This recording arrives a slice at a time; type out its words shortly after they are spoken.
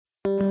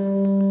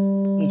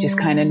just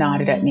kind of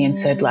nodded at me and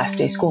said, "Last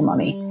day school,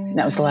 Mommy." And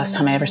that was the last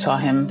time I ever saw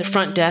him. The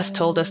front desk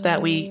told us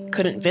that we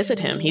couldn't visit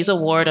him. He's a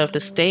ward of the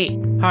state.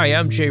 Hi,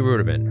 I'm Jay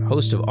Ruderman,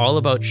 host of All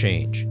About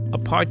Change, a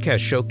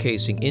podcast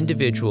showcasing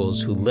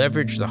individuals who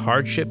leverage the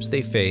hardships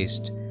they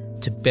faced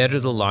to better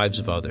the lives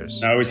of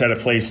others. I always had a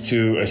place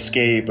to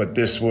escape, but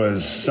this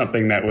was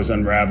something that was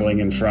unraveling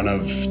in front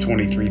of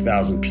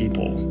 23,000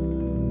 people.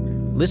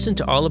 Listen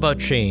to All About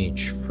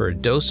Change for a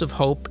dose of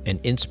hope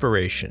and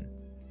inspiration.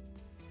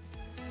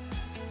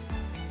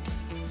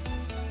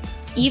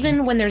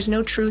 Even when there's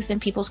no truth in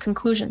people's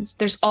conclusions,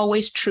 there's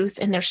always truth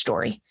in their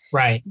story.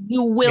 Right.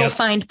 You will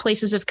find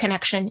places of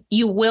connection.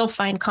 You will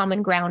find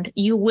common ground.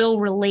 You will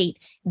relate.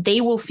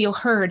 They will feel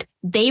heard.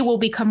 They will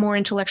become more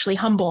intellectually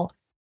humble.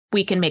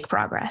 We can make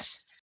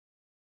progress.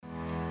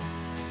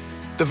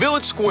 The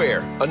Village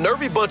Square, a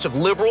nervy bunch of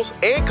liberals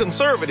and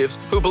conservatives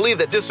who believe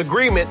that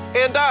disagreement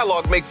and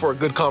dialogue make for a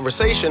good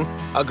conversation,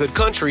 a good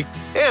country,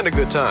 and a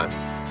good time.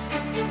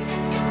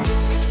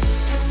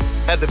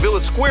 At the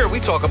Village Square, we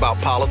talk about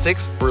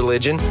politics,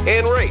 religion,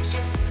 and race.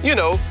 You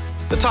know,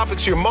 the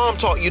topics your mom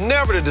taught you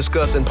never to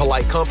discuss in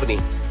polite company.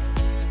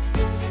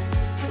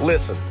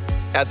 Listen,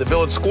 at the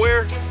Village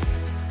Square,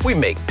 we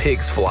make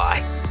pigs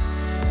fly.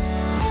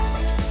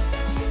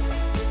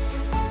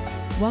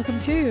 Welcome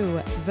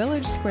to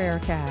Village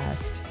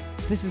Squarecast.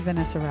 This is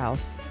Vanessa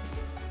Rouse.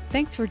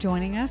 Thanks for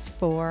joining us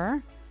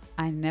for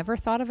I Never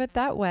Thought of It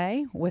That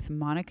Way with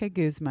Monica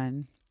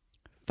Guzman.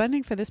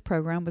 Funding for this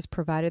program was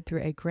provided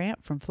through a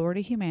grant from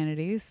Florida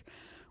Humanities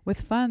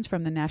with funds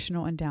from the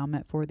National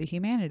Endowment for the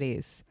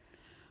Humanities.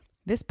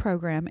 This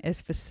program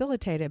is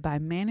facilitated by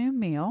Manu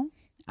Meal.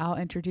 I'll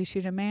introduce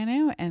you to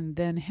Manu, and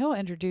then he'll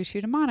introduce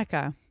you to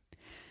Monica.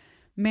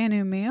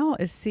 Manu Meal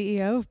is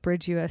CEO of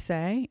Bridge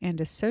USA and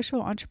a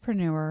social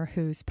entrepreneur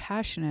who's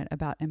passionate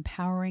about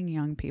empowering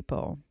young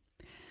people.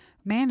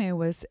 Manu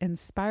was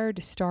inspired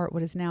to start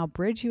what is now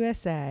Bridge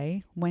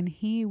USA when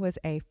he was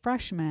a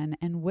freshman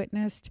and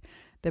witnessed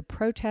the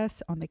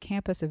protests on the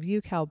campus of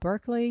UCal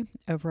Berkeley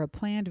over a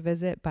planned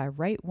visit by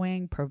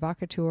right-wing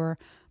provocateur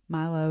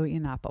Milo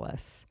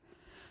Yiannopoulos.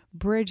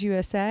 Bridge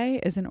USA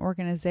is an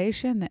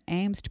organization that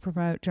aims to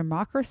promote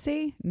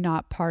democracy,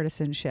 not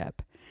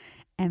partisanship,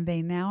 and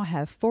they now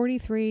have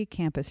 43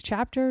 campus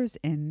chapters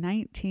in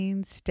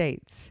 19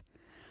 states.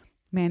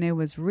 Manu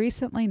was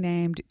recently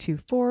named to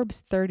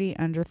Forbes 30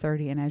 Under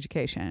 30 in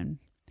Education.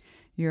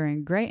 You're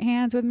in great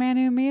hands with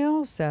Manu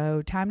Meal,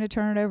 so time to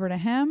turn it over to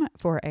him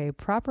for a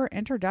proper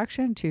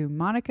introduction to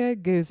Monica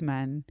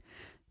Guzman.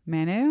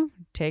 Manu,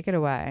 take it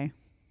away.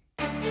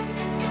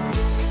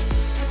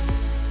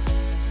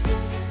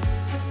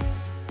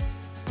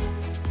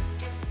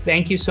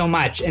 Thank you so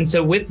much. And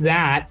so with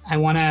that, I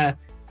want to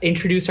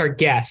introduce our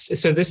guest.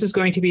 So this is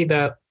going to be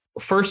the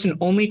first and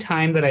only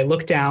time that I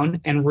look down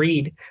and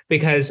read,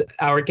 because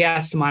our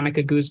guest,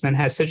 Monica Guzman,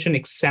 has such an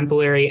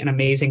exemplary and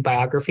amazing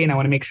biography, and I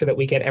want to make sure that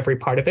we get every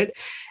part of it.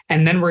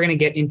 And then we're going to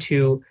get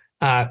into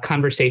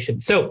conversation.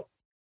 So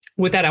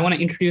with that, I want to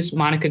introduce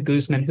Monica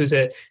Guzman, who's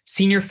a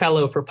senior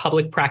fellow for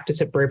public practice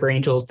at Braver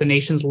Angels, the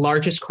nation's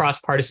largest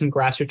cross-partisan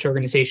grassroots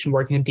organization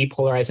working to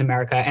depolarize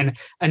America, and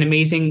an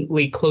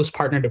amazingly close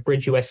partner to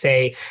Bridge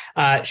USA.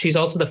 She's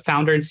also the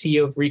founder and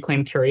CEO of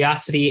Reclaim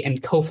Curiosity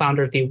and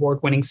co-founder of the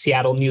award-winning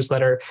Seattle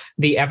newsletter,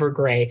 The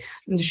Evergrey.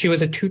 She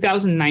was a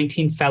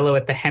 2019 fellow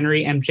at the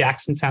Henry M.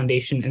 Jackson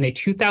Foundation and a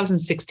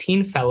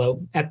 2016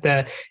 fellow at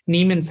the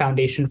Nieman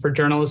Foundation for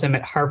Journalism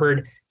at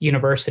Harvard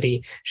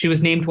University. She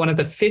was named one of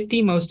the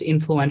 50 most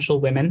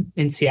influential women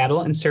in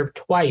Seattle and served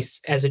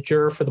twice as a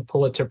juror for the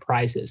Pulitzer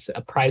Prizes,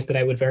 a prize that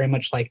I would very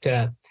much like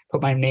to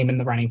put my name in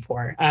the running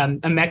for.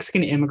 A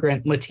Mexican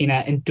immigrant,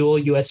 Latina, and dual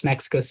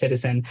U.S.-Mexico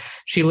citizen,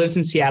 she lives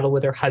in Seattle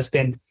with her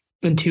husband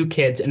and 2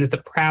 kids and is the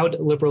proud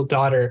liberal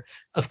daughter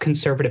of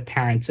conservative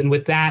parents. And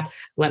with that,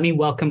 let me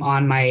welcome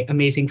on my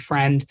amazing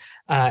friend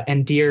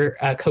and dear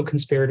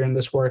co-conspirator in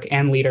this work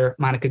and leader,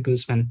 Monica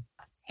Guzman.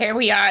 Here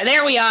we are.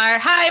 There we are.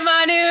 Hi,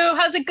 Manu.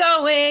 How's it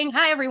going?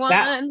 Hi,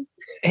 everyone.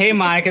 Hey,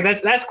 Monica.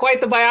 That's quite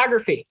the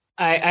biography.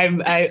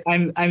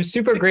 I'm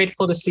super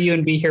grateful to see you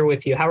and be here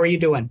with you. How are you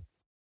doing?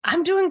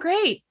 I'm doing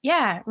great.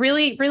 Yeah,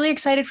 really, really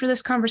excited for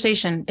this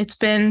conversation. It's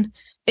been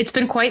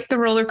quite the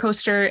roller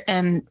coaster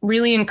and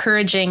really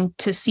encouraging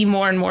to see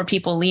more and more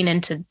people lean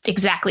into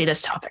exactly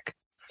this topic.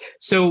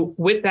 So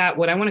with that,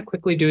 what I want to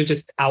quickly do is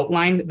just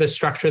outline the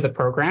structure of the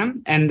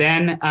program, and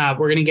then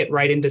we're going to get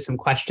right into some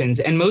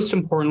questions. And most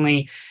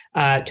importantly,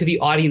 to the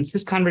audience,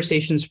 this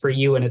conversation is for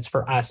you and it's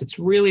for us. It's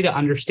really to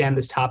understand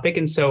this topic.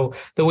 And so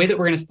the way that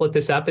we're going to split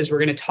this up is we're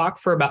going to talk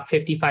for about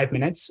 55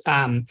 minutes.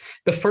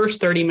 The first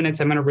 30 minutes,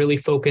 I'm going to really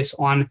focus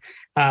on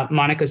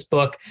Monica's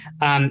book.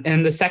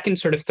 And the second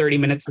sort of 30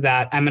 minutes of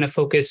that, I'm going to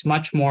focus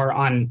much more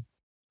on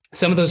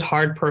some of those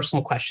hard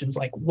personal questions,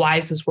 like why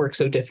is this work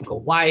so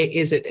difficult? Why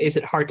is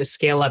it hard to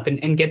scale up,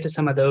 and get to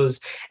some of those.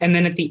 And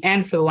then at the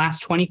end, for the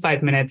last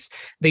 25 minutes,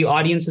 the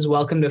audience is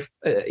welcome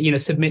to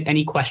submit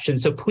any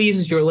questions. So please,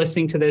 as you're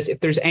listening to this,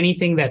 if there's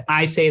anything that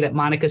I say, that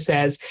Monica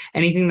says,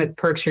 anything that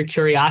perks your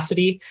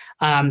curiosity,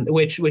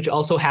 which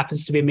also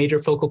happens to be a major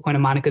focal point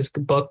of Monica's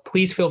book,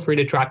 please feel free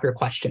to drop your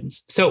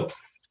questions. So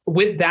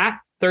with that,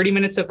 30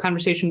 minutes of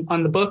conversation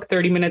on the book,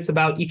 30 minutes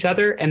about each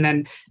other, and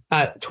then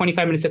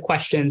 25 minutes of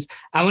questions.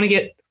 I want to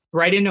get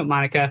right into it,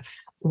 Monica.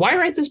 Why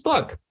write this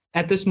book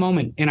at this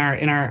moment in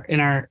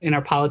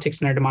our politics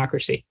and our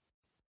democracy?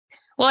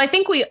 Well, I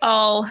think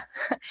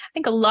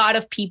a lot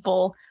of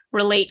people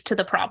relate to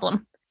the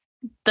problem.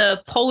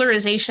 The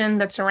polarization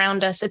that's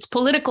around us, it's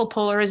political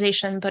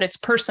polarization, but it's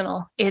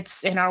personal.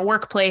 It's in our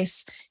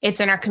workplace,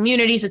 it's in our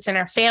communities, it's in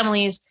our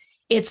families.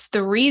 It's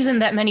the reason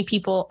that many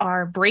people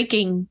are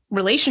breaking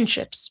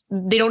relationships.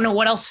 They don't know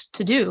what else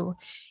to do.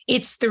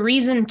 It's the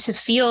reason to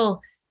feel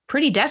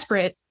pretty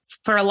desperate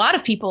for a lot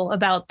of people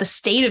about the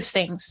state of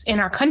things in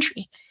our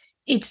country.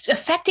 It's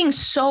affecting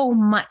so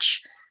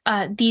much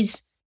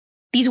these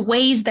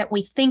ways that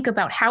we think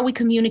about how we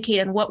communicate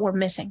and what we're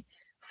missing.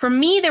 For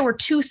me, there were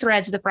two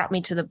threads that brought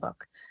me to the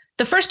book.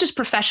 The first is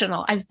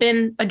professional. I've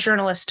been a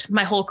journalist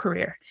my whole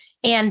career,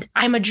 and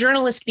I'm a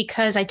journalist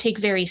because I take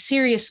very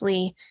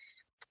seriously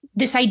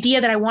this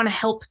idea that I want to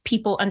help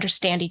people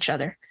understand each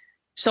other.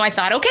 So I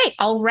thought, okay,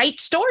 I'll write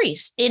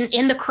stories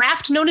in the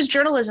craft known as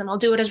journalism. I'll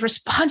do it as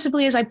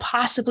responsibly as I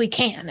possibly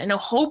can. And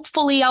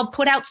hopefully I'll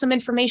put out some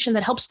information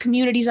that helps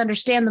communities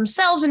understand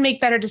themselves and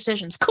make better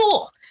decisions.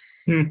 Cool.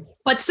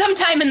 But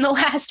sometime in the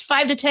last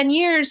 5 to 10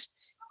 years,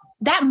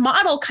 that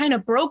model kind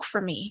of broke for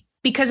me,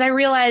 because I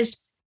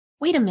realized,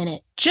 wait a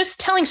minute, just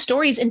telling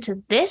stories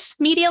into this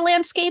media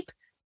landscape,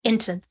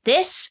 into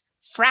this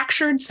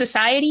fractured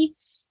society,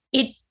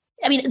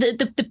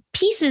 the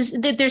pieces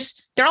that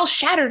they're all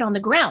shattered on the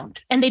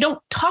ground and they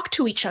don't talk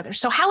to each other.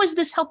 So how is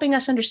this helping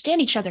us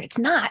understand each other? It's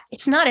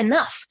not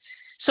enough.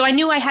 So I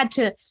knew I had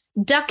to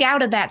duck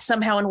out of that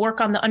somehow and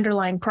work on the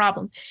underlying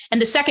problem. And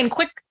the second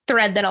quick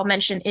thread that I'll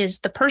mention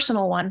is the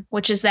personal one,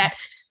 which is that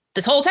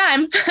this whole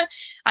time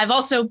I've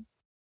also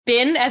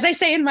been, as I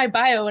say in my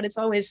bio, and it's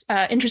always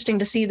interesting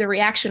to see the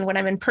reaction when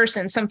I'm in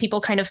person. Some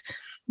people kind of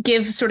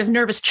give sort of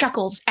nervous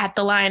chuckles at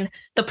the line,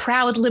 the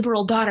proud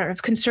liberal daughter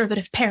of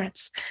conservative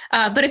parents.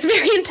 But it's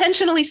very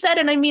intentionally said,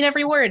 and I mean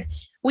every word.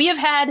 We have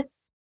had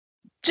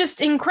just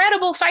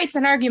incredible fights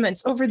and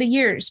arguments over the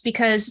years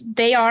because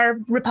they are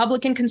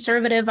Republican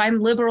conservative. I'm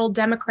liberal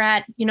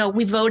Democrat.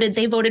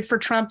 They voted for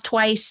Trump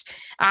twice.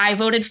 I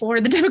voted for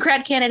the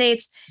Democrat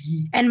candidates.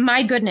 And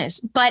my goodness.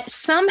 But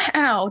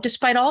somehow,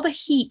 despite all the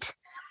heat,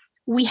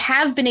 we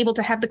have been able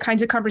to have the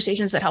kinds of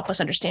conversations that help us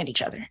understand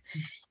each other.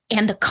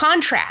 And the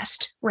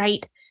contrast,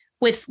 right,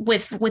 with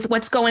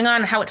what's going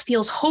on, how it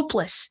feels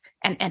hopeless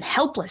and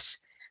helpless,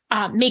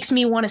 makes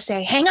me want to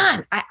say, hang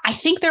on, I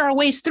think there are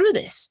ways through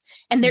this,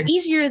 and they're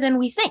easier than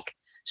we think.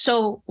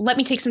 So let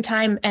me take some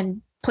time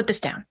and put this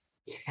down.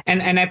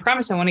 And I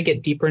promise I want to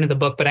get deeper into the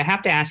book, but I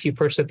have to ask you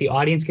first so that the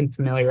audience can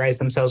familiarize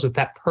themselves with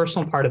that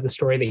personal part of the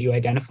story that you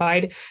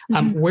identified.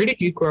 Where did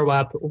you grow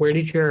up? Where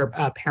did your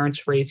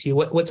parents raise you?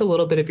 What's a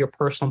little bit of your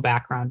personal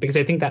background? Because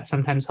I think that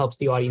sometimes helps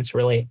the audience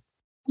relate.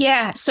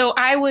 Yeah, so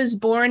I was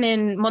born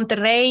in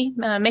Monterrey,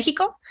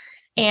 Mexico,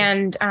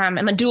 and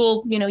I'm a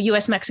dual,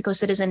 U.S.-Mexico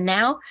citizen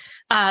now.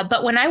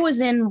 But when I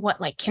was in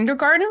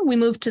kindergarten, we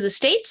moved to the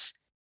States.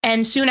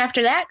 And soon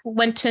after that,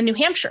 went to New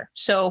Hampshire.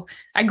 So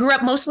I grew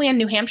up mostly in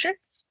New Hampshire.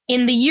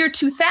 In the year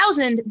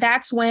 2000,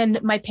 that's when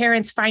my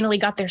parents finally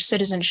got their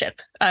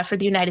citizenship for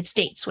the United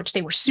States, which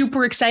they were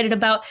super excited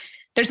about.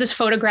 There's this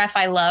photograph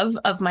I love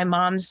of my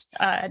mom's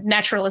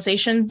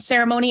naturalization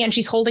ceremony, and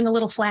she's holding a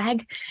little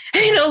flag,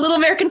 a little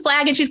American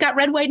flag, and she's got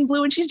red, white, and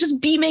blue, and she's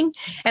just beaming.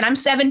 And I'm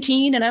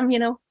 17, and I'm,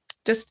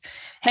 just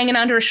hanging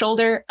onto her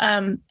shoulder.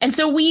 And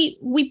so we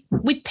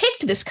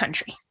picked this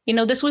country.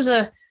 This was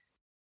a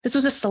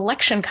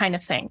selection kind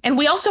of thing. And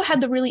we also had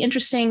the really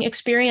interesting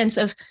experience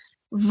of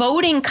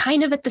voting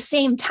kind of at the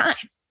same time,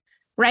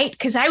 right?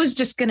 Because I was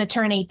just going to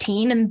turn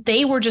 18 and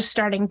they were just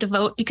starting to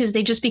vote because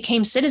they just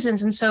became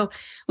citizens. And so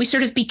we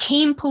sort of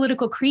became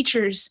political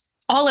creatures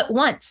all at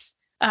once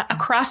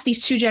across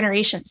these two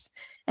generations.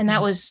 And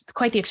that was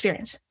quite the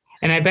experience.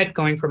 And I bet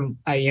going from,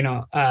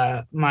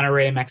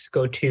 Monterrey,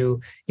 Mexico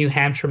to New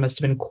Hampshire must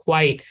have been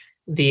quite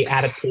the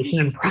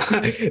adaptation.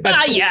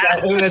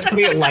 That's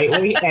putting it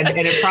lightly. And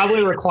it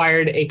probably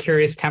required a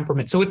curious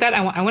temperament. So with that,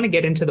 I want to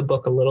get into the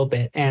book a little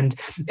bit. And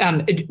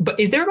but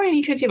is there by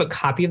any chance you have a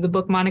copy of the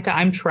book, Monica?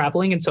 I'm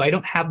traveling, and so I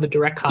don't have the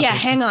direct copy. Yeah,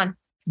 hang on.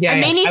 Yeah, I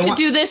may need to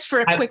do this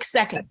for a quick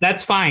second.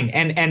 That's fine.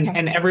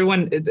 And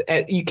everyone,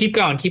 you keep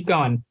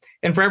going.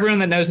 And for everyone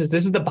that knows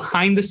this is the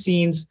behind the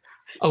scenes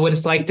of what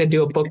it's like to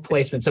do a book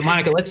placement. So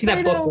Monica, let's see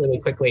that book really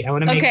quickly. I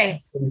want to make sure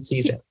everyone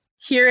sees it.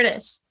 Here it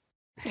is.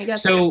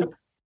 So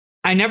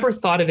I never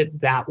thought of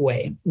it that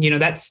way.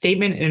 That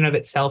statement in and of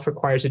itself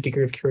requires a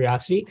degree of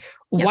curiosity.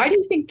 Yep. Why do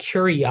you think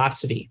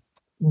curiosity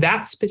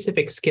that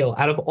specific skill,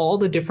 out of all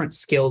the different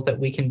skills that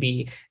we can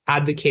be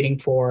advocating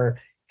for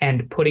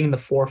and putting in the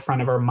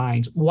forefront of our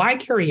minds, why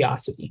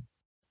curiosity?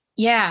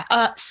 Yeah,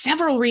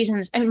 several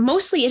reasons. I mean,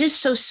 mostly it is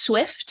so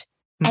swift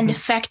and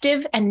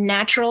effective and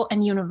natural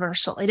and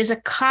universal. It is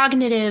a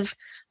cognitive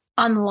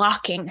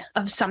unlocking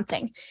of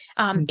something.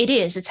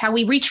 It's how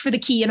we reach for the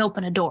key and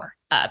open a door.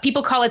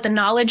 People call it the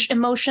knowledge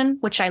emotion,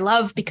 which I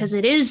love because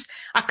it is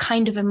a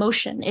kind of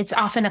emotion. It's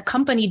often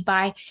accompanied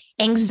by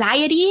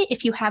anxiety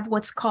if you have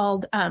what's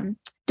called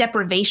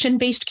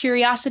deprivation-based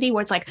curiosity,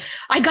 where it's like,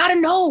 I gotta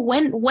know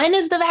when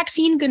is the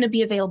vaccine going to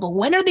be available?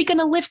 When are they going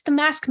to lift the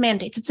mask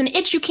mandates? It's an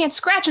itch you can't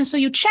scratch. And so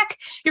you check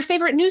your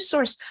favorite news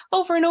source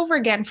over and over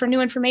again for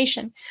new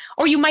information.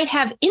 Or you might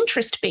have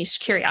interest-based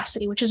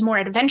curiosity, which is more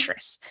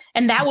adventurous.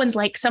 And that one's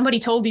like somebody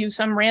told you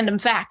some random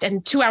fact,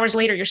 and 2 hours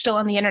later, you're still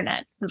on the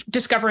internet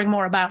discovering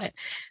more about it.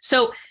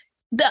 So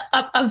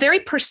a very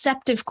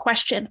perceptive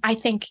question, I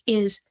think,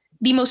 is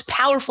the most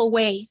powerful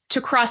way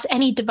to cross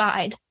any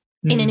divide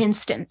in an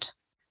instant.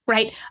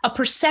 Right? A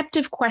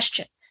perceptive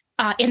question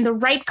in the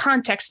right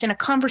context, in a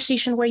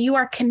conversation where you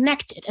are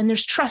connected and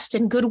there's trust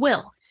and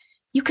goodwill,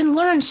 you can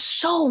learn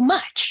so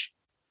much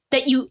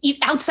that you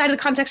outside of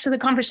the context of the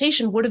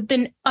conversation would have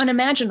been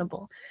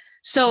unimaginable.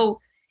 So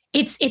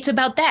it's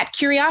about that.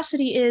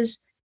 Curiosity is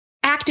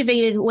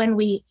activated when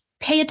we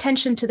pay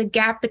attention to the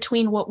gap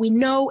between what we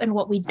know and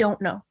what we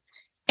don't know.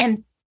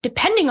 And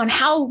depending on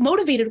how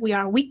motivated we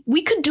are,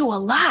 we could do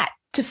a lot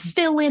to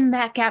fill in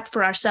that gap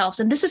for ourselves.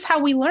 And this is how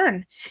we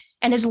learn.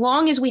 And as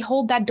long as we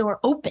hold that door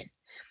open,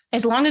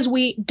 as long as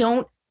we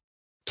don't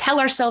tell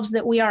ourselves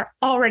that we are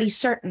already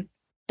certain,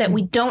 that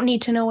we don't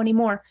need to know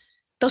anymore,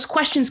 those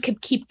questions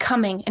could keep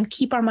coming and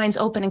keep our minds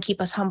open and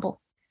keep us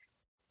humble.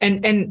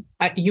 And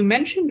you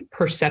mentioned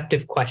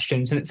perceptive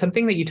questions, and it's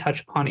something that you touch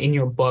upon in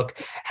your book.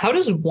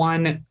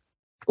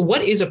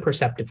 What is a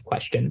perceptive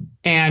question?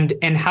 And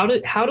how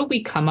do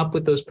we come up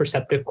with those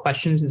perceptive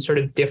questions in sort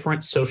of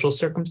different social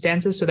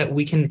circumstances so that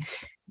we can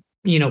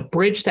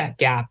bridge that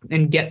gap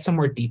and get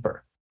somewhere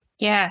deeper?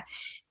 Yeah.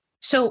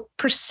 So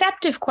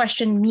perceptive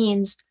question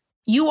means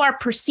you are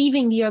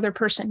perceiving the other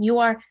person. You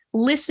are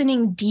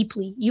listening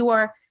deeply. You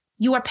are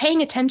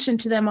paying attention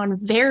to them on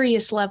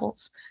various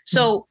levels.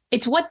 So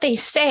it's what they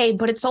say,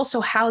 but it's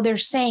also how they're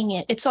saying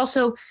it. It's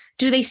also,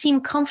 do they seem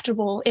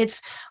comfortable?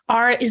 Is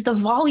the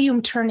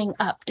volume turning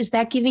up? Is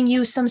that giving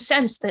you some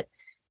sense that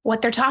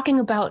what they're talking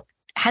about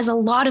has a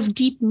lot of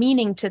deep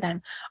meaning to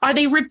them? Are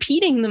they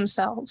repeating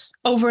themselves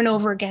over and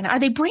over again? Are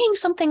they bringing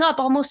something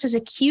up almost as a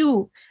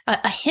cue,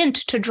 a hint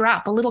to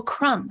drop, a little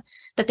crumb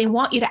that they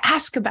want you to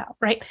ask about,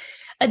 right?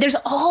 There's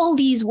all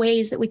these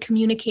ways that we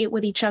communicate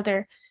with each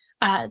other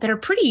that are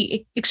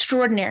pretty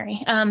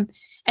extraordinary.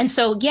 And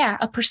so, yeah,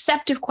 a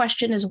perceptive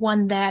question is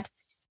one that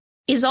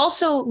is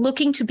also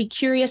looking to be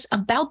curious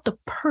about the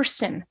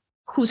person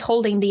who's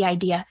holding the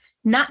idea,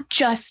 not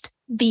just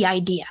the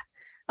idea.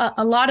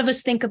 A lot of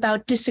us think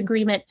about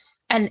disagreement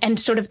and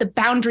sort of the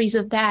boundaries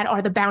of that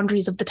are the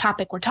boundaries of the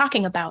topic we're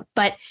talking about.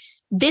 But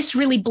this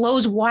really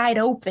blows wide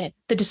open.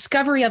 The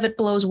discovery of it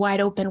blows wide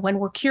open when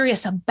we're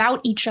curious about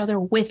each other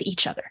with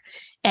each other.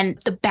 And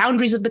the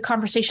boundaries of the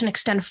conversation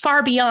extend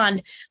far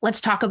beyond,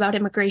 let's talk about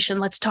immigration,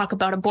 let's talk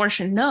about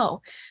abortion.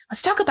 No,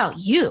 let's talk about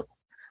you.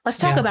 Let's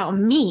talk about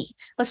me.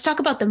 Let's talk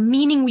about the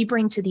meaning we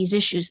bring to these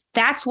issues.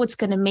 That's what's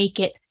going to make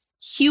it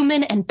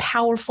human and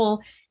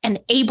powerful and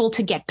able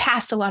to get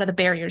past a lot of the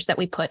barriers that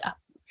we put up.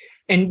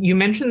 And you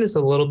mentioned this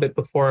a little bit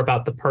before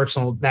about the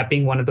personal, that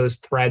being one of those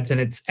threads. And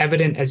it's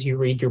evident as you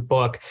read your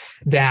book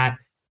that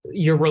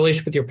your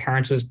relationship with your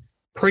parents was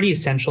pretty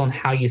essential in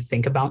how you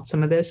think about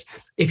some of this.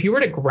 If you were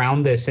to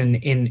ground this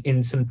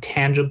in some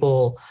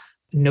tangible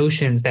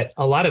notions that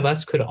a lot of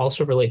us could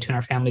also relate to in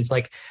our families,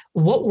 like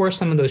what were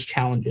some of those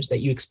challenges that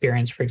you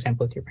experienced, for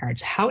example, with your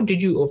parents? How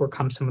did you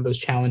overcome some of those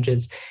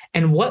challenges?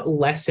 And what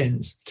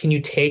lessons can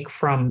you take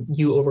from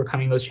you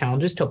overcoming those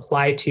challenges to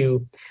apply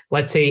to,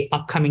 let's say,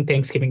 upcoming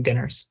Thanksgiving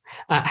dinners?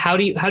 How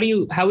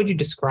would you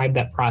describe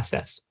that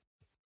process?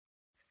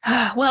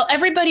 Well,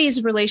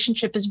 everybody's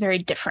relationship is very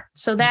different.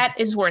 So that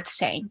is worth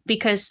saying,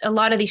 because a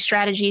lot of these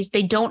strategies,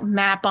 they don't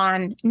map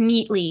on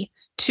neatly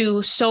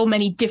to so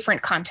many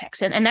different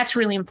contexts. And that's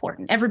really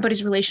important.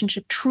 Everybody's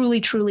relationship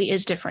truly, truly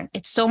is different.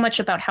 It's so much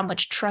about how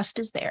much trust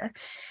is there.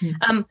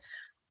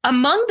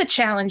 Among the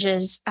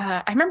challenges,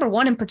 I remember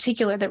one in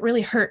particular that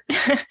really hurt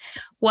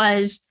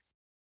was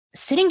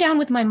sitting down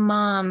with my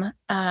mom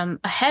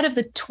ahead of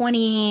the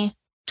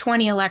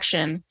 2020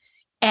 election,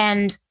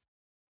 and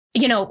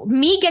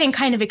me getting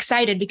kind of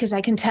excited because I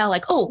can tell,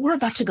 like, oh, we're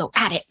about to go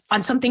at it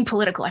on something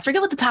political. I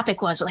forget what the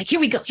topic was, but like, here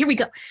we go,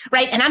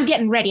 right? And I'm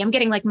getting ready. I'm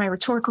getting like my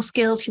rhetorical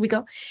skills. Here we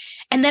go.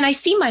 And then I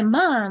see my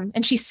mom,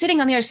 and she's sitting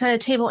on the other side of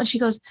the table, and she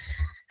goes,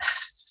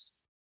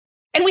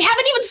 and we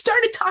haven't even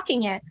started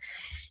talking yet.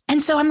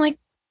 And so I'm like,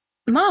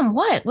 Mom,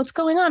 what's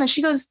going on? And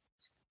she goes,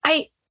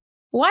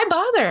 why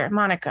bother,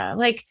 Monica?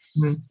 Like,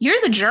 you're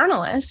the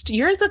journalist,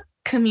 you're the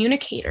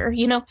communicator,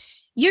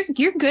 you're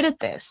good at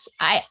this.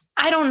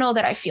 I don't know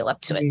that I feel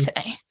up to it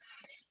today.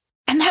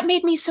 And that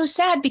made me so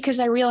sad, because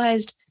I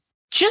realized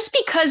just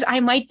because I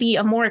might be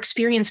a more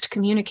experienced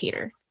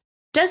communicator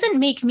doesn't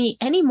make me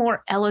any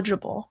more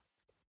eligible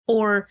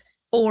or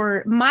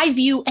my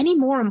view any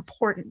more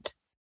important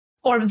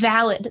or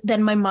valid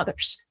than my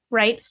mother's,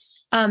 right?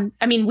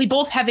 I mean, we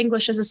both have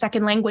English as a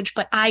second language,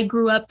 but I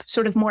grew up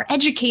sort of more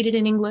educated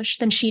in English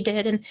than she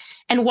did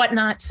and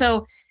whatnot.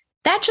 So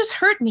that just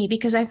hurt me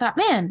because I thought,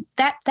 man,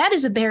 that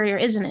is a barrier,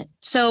 isn't it?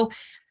 So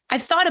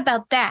I've thought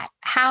about that,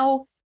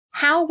 how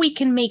we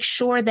can make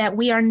sure that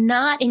we are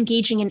not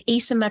engaging in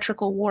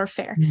asymmetrical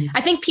warfare. Mm-hmm.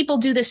 I think people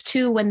do this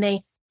too when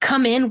they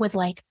come in with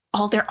like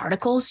all their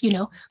articles,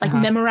 like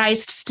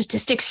memorized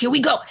statistics. Here we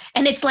go.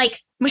 And it's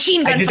like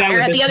machine gun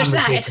fire at the other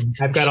side.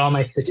 I've got all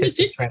my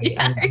statistics ready.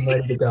 Yeah. I'm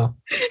ready to go.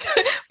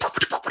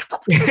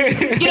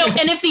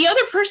 And if the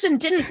other person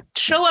didn't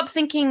show up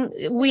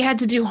thinking we had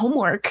to do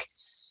homework,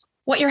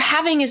 what you're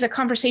having is a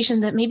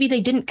conversation that maybe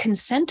they didn't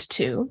consent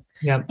to.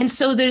 Yeah. And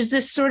so there's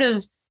this sort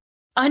of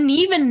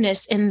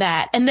unevenness in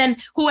that. And then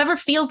whoever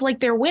feels like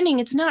they're winning,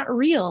 it's not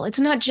real. It's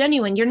not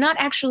genuine. You're not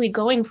actually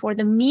going for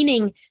the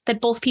meaning that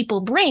both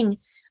people bring.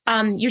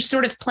 You're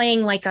sort of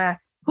playing like a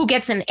who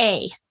gets an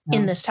A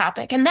in this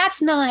topic. And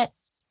that's not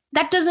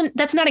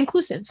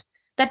inclusive.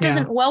 That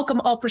doesn't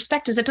welcome all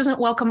perspectives. It doesn't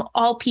welcome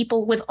all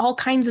people with all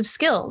kinds of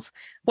skills,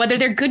 whether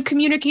they're good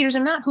communicators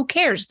or not. Who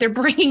cares? They're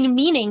bringing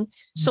meaning.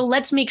 So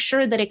let's make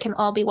sure that it can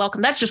all be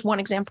welcome. That's just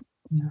one example.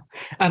 Yeah.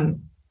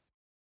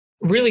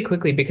 Really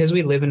quickly, because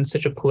we live in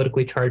such a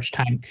politically charged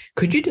time,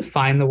 could you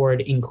define the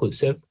word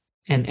inclusive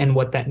and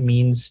what that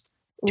means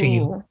to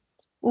you?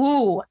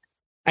 Ooh.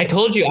 I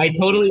told you,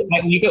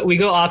 we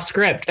go off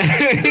script.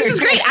 This is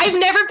great. I've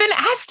never been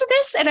asked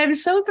this and I'm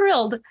so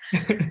thrilled.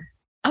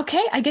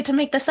 Okay, I get to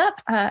make this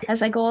up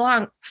as I go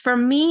along. For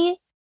me,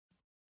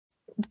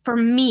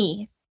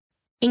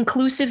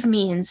 inclusive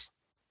means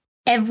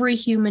every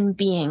human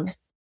being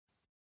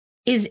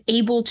is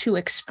able to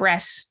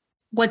express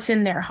what's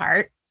in their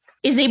heart,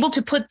 is able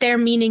to put their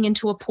meaning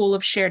into a pool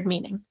of shared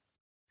meaning.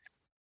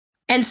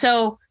 And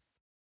so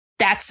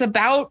that's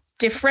about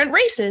different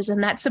races,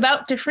 and that's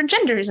about different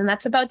genders, and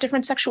that's about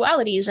different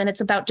sexualities, and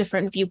it's about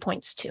different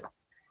viewpoints too.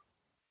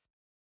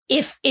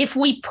 If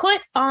we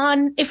took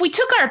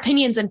our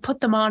opinions and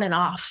put them on and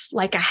off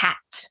like a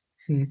hat,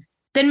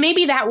 then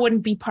maybe that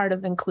wouldn't be part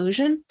of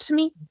inclusion to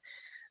me.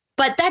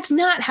 But that's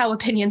not how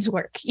opinions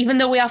work, even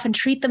though we often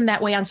treat them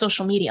that way on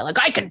social media. Like,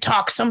 I can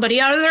talk somebody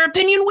out of their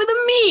opinion with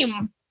a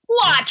meme.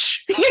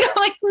 Watch,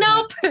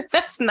 nope,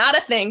 that's not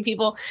a thing,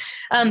 people.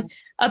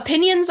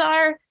 Opinions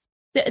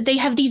they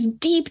have these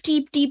deep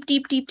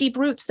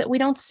roots that we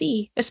don't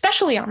see,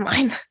 especially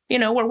online,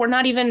 where we're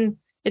not even,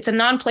 it's a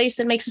non-place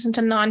that makes us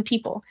into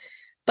non-people.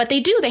 But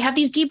they have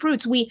these deep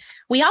roots. We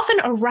often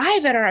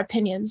arrive at our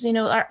opinions,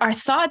 our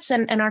thoughts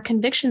and our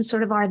convictions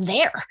sort of are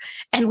there.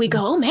 And we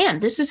go, oh man,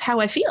 this is how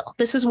I feel.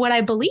 This is what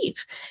I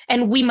believe.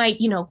 And we might,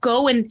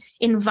 go and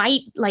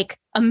invite like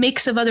a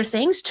mix of other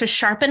things to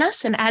sharpen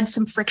us and add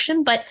some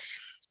friction. But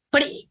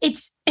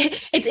it's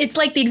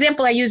like the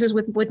example I use is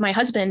with my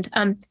husband.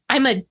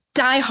 I'm a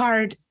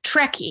diehard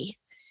Trekkie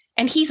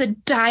and he's a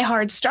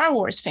diehard Star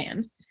Wars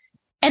fan.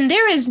 And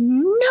there is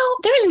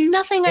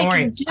nothing I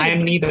can do. I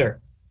am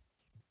neither.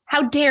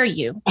 How dare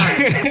you? You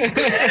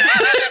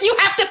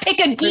have to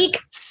pick a geek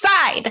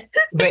side.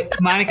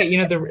 But Monica,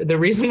 the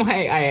reason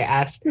why I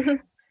asked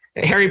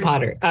Harry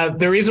Potter,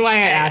 the reason why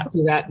I asked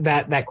you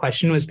that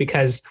question was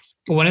because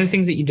one of the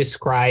things that you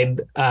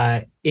describe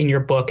in your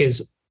book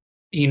is,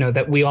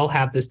 that we all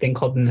have this thing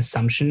called an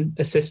assumption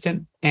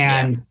assistant.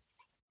 And,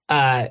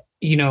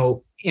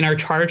 in our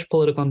charged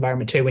political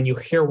environment today, when you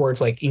hear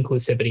words like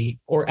inclusivity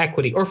or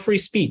equity or free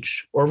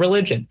speech or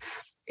religion,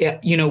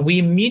 we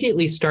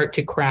immediately start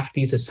to craft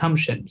these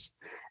assumptions.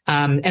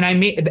 And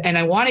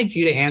I wanted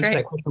you to answer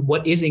that question.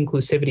 What is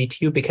inclusivity to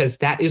you? Because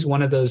that is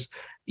one of those,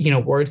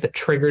 words that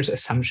triggers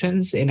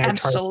assumptions in our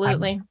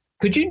Absolutely.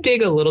 Could you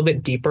dig a little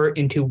bit deeper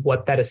into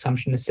what that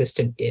assumption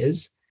assistant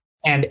is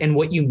and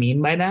what you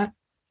mean by that?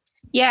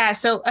 Yeah.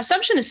 So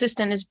assumption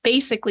assistant is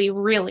basically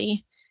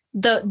really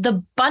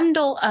the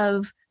bundle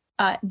of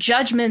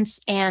judgments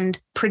and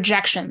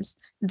projections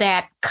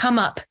that come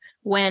up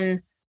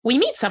when we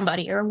meet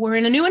somebody or we're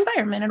in a new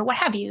environment or what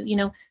have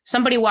you.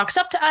 Somebody walks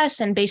up to us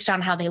and based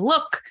on how they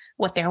look,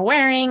 what they're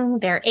wearing,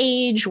 their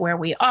age, where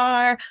we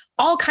are,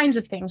 all kinds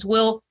of things,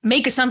 we'll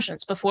make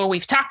assumptions before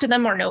we've talked to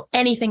them or know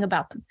anything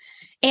about them.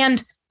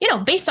 And,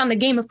 based on the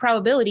game of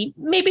probability,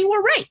 maybe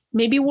we're right.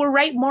 Maybe we're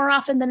right more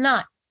often than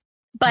not.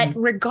 But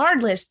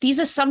regardless, these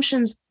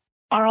assumptions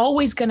are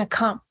always going to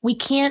come. We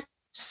can't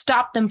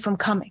stop them from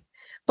coming.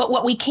 But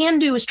what we can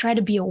do is try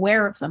to be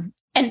aware of them.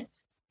 And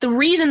the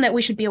reason that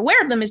we should be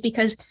aware of them is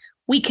because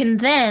we can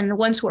then,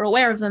 once we're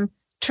aware of them,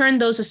 turn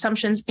those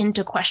assumptions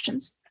into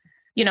questions.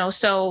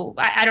 So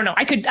I don't know.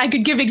 I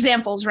could give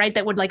examples, right,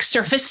 that would like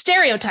surface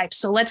stereotypes.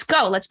 So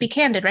let's be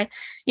candid, right?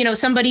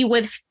 Somebody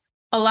with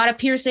a lot of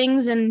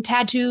piercings and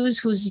tattoos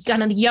who's on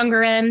the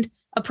younger end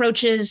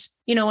approaches,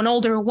 an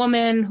older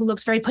woman who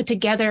looks very put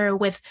together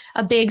with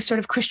a big sort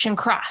of Christian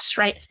cross,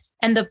 right?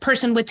 And the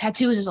person with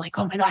tattoos is like,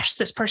 oh my gosh,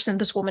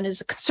 this woman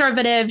is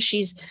conservative.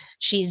 She's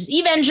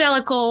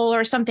evangelical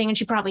or something, and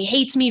she probably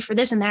hates me for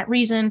this and that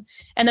reason.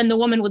 And then the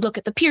woman would look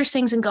at the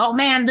piercings and go, oh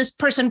man, this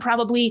person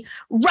probably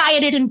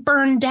rioted and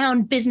burned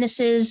down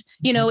businesses,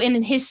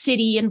 in his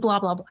city and blah,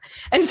 blah, blah.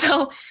 And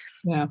so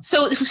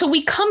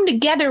we come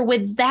together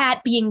with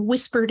that being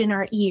whispered in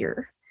our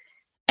ear.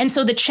 And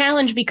so the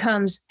challenge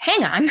becomes,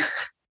 hang on,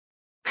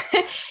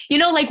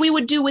 like we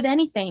would do with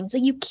anything. So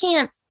you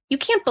can't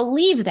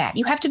believe that.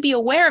 You have to be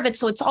aware of it.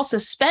 So it's all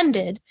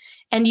suspended,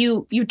 and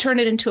you turn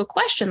it into a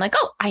question like,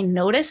 oh, I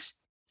notice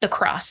the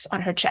cross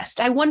on her chest.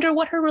 I wonder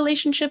what her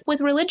relationship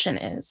with religion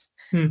is.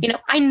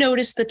 I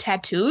notice the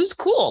tattoos.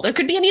 Cool. There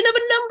could be a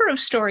number of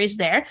stories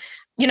there,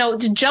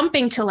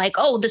 jumping to like,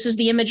 oh, this is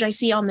the image I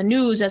see on the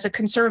news as a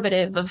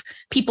conservative of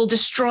people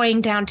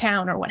destroying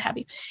downtown or what have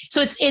you.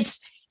 So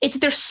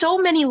there's so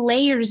many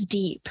layers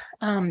deep.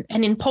 And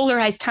in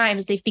polarized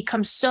times, they've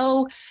become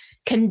so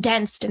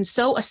condensed and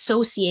so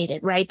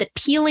associated, right? That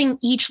peeling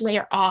each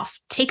layer off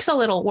takes a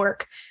little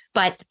work.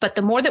 But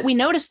the more that we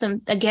notice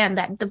them, again,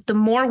 that the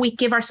more we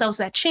give ourselves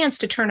that chance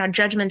to turn our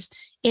judgments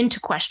into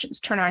questions,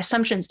 turn our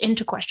assumptions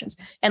into questions,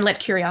 and let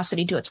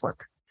curiosity do its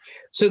work.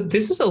 So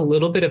this is a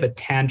little bit of a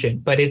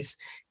tangent, but it's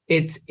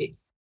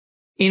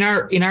in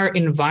our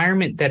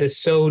environment that is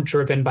so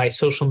driven by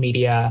social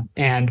media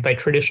and by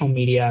traditional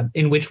media,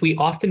 in which we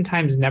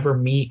oftentimes never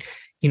meet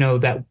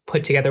that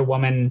put together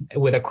woman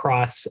with a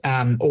cross,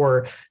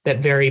 or that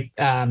very,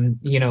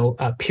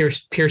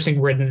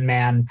 piercing ridden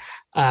man.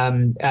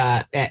 And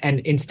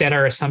instead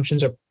our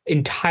assumptions are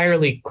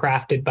entirely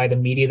crafted by the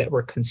media that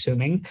we're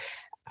consuming.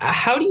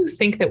 How do you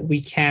think that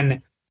we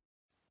can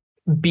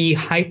be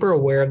hyper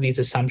aware of these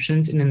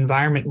assumptions in an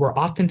environment where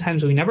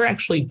oftentimes we never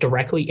actually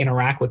directly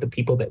interact with the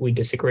people that we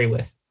disagree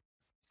with?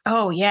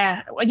 Oh,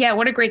 yeah. Yeah.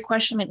 What a great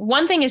question.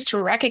 One thing is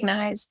to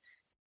recognize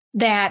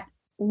that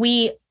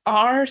we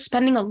are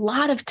spending a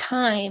lot of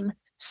time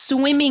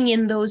swimming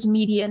in those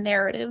media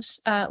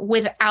narratives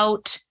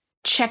without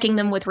checking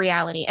them with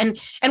reality. And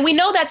we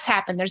know that's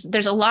happened.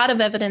 There's a lot of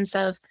evidence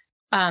of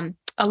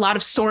a lot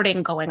of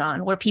sorting going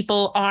on where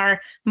people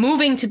are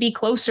moving to be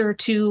closer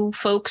to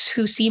folks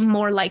who seem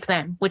more like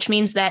them, which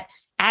means that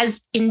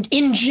as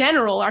in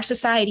general, our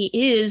society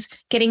is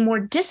getting more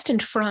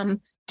distant from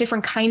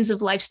different kinds of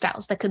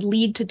lifestyles that could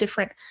lead to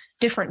different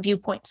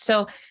viewpoints.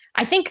 So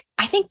I think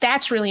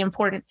that's really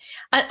important.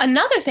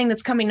 Another thing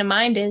that's coming to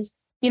mind is,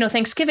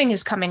 Thanksgiving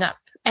is coming up,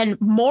 and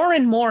more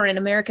in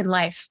American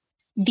life,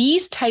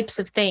 these types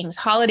of things,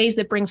 holidays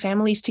that bring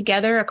families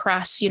together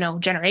across,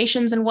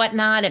 generations and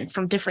whatnot, and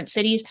from different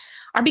cities,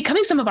 are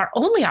becoming some of our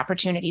only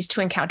opportunities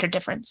to encounter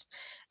difference.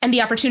 And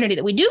the opportunity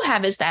that we do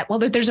have is that, well,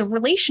 there's a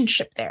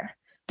relationship there.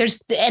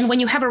 And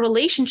when you have a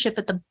relationship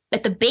at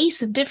the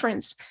base of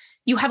difference,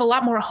 you have a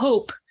lot more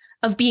hope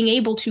of being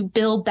able to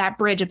build that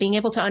bridge, of being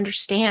able to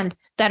understand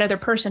that other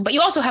person. But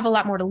you also have a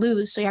lot more to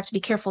lose, so you have to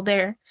be careful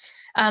there.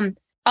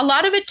 A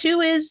lot of it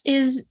too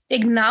is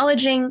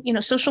acknowledging,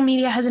 social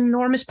media has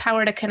enormous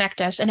power to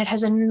connect us, and it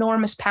has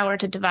enormous power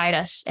to divide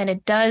us. And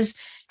it does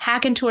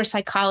hack into our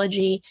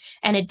psychology,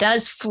 and it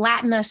does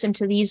flatten us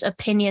into these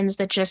opinions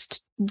that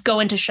just go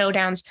into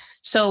showdowns.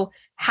 So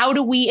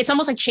it's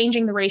almost like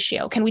changing the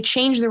ratio. Can we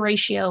change the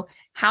ratio?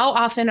 How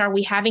often are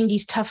we having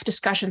these tough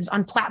discussions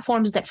on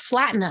platforms that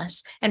flatten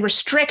us and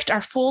restrict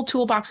our full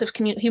toolbox of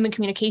human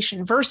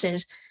communication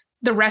versus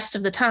the rest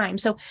of the time?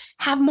 So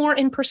have more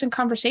in-person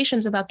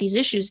conversations about these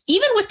issues.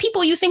 Even with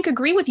people you think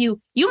agree with you,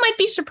 you might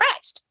be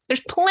surprised.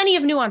 There's plenty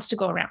of nuance to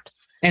go around.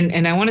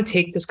 And I want to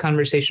take this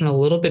conversation a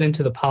little bit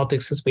into the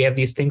politics, because we have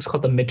these things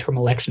called the midterm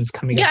elections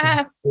coming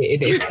up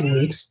in 2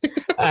 weeks.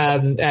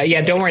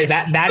 Don't worry.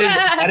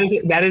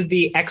 That is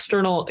the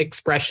external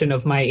expression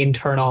of my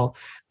internal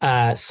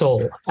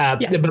soul.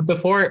 But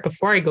before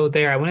I go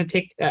there, I want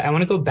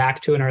to go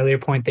back to an earlier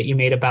point that you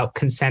made about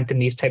consent in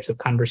these types of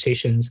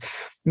conversations.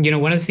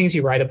 One of the things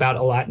you write about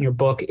a lot in your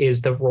book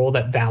is the role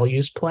that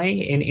values play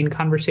in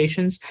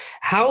conversations.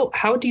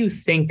 How do you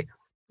think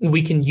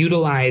we can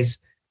utilize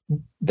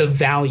the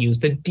values,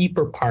 the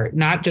deeper part,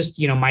 not just,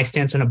 my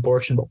stance on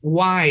abortion, but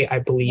why I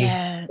believe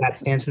that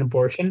stance on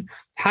abortion?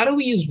 How do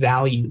we use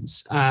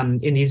values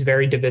in these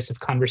very divisive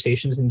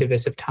conversations and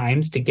divisive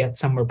times to get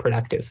somewhere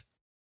productive?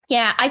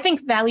 Yeah, I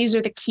think values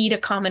are the key to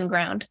common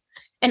ground.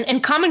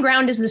 And common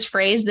ground is this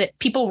phrase that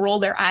people roll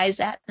their eyes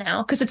at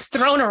now because it's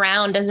thrown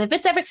around as if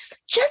it's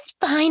just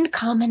find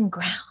common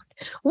ground.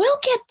 We'll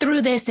get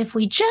through this if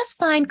we just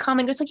find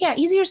common ground. It's like, yeah,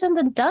 easier said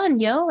than done,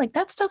 yo. Like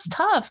that stuff's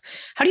tough.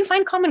 How do you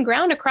find common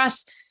ground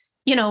across,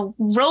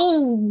 Roe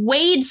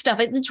Wade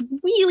stuff? It's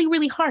really,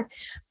 really hard.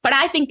 But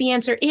I think the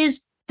answer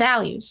is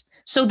values.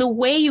 So the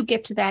way you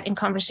get to that in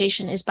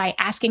conversation is by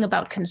asking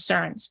about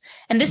concerns.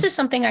 And this is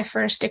something I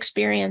first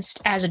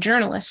experienced as a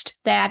journalist,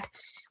 that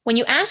when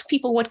you ask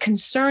people what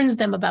concerns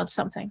them about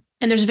something,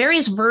 and there's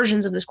various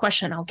versions of this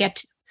question I'll get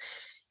to,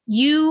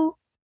 you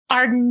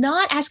are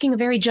not asking a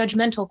very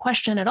judgmental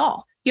question at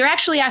all. You're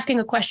actually asking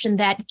a question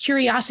that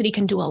curiosity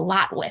can do a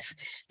lot with,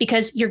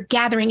 because you're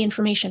gathering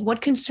information. What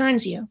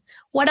concerns you?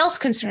 What else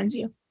concerns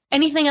you?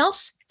 anything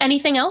else?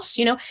 Anything else?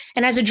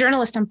 And as a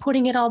journalist, I'm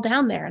putting it all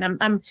down there, and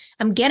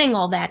I'm getting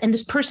all that. And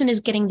this person is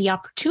getting the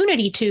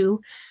opportunity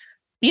to,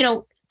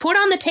 put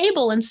on the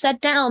table and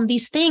set down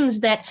these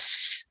things that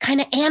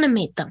kind of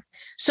animate them.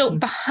 So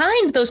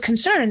behind those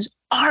concerns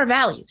are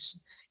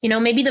values,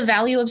 maybe the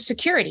value of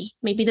security,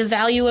 maybe the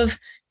value of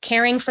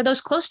caring for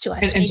those close to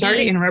us. And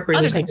sorry to interrupt,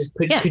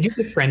 could you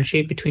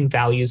differentiate between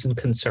values and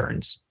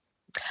concerns?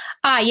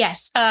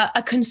 Yes.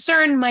 A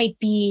concern might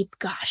be,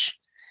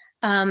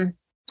 guns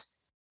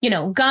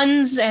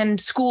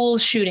and school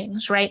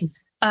shootings, right?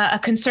 A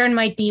concern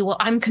might be, well,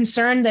 I'm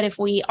concerned that if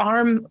we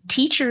arm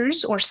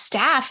teachers or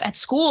staff at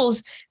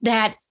schools,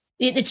 that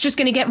it's just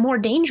going to get more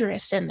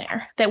dangerous in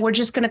there, that we're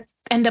just going to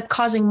end up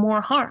causing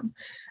more harm.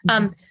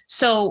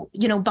 So,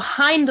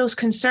 behind those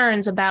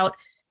concerns about,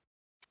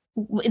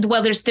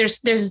 well, there's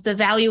the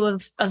value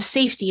of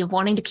safety, of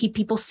wanting to keep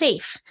people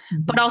safe,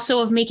 but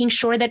also of making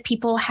sure that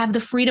people have the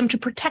freedom to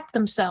protect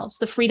themselves,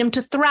 the freedom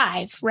to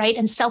thrive, right?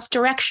 And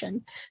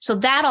self-direction. So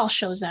that all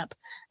shows up.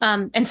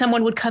 And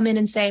someone would come in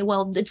and say,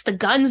 well, it's the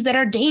guns that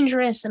are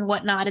dangerous and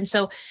whatnot. And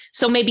so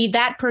maybe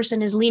that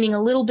person is leaning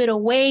a little bit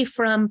away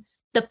from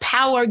the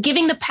power,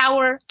 giving the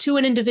power to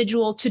an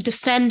individual to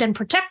defend and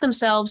protect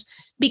themselves,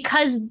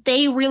 because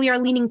they really are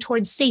leaning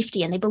towards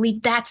safety and they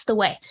believe that's the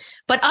way.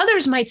 But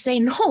others might say,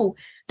 no,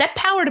 that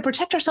power to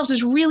protect ourselves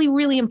is really,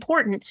 really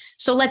important.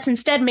 So let's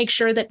instead make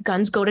sure that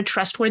guns go to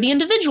trustworthy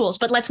individuals,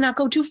 but let's not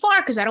go too far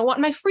because I don't want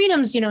my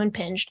freedoms,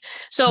 impinged.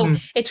 So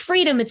it's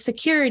freedom, it's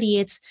security,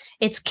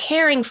 it's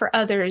caring for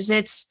others,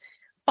 it's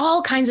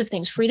all kinds of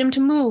things, freedom to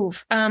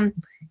move. And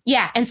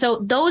so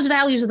those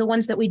values are the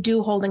ones that we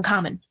do hold in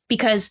common,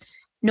 because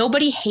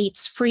nobody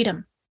hates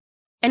freedom.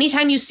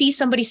 Anytime you see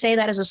somebody say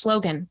that as a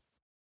slogan,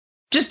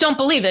 just don't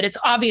believe it. It's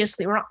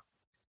obviously wrong.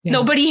 Yeah.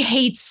 Nobody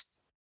hates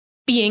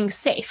being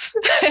safe.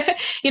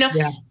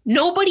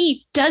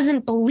 Nobody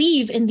doesn't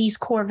believe in these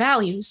core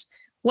values.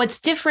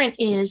 What's different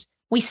is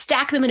we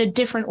stack them in a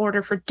different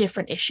order for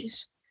different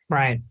issues.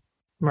 Right.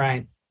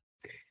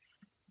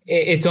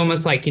 It's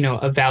almost like,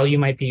 a value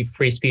might be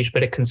free speech,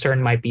 but a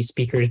concern might be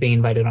speakers being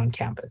invited on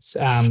campus.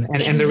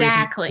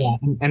 Exactly.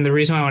 And the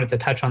reason I wanted to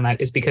touch on that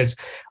is because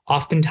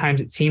oftentimes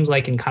it seems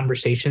like in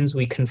conversations,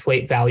 we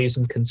conflate values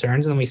and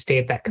concerns, and we stay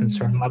at that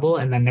concern level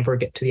and then never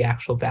get to the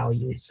actual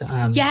values.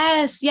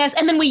 Yes.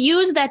 And then we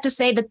use that to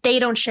say that they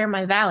don't share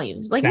my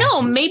values. Like, exactly.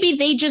 No, maybe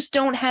they just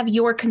don't have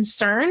your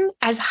concern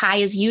as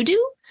high as you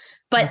do,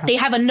 but they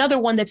have another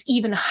one that's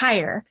even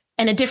higher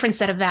and a different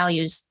set of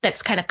values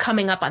that's kind of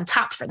coming up on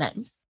top for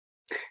them.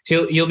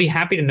 So you'll be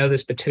happy to know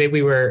this, but today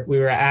we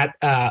were at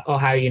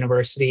Ohio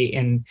University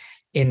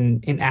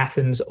in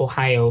Athens,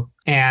 Ohio,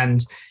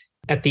 and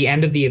at the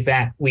end of the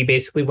event, we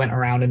basically went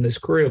around in this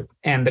group,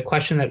 and the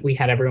question that we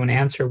had everyone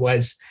answer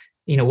was,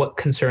 what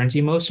concerns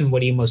you most and what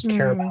do you most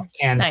care about?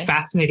 And nice.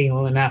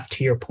 Fascinatingly enough,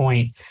 to your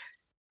point,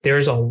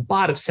 there's a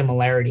lot of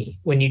similarity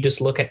when you just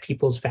look at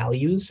people's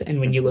values and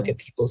when you look at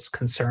people's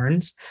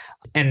concerns.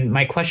 And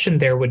my question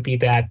there would be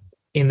that,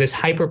 in this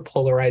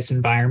hyper-polarized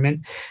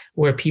environment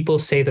where people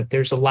say that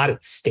there's a lot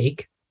at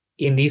stake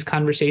in these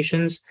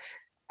conversations,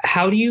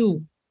 how do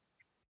you,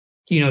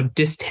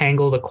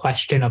 disentangle the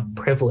question of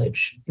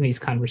privilege in these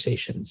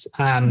conversations?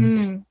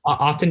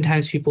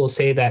 Oftentimes people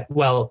say that,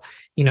 well,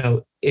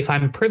 if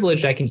I'm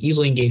privileged, I can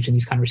easily engage in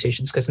these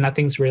conversations because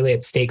nothing's really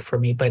at stake for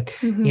me. But,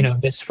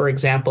 this, for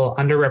example,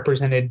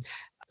 underrepresented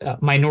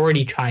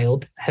minority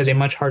child has a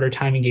much harder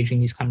time engaging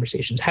in these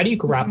conversations. How do you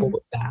grapple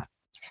with that?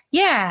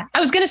 Yeah, I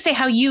was going to say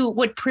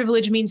what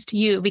privilege means to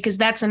you, because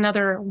that's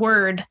another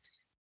word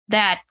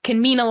that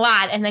can mean a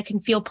lot and that can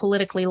feel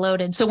politically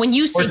loaded. So when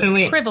you say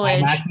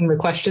privilege, I'm asking the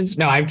questions.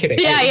 No, I'm kidding.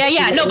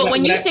 Yeah. No, but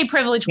when you say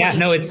privilege,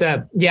 it's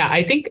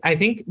I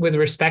think with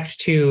respect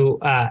to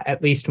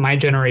at least my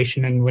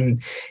generation, and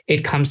when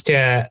it comes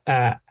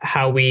to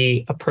how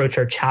we approach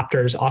our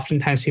chapters,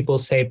 oftentimes people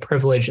say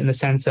privilege in the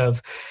sense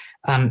of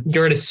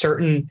you're at a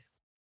certain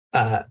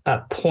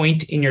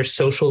point in your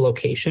social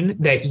location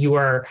that you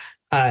are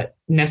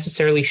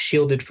necessarily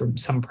shielded from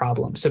some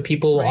problem. So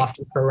people will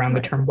often throw around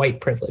the term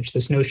white privilege,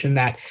 this notion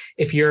that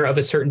if you're of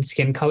a certain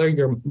skin color,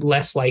 you're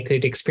less likely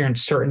to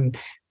experience certain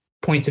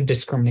points of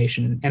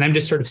discrimination. And I'm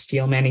just sort of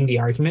steel manning the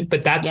argument,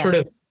 but that's sort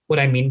of what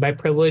I mean by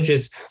privilege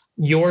is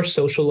your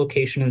social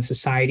location in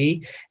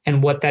society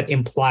and what that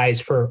implies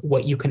for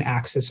what you can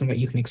access and what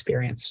you can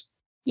experience.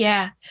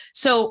 Yeah.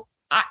 So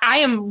I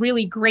am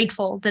really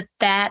grateful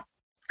that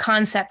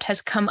concept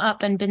has come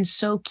up and been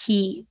so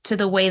key to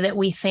the way that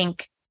we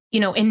think,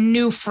 in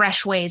new,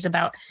 fresh ways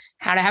about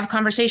how to have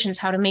conversations,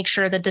 how to make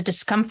sure that the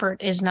discomfort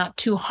is not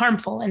too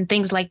harmful and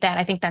things like that.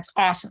 I think that's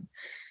awesome.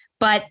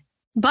 But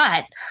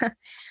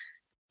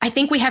I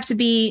think we have to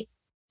be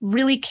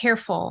really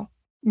careful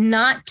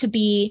not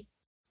to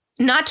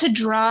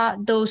draw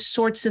those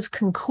sorts of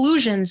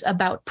conclusions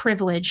about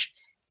privilege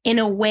in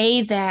a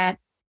way that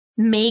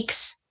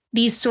makes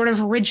these sort of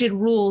rigid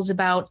rules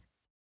about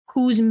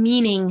whose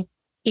meaning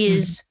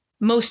is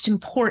most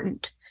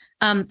important.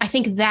 I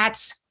think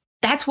that's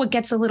what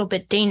gets a little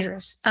bit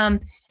dangerous.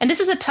 And this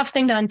is a tough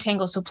thing to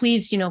untangle. So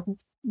please,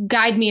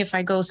 guide me if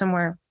I go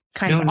somewhere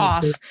kind of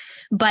off.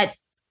 But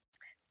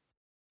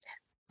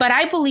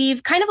I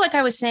believe, kind of like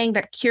I was saying,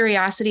 that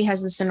curiosity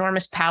has this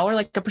enormous power,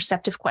 like a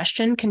perceptive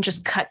question can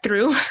just cut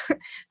through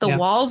the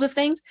walls of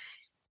things.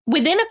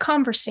 Within a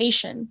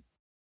conversation,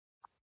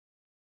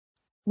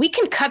 we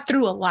can cut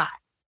through a lot.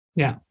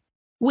 Yeah.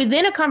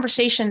 Within a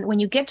conversation, when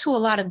you get to a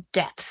lot of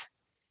depth,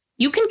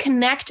 you can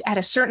connect at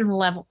a certain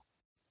level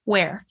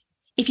where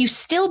if you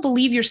still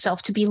believe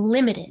yourself to be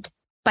limited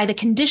by the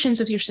conditions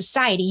of your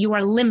society, you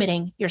are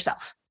limiting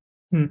yourself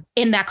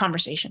in that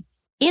conversation.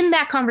 In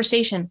that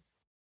conversation,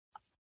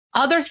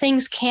 other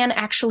things can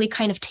actually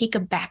kind of take a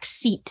back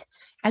seat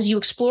as you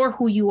explore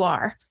who you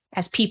are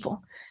as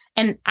people.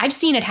 And I've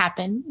seen it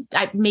happen.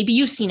 Maybe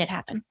you've seen it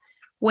happen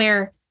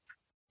where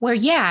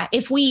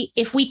if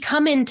we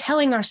come in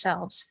telling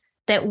ourselves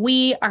that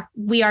we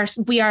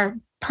are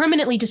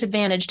permanently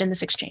disadvantaged in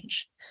this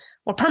exchange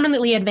or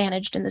permanently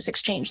advantaged in this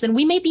exchange, then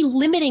we may be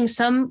limiting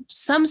some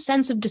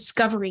sense of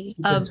discovery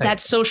of that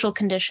social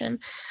condition.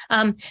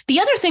 The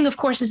other thing, of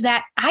course, is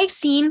that I've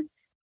seen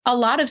a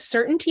lot of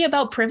certainty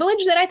about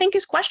privilege that I think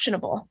is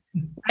questionable,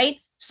 right?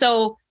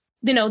 So,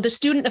 the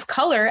student of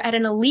color at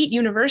an elite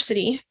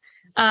university,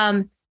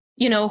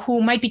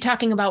 who might be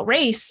talking about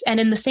race, and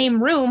in the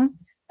same room,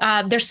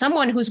 there's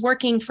someone who's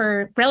working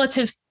for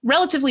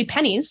relatively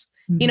pennies,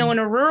 in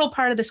a rural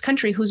part of this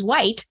country who's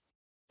white.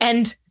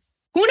 And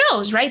who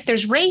knows, right?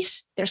 There's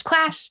race, there's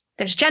class,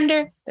 there's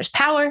gender, there's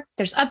power,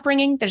 there's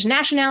upbringing, there's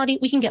nationality.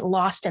 We can get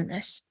lost in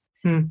this.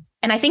 And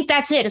I think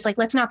that's it. It's like,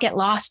 let's not get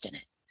lost in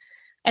it.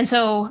 And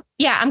so,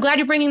 I'm glad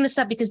you're bringing this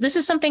up because this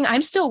is something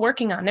I'm still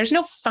working on. There's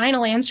no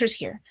final answers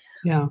here.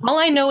 Yeah. All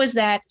I know is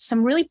that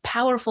some really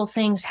powerful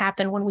things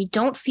happen when we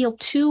don't feel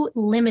too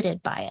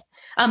limited by it.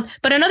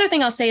 But another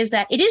thing I'll say is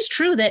that it is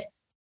true that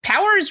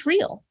power is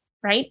real,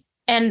 right?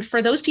 And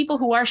for those people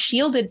who are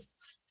shielded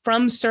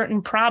from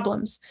certain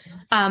problems,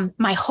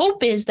 my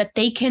hope is that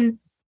they can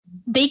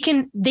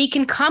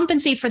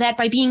compensate for that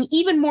by being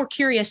even more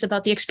curious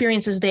about the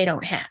experiences they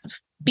don't have,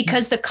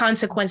 because the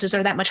consequences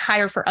are that much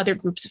higher for other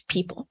groups of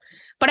people.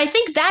 But I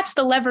think that's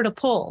the lever to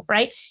pull,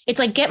 right? It's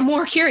like, get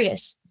more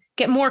curious,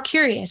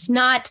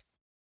 not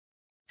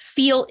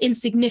feel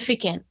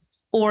insignificant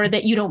or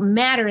that you don't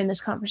matter in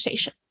this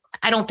conversation.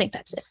 I don't think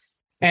that's it.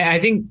 And I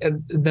think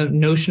the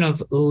notion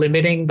of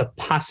limiting the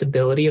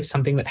possibility of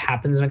something that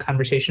happens in a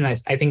conversation,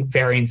 I think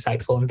very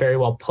insightful and very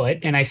well put.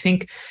 And I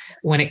think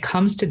when it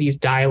comes to these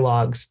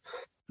dialogues,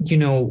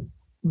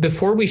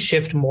 before we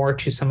shift more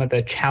to some of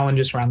the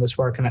challenges around this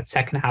work in that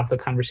second half of the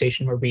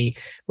conversation where we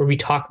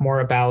talk more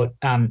about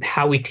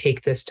how we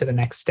take this to the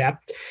next step,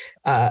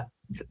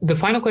 the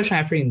final question I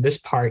have for you in this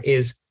part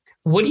is,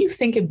 what do you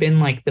think have been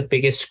like the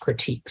biggest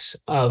critiques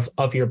of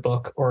your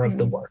book or of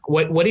the work?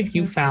 What have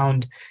you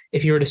found,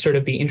 if you were to sort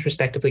of be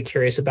introspectively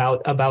curious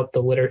about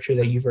the literature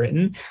that you've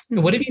written,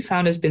 what have you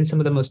found has been some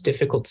of the most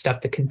difficult stuff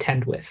to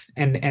contend with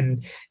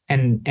and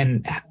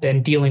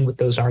dealing with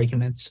those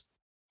arguments?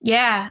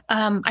 Yeah,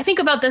 I think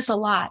about this a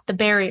lot. The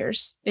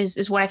barriers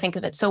is what I think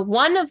of it. So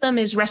one of them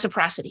is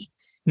reciprocity,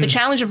 the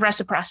challenge of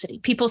reciprocity.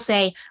 People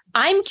say,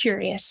 I'm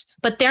curious,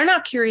 but they're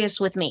not curious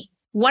with me.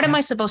 What am I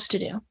supposed to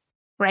do?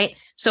 Right.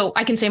 So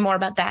I can say more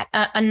about that.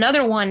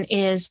 Another one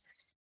is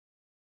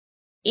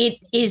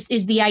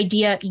the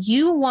idea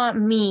you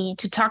want me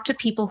to talk to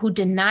people who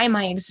deny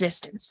my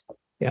existence.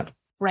 Yeah.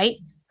 Right.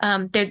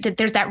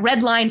 There's that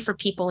red line for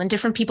people, and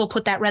different people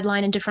put that red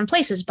line in different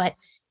places. But,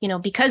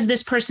 because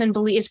this person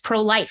is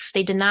pro-life,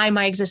 they deny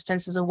my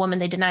existence as a woman,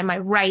 they deny my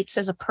rights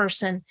as a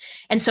person.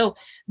 And so,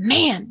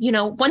 man,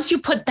 once you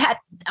put that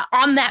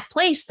on that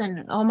place,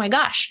 then, oh my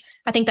gosh,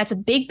 I think that's a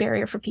big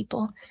barrier for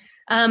people.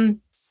 And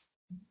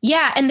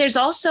there's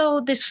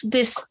also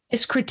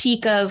this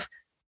critique of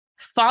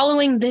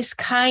following this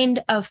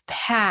kind of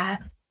path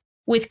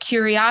with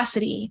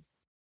curiosity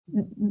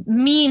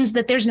means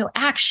that there's no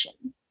action,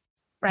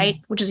 right?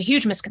 Which is a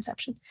huge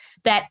misconception.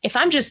 That if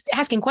I'm just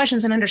asking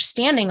questions and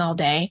understanding all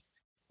day,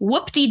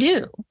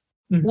 whoop-de-doo,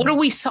 what are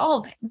we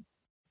solving?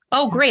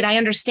 Oh, great, I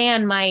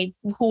understand my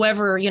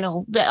whoever,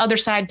 the other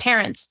side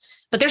parents,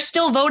 but they're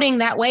still voting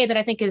that way that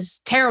I think is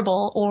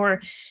terrible.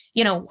 Or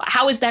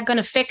how is that going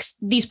to fix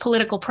these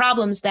political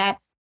problems that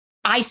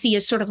I see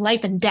as sort of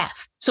life and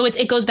death? So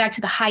it goes back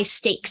to the high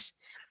stakes.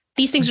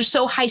 These things are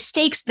so high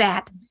stakes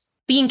that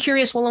being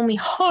curious will only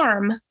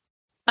harm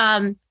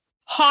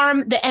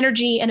the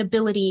energy and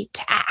ability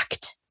to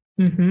act.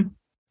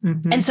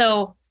 And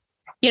so,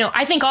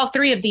 I think all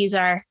three of these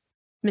are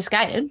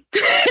misguided. And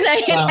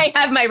I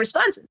have my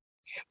responses.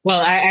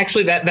 Well,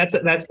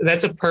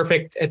 that's a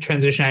perfect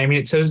transition. I mean,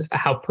 it shows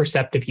how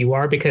perceptive you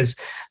are, because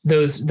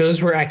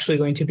those were actually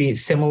going to be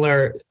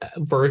similar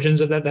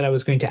versions of that I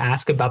was going to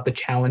ask about the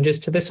challenges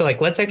to this. So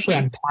let's actually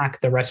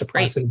unpack the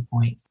reciprocity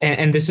point.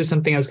 And this is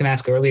something I was going to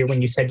ask earlier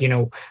when you said,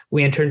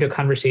 we enter into a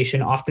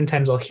conversation.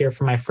 Oftentimes I'll hear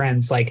from my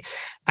friends, like,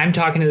 I'm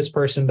talking to this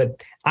person,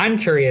 but I'm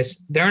curious.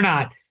 They're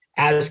not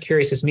as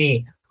curious as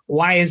me.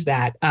 Why is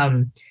that?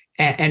 And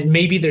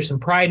maybe there's some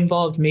pride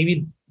involved.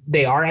 Maybe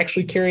they are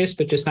actually curious,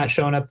 but just not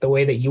showing up the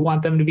way that you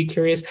want them to be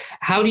curious.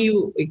 How do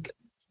you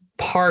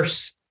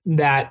parse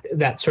that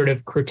sort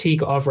of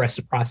critique of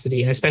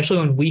reciprocity, and especially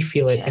when we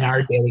feel it in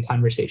our daily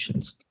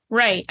conversations.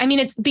 Right. I mean,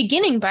 it's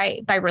beginning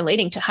by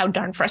relating to how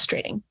darn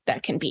frustrating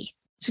that can be.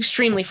 It's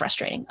extremely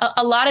frustrating.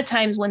 A lot of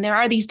times when there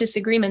are these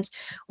disagreements,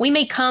 we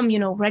may come,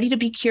 ready to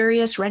be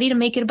curious, ready to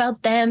make it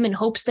about them in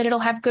hopes that it'll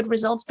have good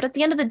results. But at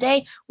the end of the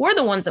day, we're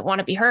the ones that want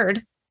to be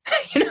heard.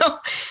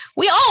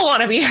 We all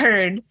want to be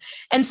heard.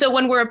 And so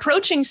when we're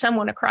approaching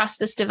someone across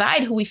this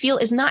divide who we feel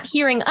is not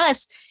hearing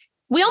us,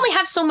 we only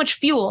have so much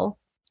fuel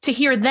to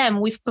hear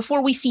them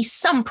before we see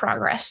some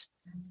progress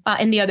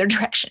in the other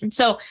direction.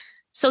 So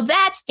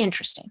that's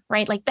interesting,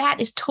 right? Like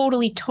that is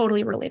totally,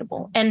 totally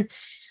relatable. And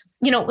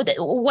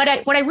what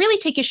I really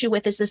take issue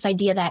with is this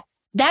idea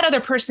that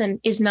other person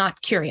is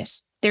not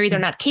curious. They're either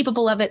not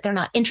capable of it, they're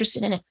not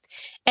interested in it.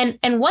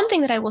 And one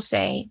thing that I will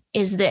say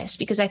is this,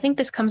 because I think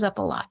this comes up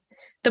a lot.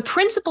 The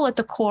principle at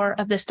the core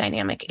of this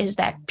dynamic is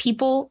that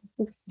people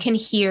can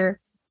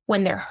hear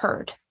when they're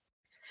heard.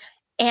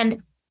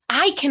 And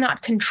I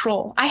cannot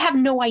control, I have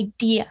no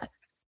idea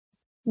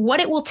what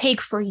it will take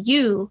for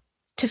you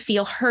to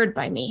feel heard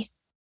by me.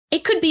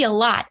 It could be a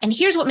lot. And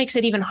here's what makes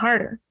it even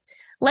harder.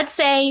 Let's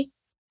say,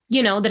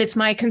 that it's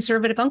my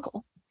conservative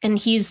uncle and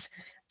he's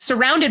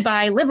surrounded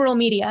by liberal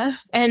media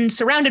and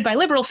surrounded by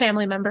liberal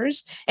family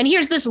members. And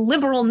here's this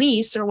liberal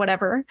niece or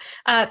whatever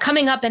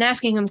coming up and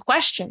asking him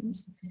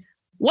questions.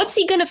 What's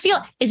he going to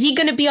feel? Is he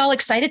going to be all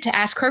excited to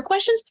ask her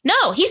questions?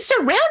 No, he's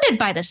surrounded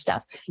by this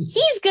stuff.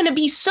 He's going to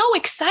be so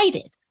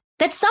excited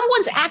that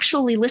someone's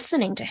actually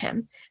listening to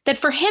him, that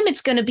for him,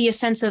 it's going to be a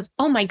sense of,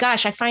 oh my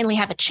gosh, I finally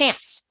have a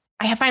chance.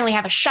 I finally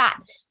have a shot.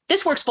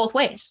 This works both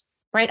ways,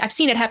 right? I've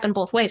seen it happen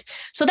both ways.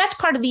 So that's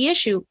part of the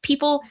issue.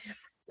 People,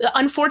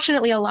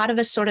 unfortunately, a lot of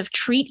us sort of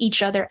treat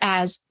each other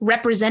as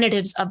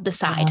representatives of the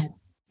side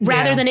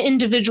rather than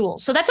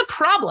individuals. So that's a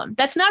problem.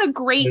 That's not a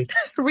great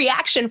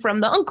reaction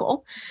from the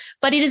uncle,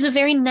 but it is a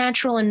very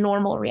natural and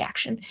normal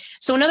reaction.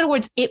 So in other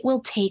words, it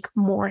will take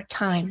more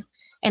time.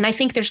 And I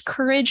think there's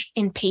courage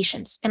in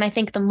patience. And I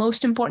think the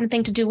most important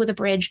thing to do with a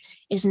bridge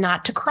is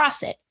not to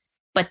cross it,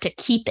 but to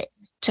keep it,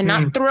 to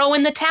not throw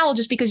in the towel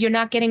just because you're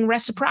not getting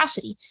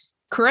reciprocity.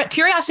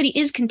 Curiosity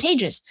is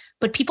contagious,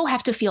 but people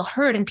have to feel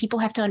heard and people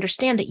have to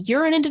understand that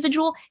you're an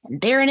individual and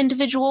they're an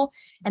individual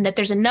and that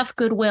there's enough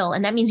goodwill.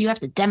 And that means you have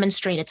to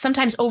demonstrate it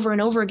sometimes over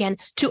and over again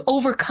to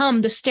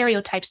overcome the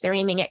stereotypes they're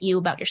aiming at you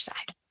about your side.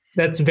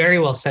 That's very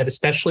well said,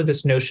 especially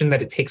this notion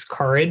that it takes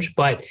courage.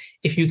 But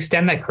if you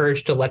extend that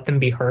courage to let them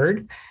be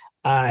heard,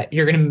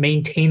 you're going to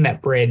maintain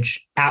that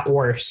bridge at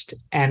worst,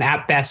 and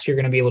at best, you're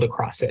going to be able to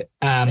cross it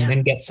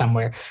and get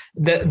somewhere.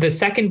 The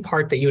second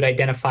part that you had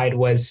identified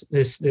was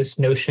this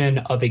notion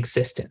of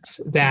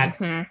existence. That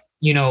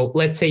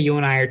let's say you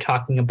and I are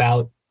talking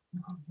about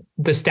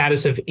the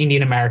status of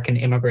Indian American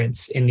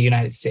immigrants in the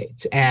United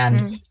States,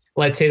 and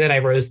let's say that I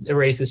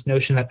raised this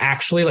notion that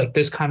actually, like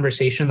this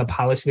conversation, the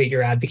policy that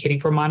you're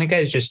advocating for, Monica,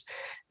 is just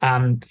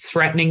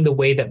threatening the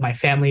way that my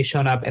family has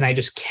shown up, and I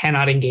just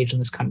cannot engage in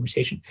this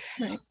conversation.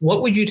 Right.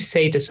 What would you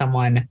say to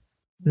someone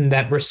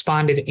that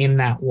responded in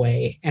that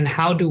way? And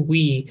how do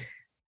we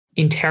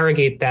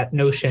interrogate that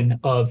notion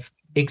of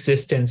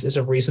existence as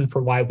a reason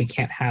for why we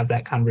can't have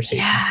that conversation?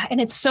 Yeah, and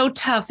it's so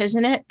tough,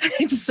 isn't it?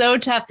 It's so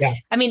tough. Yeah.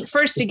 I mean,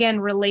 first, again,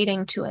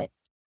 relating to it.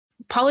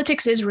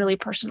 Politics is really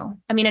personal.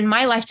 I mean, in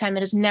my lifetime, it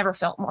has never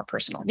felt more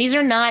personal. These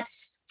are not,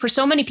 for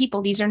so many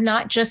people, these are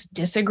not just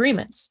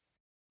disagreements.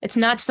 It's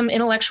not some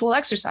intellectual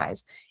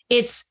exercise.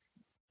 It's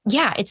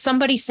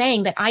somebody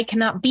saying that I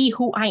cannot be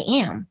who I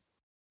am.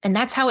 And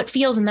that's how it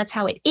feels. And that's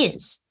how it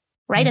is.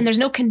 Right. And there's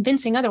no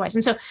convincing otherwise.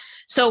 And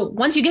so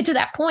once you get to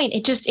that point,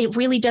 it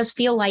really does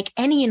feel like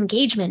any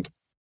engagement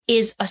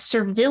is a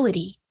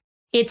servility.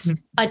 It's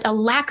a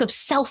lack of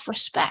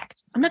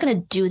self-respect. I'm not going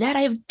to do that.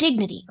 I have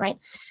dignity. Right.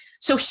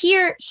 So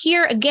here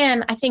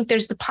again, I think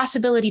there's the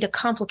possibility to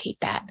complicate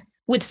that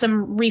with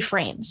some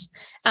reframes.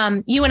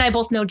 You and I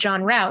both know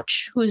John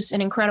Rauch, who's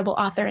an incredible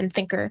author and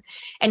thinker,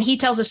 and he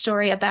tells a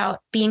story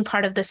about being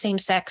part of the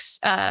same-sex,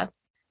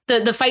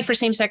 the fight for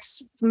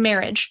same-sex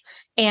marriage.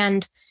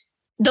 And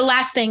the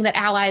last thing that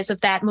allies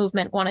of that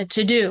movement wanted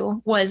to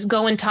do was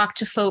go and talk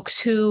to folks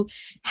who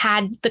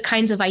had the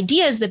kinds of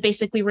ideas that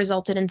basically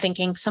resulted in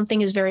thinking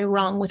something is very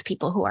wrong with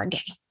people who are gay,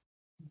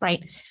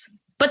 right?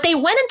 But they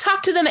went and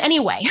talked to them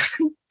anyway.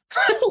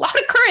 A lot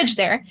of courage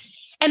there.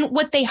 And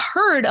what they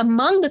heard,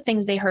 among the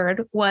things they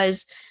heard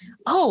was,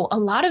 oh, a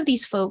lot of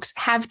these folks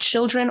have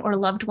children or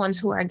loved ones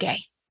who are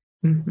gay.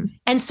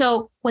 And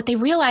so what they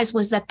realized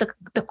was that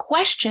the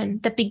question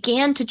that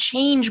began to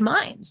change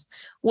minds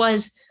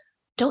was,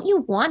 don't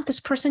you want this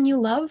person you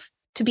love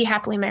to be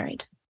happily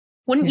married?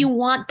 Wouldn't you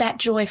want that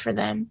joy for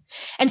them?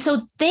 And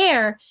so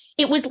there,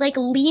 it was like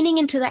leaning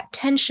into that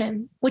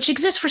tension, which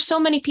exists for so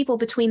many people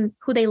between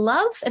who they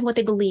love and what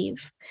they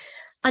believe,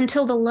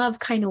 until the love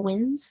kind of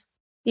wins,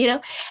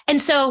 And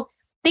so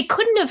they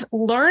couldn't have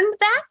learned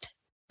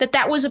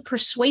that was a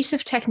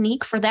persuasive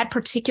technique for that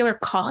particular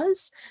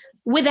cause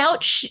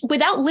without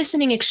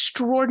listening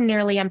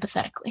extraordinarily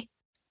empathetically.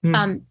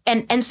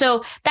 And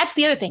so that's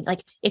the other thing.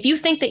 Like, if you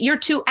think that you're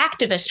too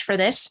activist for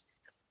this,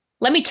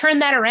 let me turn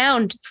that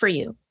around for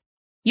you.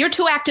 You're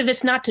too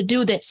activist not to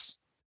do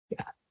this.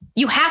 Yeah.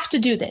 You have to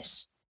do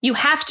this. You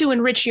have to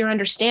enrich your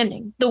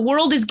understanding. The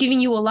world is giving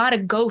you a lot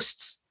of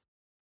ghosts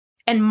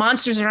and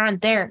monsters that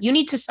aren't there. You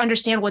need to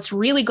understand what's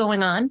really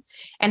going on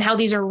and how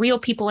these are real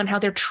people and how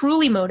they're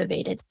truly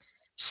motivated,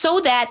 so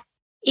that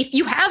if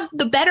you have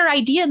the better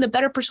idea and the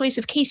better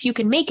persuasive case, you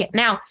can make it.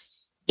 Now,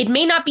 it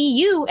may not be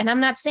you, and I'm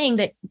not saying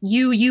that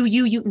you.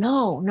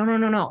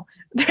 No.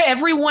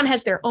 Everyone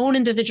has their own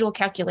individual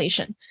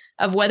calculation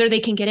of whether they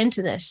can get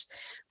into this.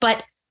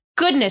 But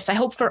goodness, I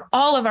hope for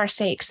all of our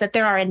sakes that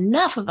there are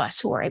enough of us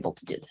who are able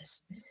to do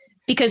this,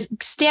 because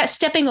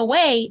stepping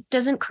away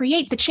doesn't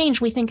create the change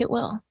we think it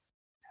will.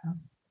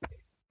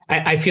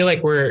 I feel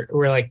like we're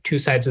like two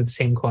sides of the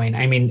same coin.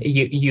 I mean,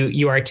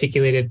 you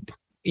articulated,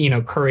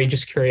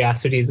 courageous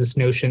curiosity is this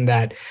notion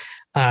that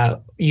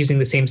using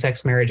the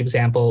same-sex marriage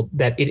example,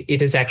 that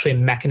it is actually a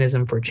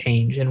mechanism for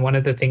change. And one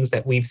of the things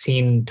that we've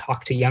seen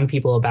talk to young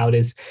people about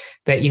is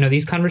that,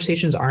 these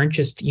conversations aren't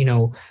just,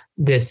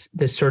 this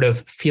sort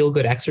of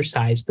feel-good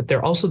exercise, but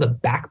they're also the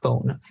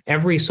backbone of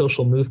every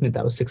social movement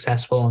that was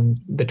successful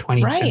in the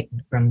 20th century.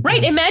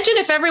 Right. Imagine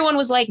if everyone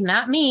was like,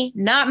 not me,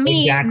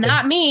 exactly.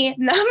 not me.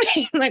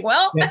 Like,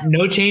 well,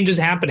 no change is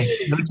happening.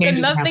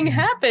 Nothing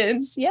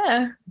happens.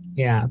 Yeah.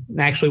 Yeah.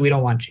 Actually, we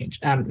don't want change.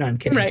 No, I'm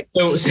kidding. Right.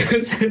 So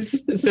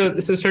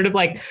sort of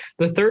like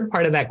the third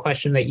part of that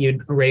question that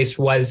you'd raised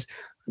was,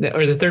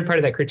 or the third part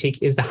of that critique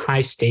is the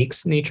high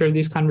stakes nature of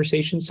these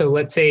conversations. So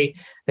let's say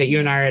that you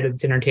and I are at a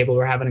dinner table,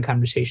 we're having a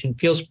conversation,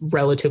 feels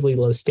relatively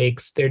low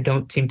stakes. There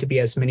don't seem to be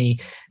as many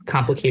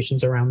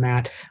complications around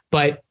that.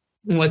 But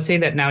let's say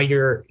that now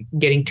you're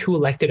getting 2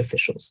 elected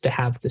officials to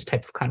have this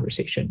type of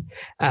conversation.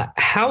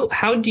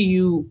 How do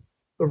you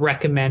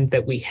recommend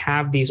that we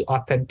have these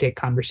authentic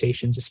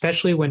conversations,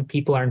 especially when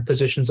people are in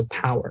positions of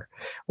power,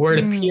 where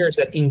it appears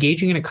that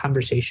engaging in a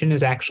conversation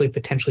is actually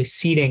potentially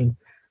ceding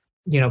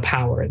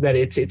power, that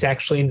it's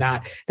actually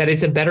not, that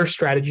it's a better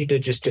strategy to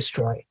just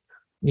destroy,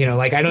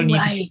 like I don't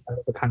need to be part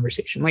of the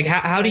conversation. Like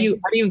how do you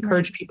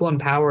encourage people in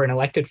power and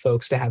elected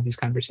folks to have these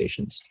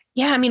conversations?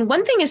 Yeah. I mean,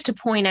 one thing is to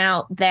point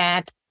out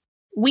that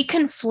we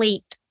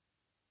conflate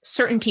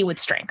certainty with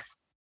strength,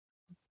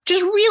 which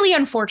is really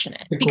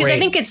unfortunate, because I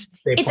think it's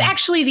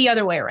actually the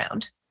other way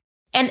around.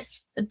 And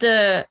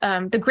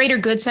the Greater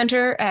Good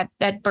Center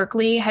at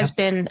Berkeley has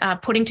been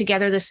putting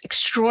together this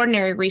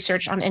extraordinary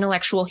research on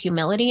intellectual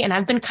humility. And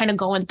I've been kind of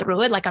going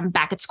through it like I'm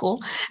back at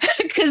school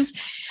because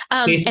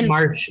Jason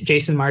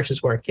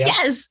Marsh's work. Yeah.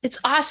 Yes, it's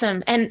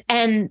awesome.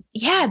 And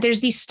yeah,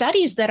 there's these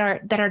studies that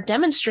are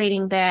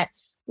demonstrating that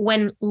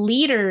when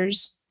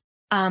leaders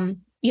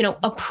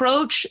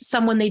approach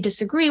someone they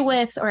disagree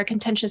with or a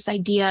contentious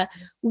idea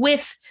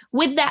with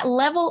that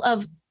level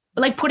of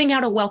like putting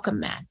out a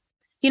welcome mat,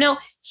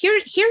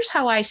 here's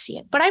how I see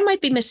it, but I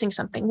might be missing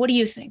something. What do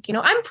you think?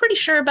 I'm pretty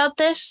sure about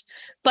this,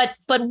 but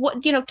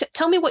what,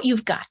 tell me what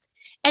you've got.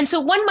 And so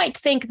one might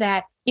think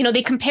that,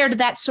 they compared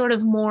that sort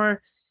of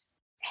more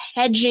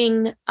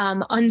hedging,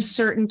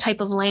 uncertain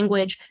type of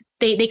language.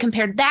 They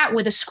compared that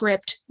with a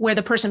script where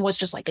the person was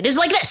just like, it is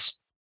like this.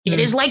 It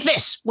is like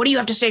this. What do you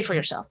have to say for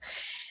yourself?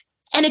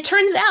 And it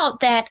turns out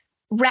that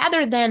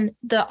rather than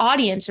the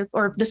audience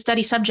or the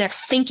study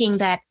subjects thinking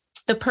that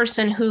the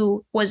person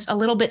who was a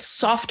little bit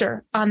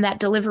softer on that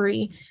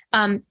delivery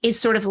is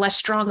sort of less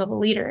strong of a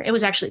leader, it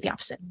was actually the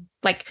opposite.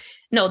 Like,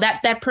 no,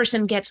 that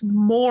person gets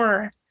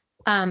more,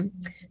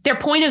 their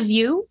point of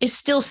view is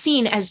still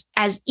seen as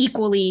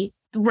equally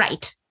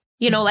right.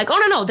 Like,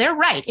 oh, no, they're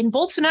right. In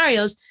both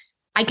scenarios,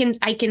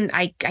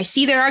 I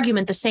see their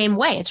argument the same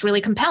way. It's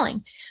really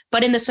compelling.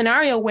 But in the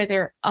scenario where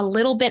they're a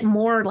little bit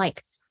more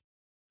like,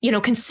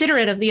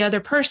 considerate of the other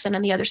person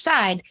and the other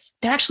side,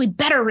 they're actually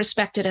better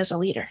respected as a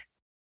leader.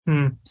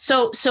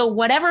 So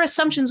whatever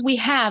assumptions we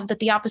have that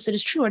the opposite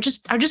is true are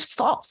just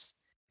false.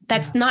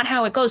 That's not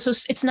how it goes. So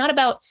it's not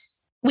about,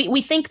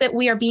 we think that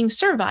we are being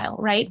servile,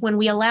 right? When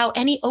we allow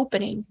any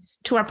opening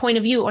to our point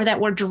of view, or that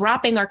we're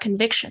dropping our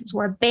convictions,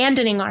 we're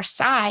abandoning our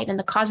side and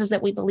the causes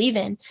that we believe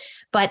in.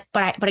 But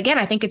again,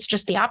 I think it's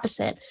just the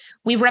opposite.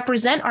 We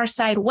represent our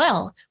side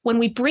well when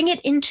we bring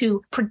it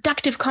into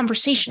productive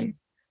conversation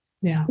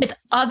with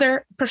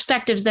other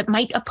perspectives that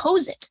might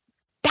oppose it.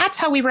 That's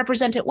how we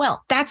represent it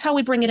well. That's how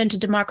we bring it into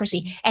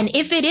democracy. And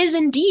if it is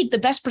indeed the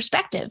best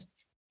perspective,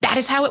 that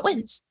is how it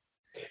wins.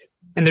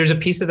 And there's a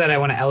piece of that I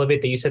want to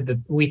elevate that you said that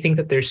we think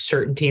that there's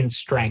certainty and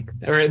strength,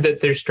 or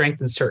that there's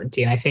strength and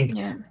certainty. And I think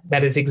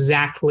that is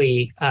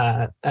exactly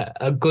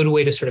a good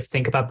way to sort of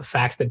think about the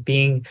fact that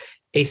being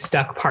a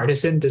stuck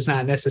partisan does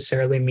not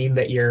necessarily mean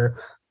that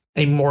you're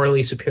a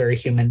morally superior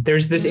human.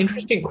 There's this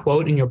interesting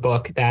quote in your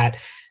book that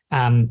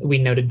we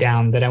noted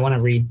down that I want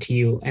to read to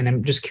you. And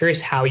I'm just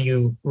curious how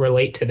you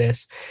relate to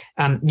this.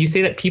 You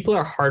say that people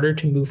are harder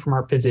to move from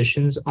our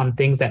positions on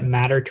things that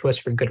matter to us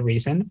for good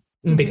reason,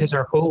 because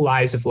our whole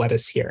lives have led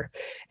us here.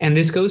 And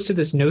this goes to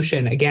this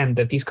notion, again,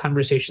 that these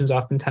conversations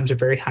oftentimes are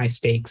very high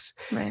stakes.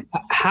 Right.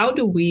 How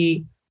do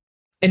we,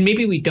 and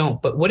maybe we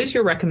don't, but what is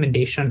your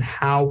recommendation on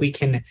how we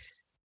can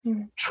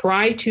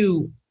try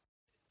to,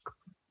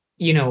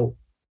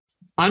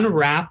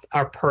 unwrap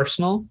our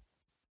personal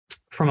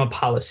from a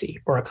policy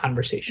or a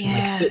conversation.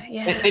 Yeah.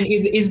 And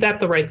is that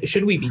the right,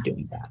 should we be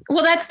doing that?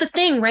 Well, that's the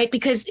thing, right?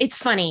 Because it's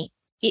funny.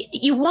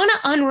 You want to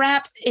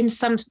unwrap in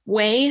some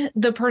way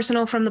the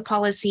personal from the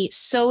policy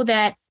so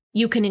that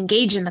you can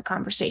engage in the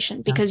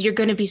conversation, because you're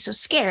going to be so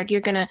scared.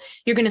 You're going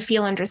to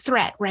feel under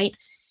threat, right?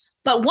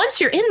 But once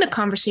you're in the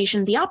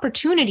conversation, the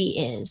opportunity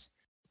is,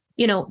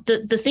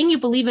 the thing you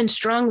believe in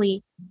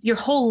strongly, your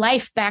whole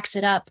life backs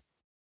it up.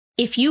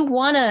 If you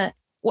want to,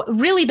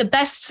 really the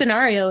best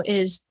scenario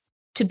is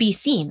to be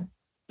seen,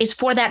 is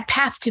for that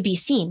path to be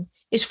seen,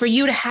 is for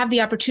you to have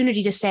the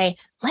opportunity to say,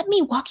 let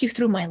me walk you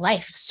through my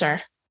life,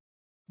 sir.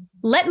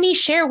 Let me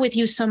share with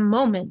you some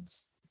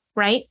moments,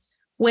 right?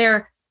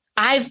 Where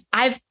I've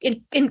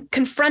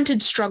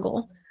confronted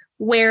struggle,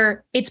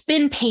 where it's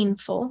been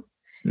painful.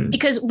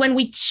 Because when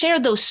we share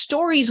those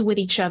stories with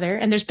each other,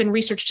 and there's been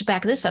research to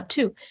back this up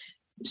too,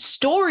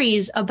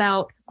 stories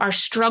about our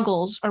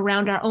struggles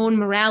around our own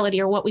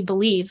morality or what we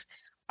believe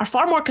are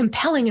far more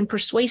compelling and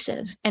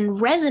persuasive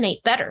and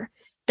resonate better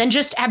than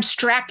just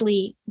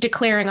abstractly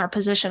declaring our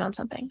position on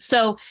something.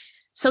 So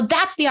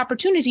that's the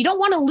opportunity. You don't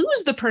want to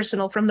lose the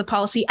personal from the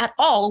policy at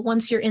all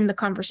once you're in the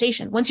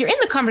conversation. Once you're in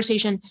the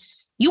conversation,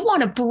 you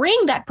want to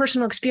bring that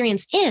personal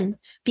experience in,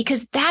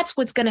 because that's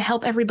what's going to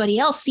help everybody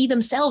else see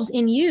themselves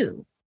in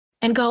you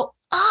and go,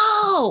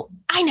 oh,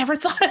 I never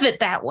thought of it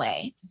that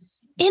way.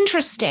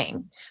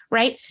 Interesting,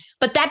 right?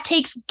 But that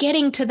takes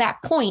getting to that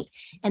point.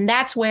 And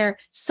that's where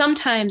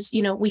sometimes,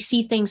 we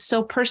see things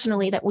so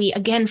personally that we,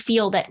 again,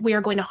 feel that we are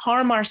going to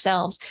harm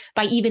ourselves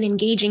by even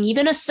engaging,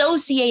 even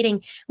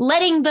associating,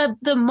 letting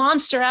the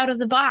monster out of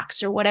the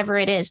box or whatever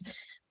it is.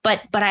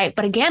 But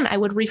again, I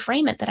would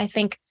reframe it that I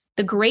think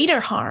the greater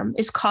harm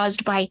is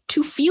caused by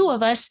too few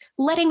of us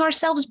letting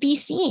ourselves be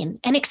seen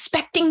and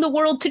expecting the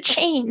world to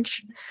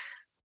change.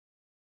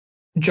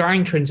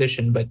 Jarring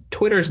transition, but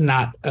Twitter's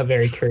not a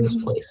very curious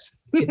place.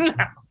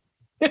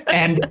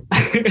 And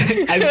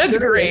that's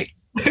great.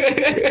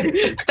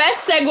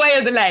 Best segue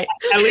of the night.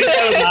 At least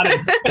I was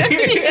honest.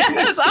 Yeah,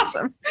 that's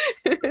awesome.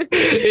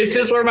 It's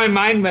just where my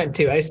mind went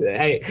to.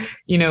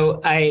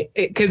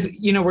 Because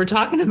we're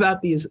talking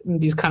about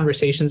these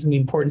conversations and the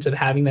importance of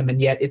having them,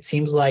 and yet it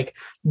seems like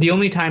the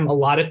only time a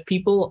lot of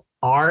people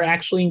are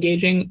actually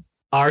engaging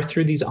are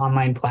through these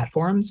online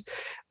platforms.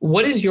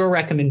 What is your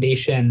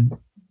recommendation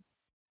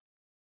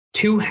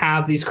to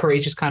have these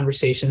courageous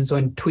conversations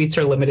when tweets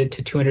are limited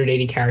to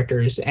 280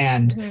 characters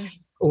and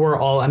we're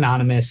all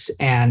anonymous,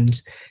 and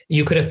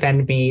you could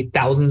offend me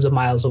thousands of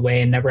miles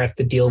away and never have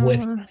to deal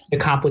with the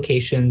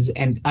complications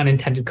and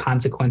unintended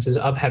consequences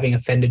of having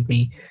offended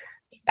me?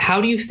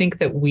 How do you think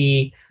that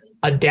we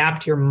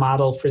adapt your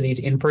model for these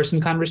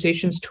in-person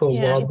conversations to a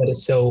world that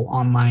is so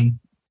online?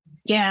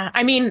 Yeah.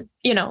 I mean,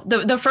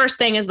 the first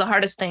thing is the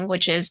hardest thing,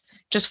 which is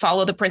just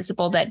follow the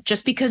principle that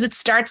just because it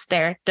starts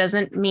there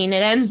doesn't mean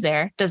it ends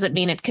there, doesn't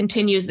mean it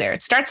continues there.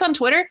 It starts on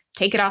Twitter,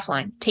 take it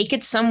offline, take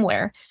it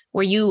somewhere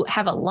where you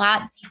have a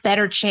lot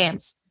better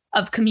chance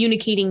of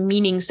communicating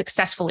meaning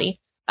successfully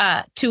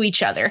to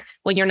each other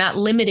when you're not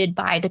limited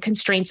by the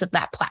constraints of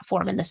that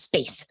platform and the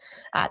space.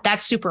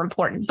 That's super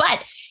important.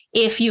 But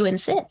if you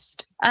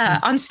insist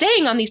on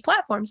staying on these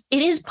platforms,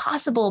 it is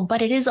possible,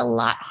 but it is a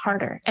lot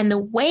harder. And the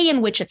way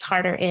in which it's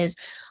harder is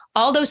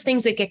all those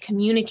things that get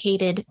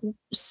communicated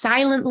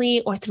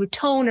silently or through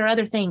tone or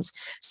other things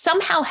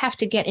somehow have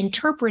to get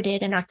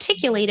interpreted and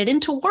articulated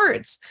into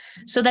words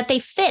so that they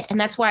fit. And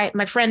that's why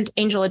my friend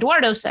Angel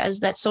Eduardo says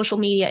that social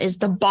media is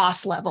the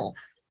boss level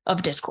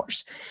of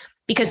discourse,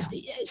 because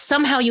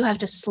somehow you have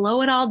to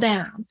slow it all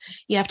down.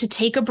 You have to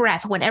take a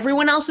breath. When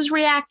everyone else is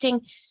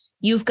reacting,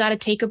 you've got to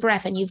take a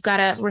breath and you've got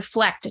to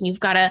reflect and you've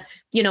got to,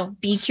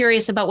 be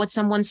curious about what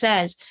someone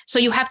says. So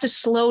you have to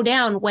slow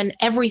down when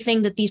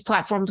everything that these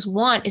platforms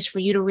want is for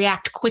you to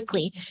react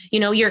quickly.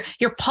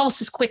 Your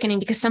pulse is quickening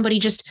because somebody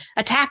just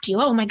attacked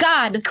you. Oh my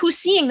God, who's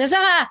seeing this?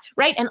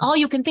 Right. And all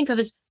you can think of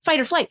is fight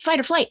or flight, fight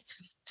or flight.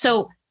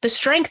 So the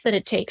strength that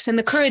it takes and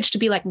the courage to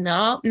be like,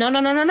 no,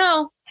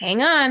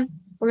 hang on.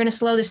 We're going to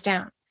slow this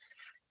down.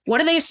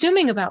 What are they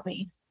assuming about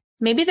me?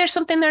 Maybe there's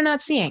something they're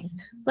not seeing.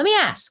 Let me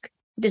ask.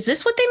 Is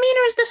this what they mean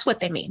or is this what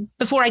they mean?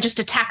 Before I just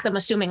attack them,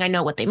 assuming I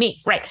know what they mean,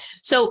 right?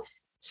 So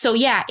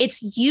yeah,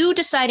 it's you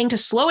deciding to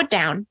slow it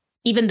down,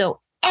 even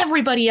though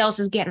everybody else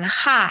is getting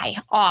high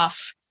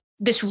off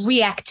this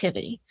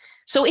reactivity.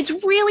 So it's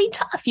really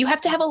tough. You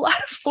have to have a lot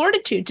of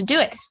fortitude to do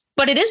it,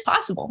 but it is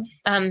possible.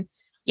 And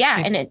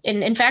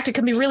in fact, it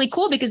can be really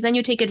cool because then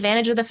you take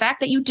advantage of the fact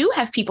that you do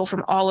have people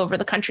from all over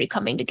the country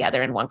coming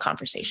together in one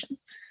conversation.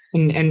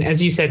 And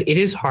as you said, it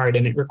is hard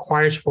and it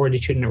requires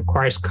fortitude and it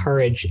requires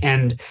courage.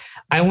 And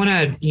I want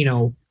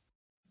to,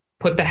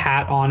 put the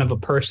hat on of a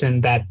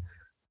person that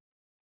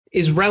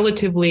is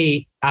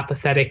relatively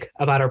apathetic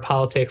about our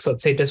politics,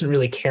 let's say, doesn't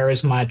really care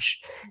as much.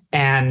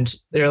 And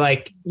they're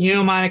like,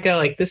 Monica,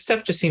 like this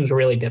stuff just seems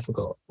really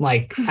difficult.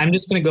 Like, I'm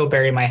just going to go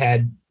bury my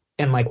head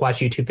and like watch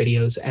YouTube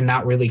videos and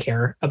not really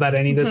care about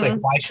any of this. Like,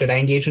 why should I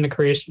engage in a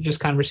courageous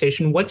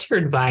conversation? What's your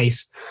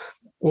advice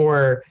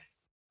or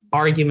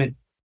argument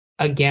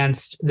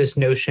against this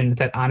notion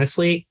that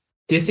honestly,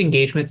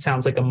 disengagement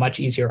sounds like a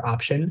much easier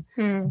option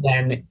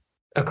than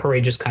a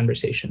courageous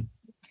conversation.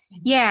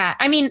 Yeah,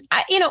 I mean,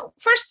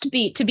 first to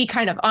be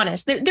kind of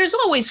honest, there's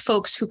always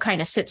folks who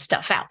kind of sit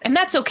stuff out, and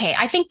that's okay.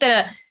 I think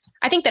that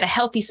a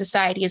healthy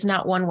society is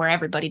not one where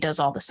everybody does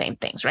all the same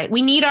things, right?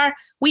 We need our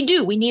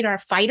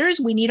fighters,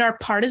 we need our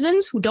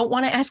partisans who don't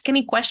want to ask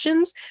any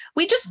questions.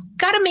 We just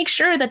got to make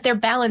sure that they're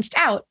balanced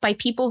out by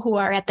people who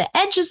are at the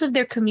edges of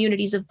their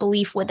communities of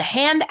belief with a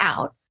hand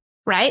out,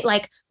 right?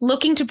 Like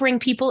looking to bring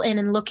people in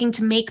and looking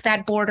to make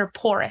that border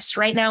porous.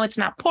 Right now, it's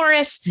not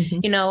porous.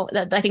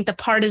 I think the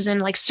partisan,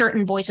 like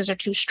certain voices are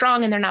too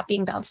strong and they're not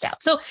being balanced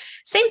out. So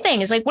same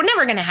thing is like, we're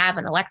never going to have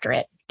an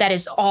electorate that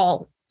is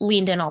all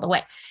leaned in all the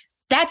way.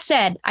 That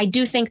said, I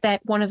do think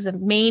that one of the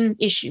main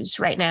issues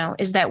right now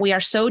is that we are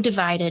so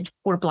divided,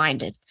 we're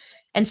blinded.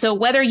 And so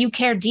whether you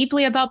care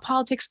deeply about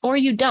politics or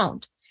you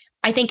don't,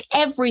 I think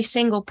every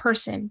single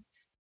person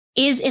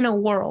is in a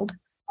world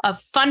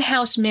of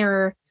funhouse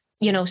mirror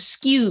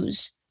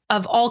skews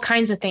of all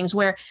kinds of things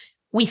where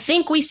we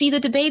think we see the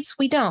debates.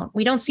 We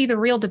don't see the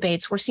real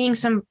debates. We're seeing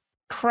some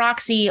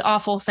proxy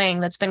awful thing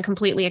that's been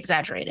completely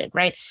exaggerated,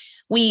 right?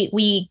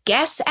 We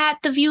guess at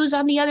the views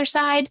on the other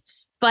side,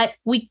 but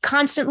we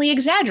constantly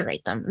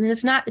exaggerate them. And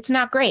it's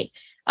not great.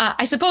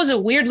 I suppose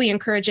a weirdly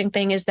encouraging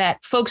thing is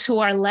that folks who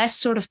are less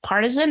sort of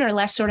partisan or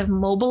less sort of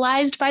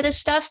mobilized by this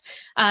stuff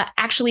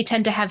actually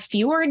tend to have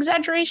fewer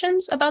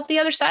exaggerations about the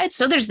other side.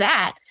 So there's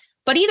that.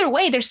 But either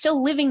way, they're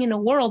still living in a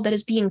world that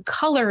is being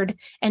colored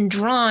and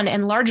drawn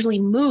and largely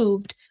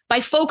moved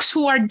by folks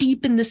who are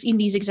deep in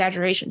these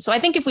exaggerations. So I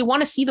think if we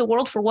want to see the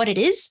world for what it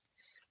is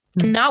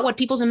and not what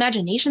people's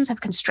imaginations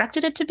have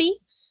constructed it to be,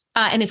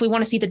 and if we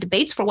want to see the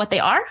debates for what they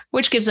are,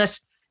 which gives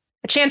us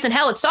a chance in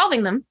hell at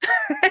solving them,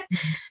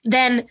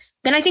 then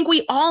I think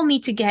we all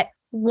need to get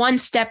one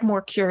step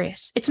more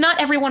curious. It's not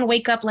everyone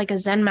wake up like a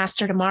Zen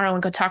master tomorrow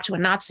and go talk to a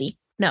Nazi.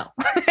 No,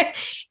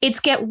 it's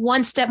get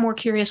one step more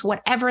curious,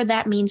 whatever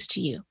that means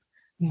to you.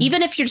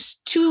 Even if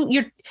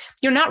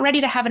you're not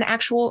ready to have an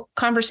actual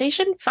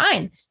conversation,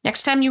 fine.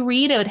 Next time you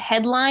read a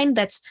headline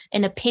that's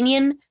an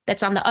opinion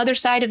that's on the other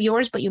side of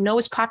yours, but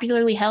is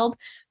popularly held,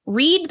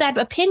 read that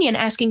opinion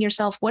asking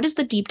yourself, what is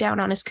the deep down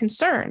honest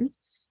concern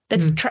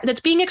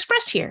that's being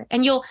expressed here?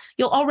 And you'll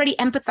already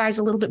empathize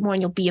a little bit more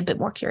and you'll be a bit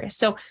more curious.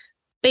 So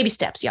baby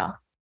steps, y'all.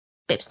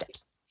 Baby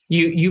steps.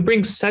 You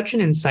bring such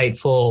an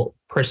insightful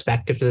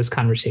perspective to this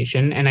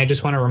conversation. And I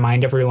just want to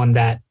remind everyone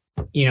that,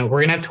 we're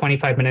going to have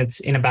 25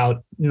 minutes in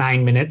about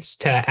 9 minutes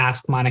to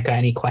ask Monica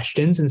any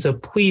questions. And so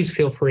please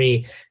feel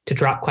free to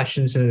drop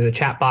questions into the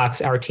chat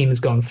box. Our team is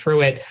going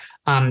through it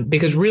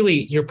because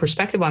really your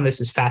perspective on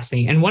this is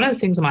fascinating. And one of the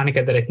things,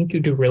 Monica, that I think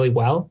you do really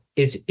well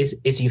is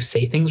you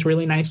say things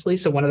really nicely.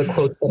 So one of the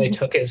quotes that I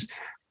took is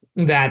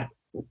that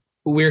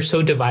we're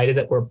so divided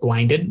that we're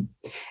blinded.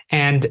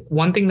 And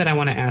one thing that I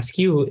want to ask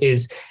you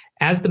is,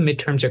 as the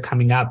midterms are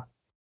coming up,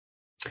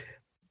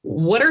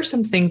 what are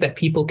some things that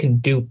people can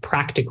do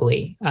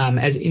practically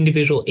as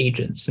individual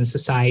agents in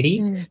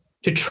society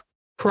to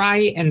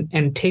try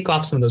and take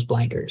off some of those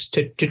blinders,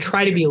 to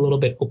try to be a little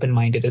bit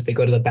open-minded as they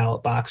go to the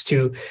ballot box,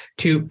 to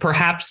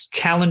perhaps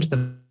challenge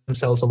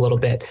themselves a little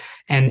bit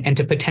and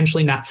to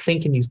potentially not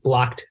think in these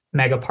blocked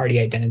mega party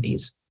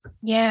identities?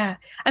 Yeah.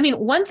 I mean,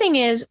 one thing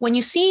is when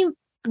you see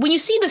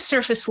the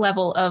surface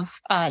level of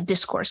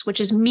discourse,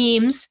 which is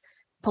memes,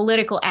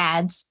 political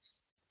ads,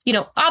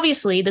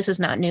 obviously this is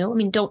not new. I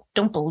mean,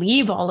 don't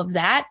believe all of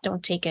that.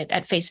 Don't take it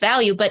at face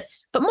value. But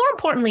more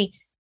importantly,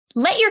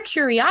 let your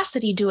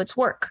curiosity do its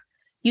work.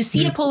 You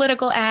see a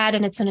political ad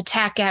and it's an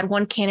attack ad,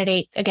 one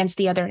candidate against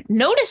the other.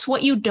 Notice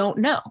what you don't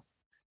know.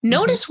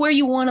 Notice where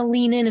you want to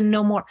lean in and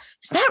know more.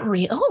 Is that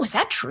real? Oh, is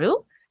that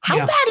true? How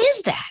bad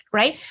is that?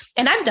 Right.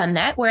 And I've done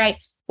that where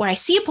I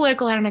see a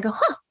political ad and I go,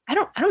 I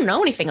don't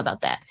know anything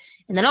about that.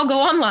 And then I'll go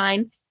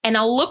online and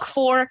I'll look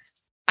for,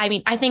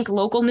 I think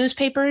local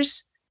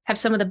newspapers have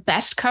some of the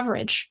best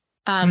coverage,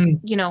 and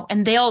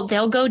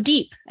they'll go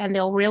deep and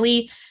they'll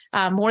really,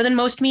 more than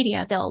most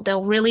media,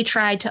 they'll really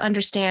try to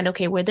understand,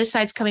 okay, where this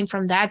side's coming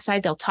from, that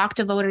side. They'll talk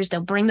to voters,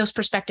 they'll bring those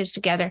perspectives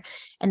together.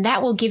 And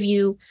that will give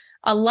you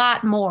a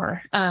lot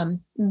more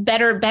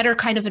better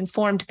kind of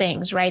informed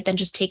things, right, than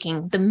just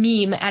taking the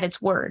meme at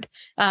its word,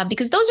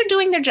 because those are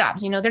doing their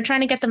jobs. They're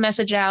trying to get the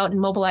message out and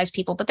mobilize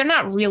people, but they're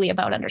not really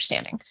about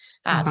understanding.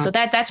 So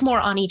that's more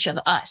on each of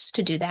us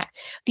to do that.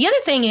 The other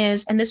thing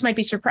is, and this might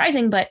be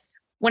surprising, but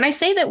when I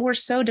say that we're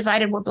so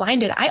divided, we're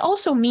blinded, I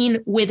also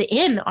mean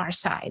within our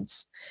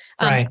sides.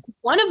 Right.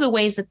 One of the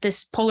ways that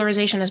this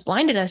polarization has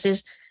blinded us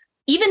is,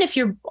 even if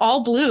you're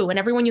all blue and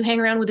everyone you hang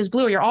around with is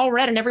blue, or you're all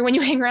red and everyone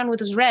you hang around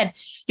with is red,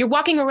 you're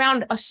walking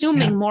around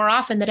assuming more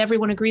often that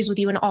everyone agrees with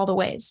you in all the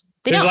ways.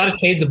 There's a lot of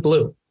shades of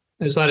blue.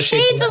 There's a lot of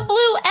shades of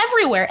blue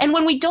everywhere. And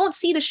when we don't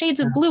see the shades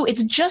of blue,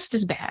 it's just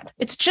as bad.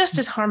 It's just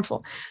as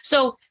harmful.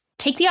 So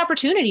take the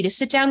opportunity to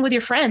sit down with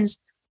your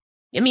friends.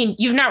 I mean,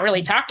 you've not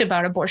really talked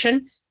about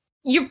abortion.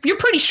 You're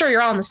pretty sure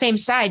you're all on the same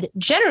side,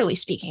 generally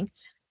speaking.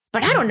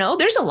 But I don't know.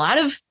 There's a lot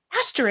of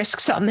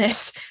asterisks on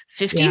this.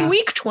 15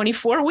 week,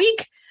 24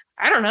 week.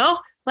 I don't know.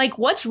 Like,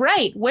 what's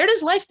right? Where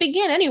does life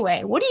begin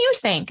anyway? What do you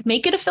think?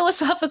 Make it a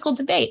philosophical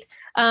debate.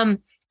 And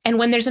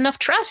when there's enough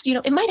trust,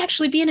 it might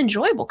actually be an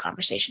enjoyable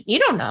conversation. You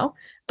don't know,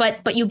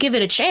 but you give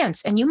it a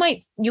chance, and you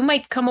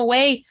might come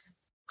away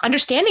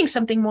understanding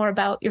something more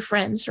about your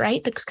friends,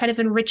 right? That kind of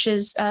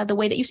enriches the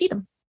way that you see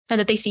them and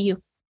that they see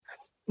you.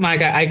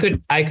 Monica,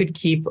 I could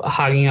keep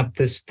hogging up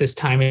this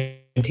time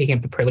and taking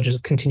up the privileges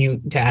of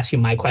continuing to ask you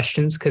my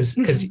questions because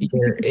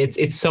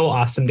it's so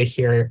awesome to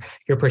hear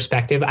your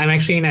perspective. I'm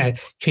actually going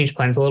to change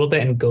plans a little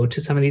bit and go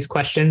to some of these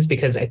questions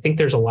because I think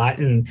there's a lot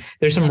and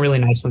there's some really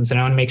nice ones, and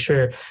I want to make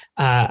sure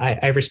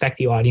I respect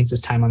the audience's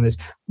time on this.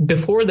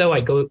 Before though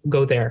I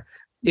go there,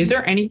 is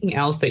there anything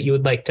else that you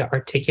would like to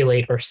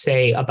articulate or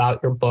say about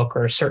your book,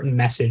 or a certain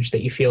message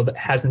that you feel that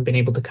hasn't been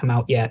able to come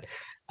out yet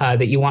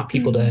that you want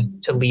people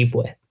to leave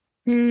with?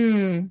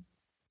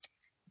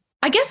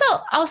 I guess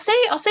I'll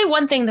say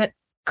one thing that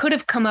could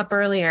have come up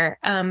earlier,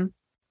 and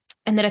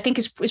that I think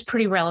is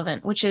pretty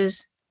relevant, which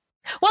is,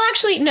 well,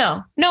 actually,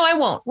 no, I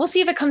won't. We'll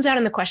see if it comes out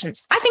in the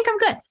questions. I think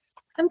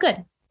I'm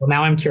good. Well,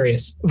 now I'm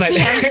curious, but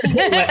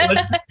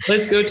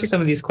let's go to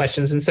some of these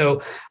questions. And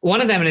so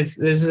one of them, and this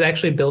is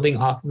actually building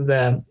off of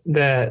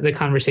the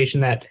conversation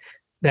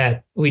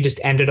that we just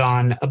ended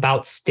on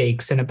about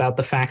stakes and about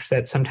the fact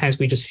that sometimes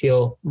we just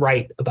feel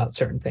right about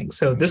certain things.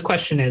 So this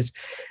question is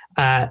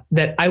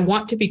that I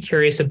want to be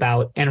curious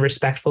about and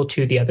respectful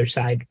to the other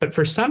side, but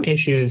for some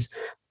issues,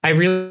 I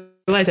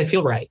realize I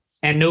feel right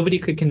and nobody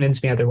could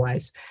convince me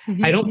otherwise.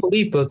 I don't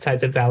believe both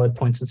sides have valid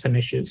points in some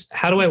issues.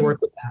 How do I work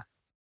with that?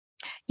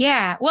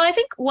 Yeah. Well, I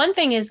think one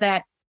thing is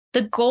that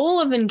the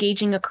goal of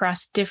engaging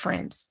across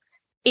difference,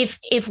 if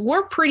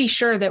we're pretty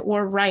sure that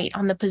we're right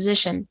on the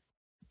position,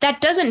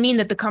 that doesn't mean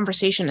that the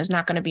conversation is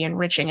not going to be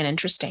enriching and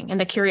interesting and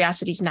the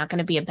curiosity is not going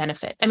to be a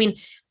benefit. I mean,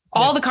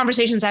 all the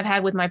conversations I've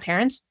had with my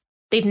parents,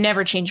 they've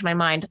never changed my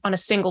mind on a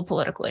single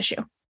political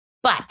issue,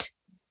 but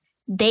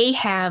they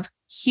have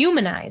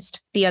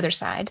humanized the other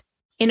side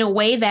in a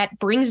way that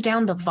brings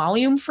down the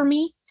volume for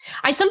me.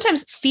 I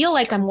sometimes feel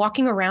like I'm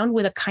walking around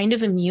with a kind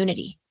of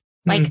immunity.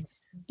 Like,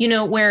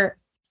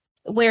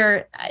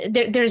 where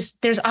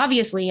there's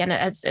obviously, and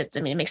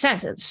it makes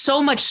sense.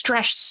 So much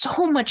stress,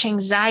 so much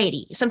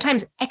anxiety,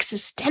 sometimes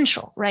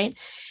existential, right?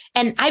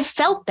 And I've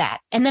felt that.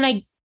 And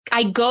then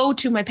I go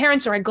to my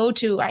parents, or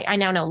I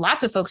now know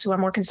lots of folks who are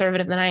more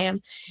conservative than I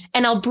am.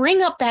 And I'll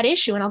bring up that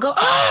issue and I'll go,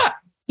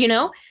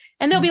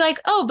 and they'll be like,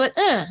 oh, but,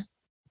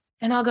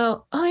 and I'll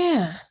go, oh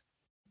yeah.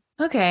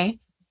 Okay.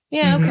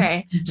 Yeah.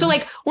 Okay. So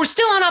like, we're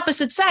still on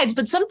opposite sides,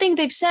 but something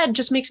they've said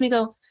just makes me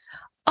go,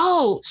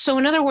 oh, so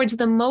in other words,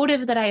 the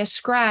motive that I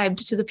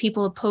ascribed to the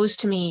people opposed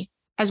to me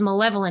as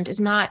malevolent is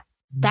not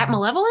that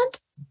malevolent?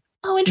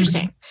 Oh,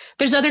 interesting.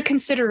 There's other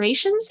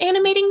considerations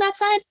animating that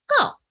side?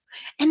 Oh,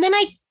 and then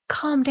I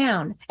calm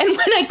down. And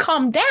when I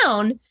calm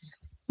down,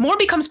 more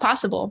becomes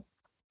possible.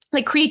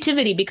 Like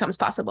creativity becomes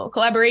possible.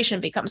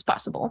 Collaboration becomes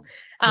possible.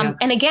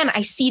 And again,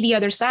 I see the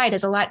other side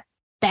as a lot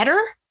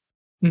better,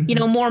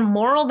 more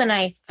moral than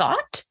I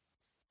thought.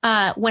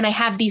 When I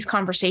have these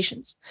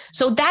conversations.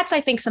 So that's,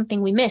 I think,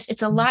 something we miss.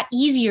 It's a lot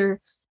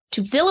easier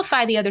to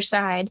vilify the other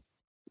side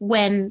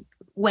when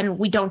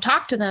we don't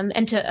talk to them,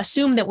 and to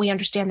assume that we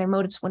understand their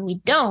motives when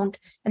we don't.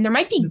 And there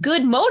might be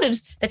good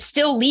motives that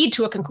still lead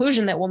to a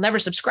conclusion that we'll never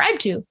subscribe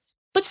to,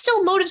 but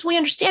still motives we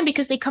understand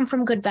because they come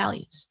from good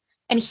values.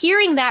 And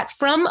hearing that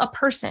from a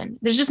person,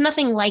 there's just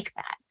nothing like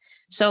that.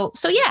 So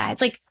yeah,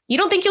 it's like, you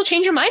don't think you'll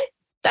change your mind?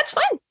 That's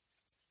fine.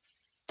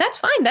 That's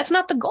fine. That's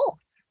not the goal.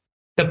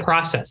 The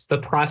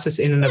process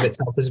in and of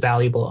itself is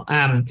valuable.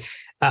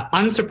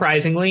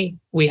 Unsurprisingly,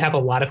 we have a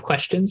lot of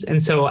questions.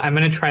 And so I'm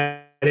going to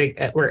try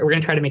to, we're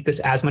going to try to make this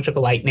as much of a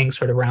lightning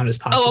sort of round as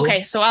possible. Oh,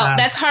 okay. So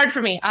that's hard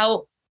for me.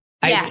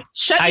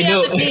 Shut me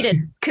up if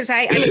needed, because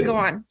I can go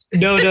on.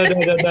 No.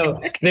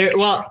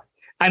 Well,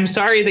 I'm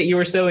sorry that you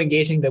were so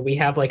engaging that we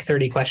have like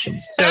 30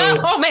 questions. So,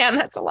 oh man,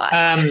 that's a lot.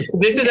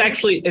 This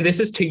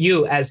is to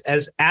you as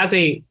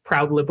a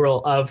proud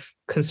liberal of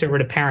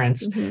conservative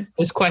parents.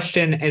 This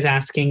question is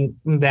asking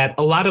that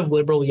a lot of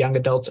liberal young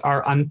adults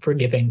are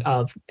unforgiving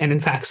of, and in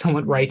fact,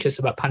 somewhat righteous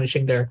about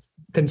punishing their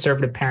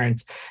conservative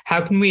parents.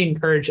 How can we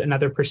encourage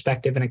another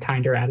perspective and a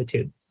kinder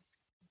attitude?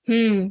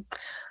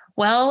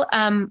 Well,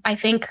 I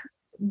think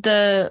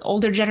the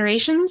older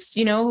generations,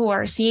 who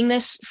are seeing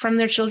this from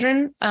their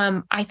children,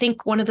 I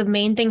think one of the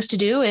main things to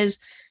do is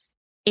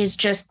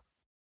just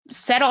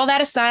set all that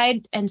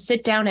aside and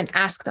sit down and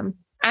ask them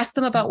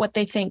about what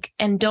they think,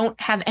 and don't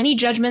have any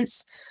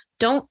judgments.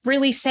 Don't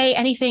really say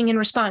anything in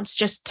response.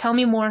 Just tell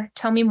me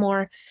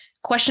more.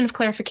 Question of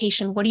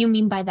clarification. What do you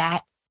mean by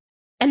that?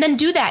 And then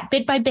do that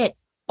bit by bit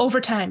over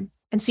time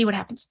and see what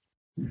happens.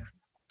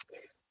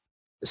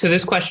 So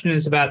this question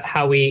is about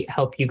how we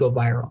help you go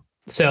viral.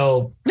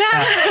 So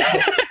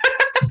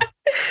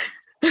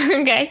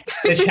okay.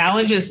 The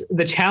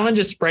challenge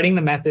is spreading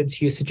the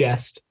methods you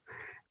suggest.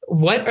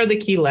 What are the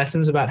key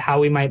lessons about how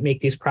we might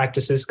make these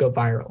practices go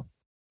viral?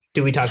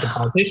 Do we talk to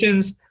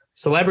politicians,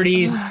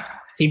 celebrities,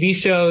 TV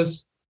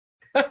shows?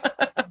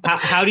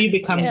 How do you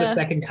become the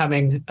second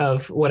coming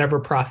of whatever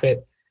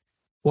prophet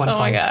One Oh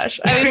my phone. gosh.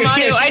 I mean,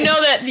 Manu, I know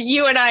that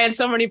you and I and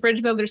so many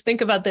bridge builders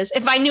think about this.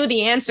 If I knew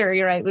the answer,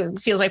 you're right. It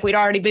feels like we'd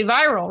already be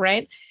viral,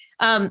 right?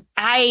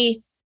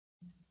 I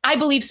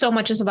believe so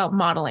much is about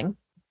modeling.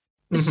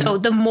 So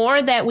the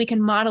more that we can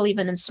model,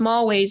 even in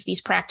small ways, these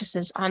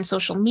practices on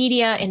social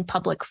media, in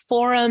public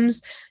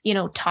forums,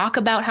 talk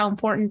about how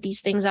important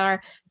these things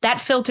are, that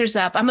filters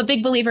up. I'm a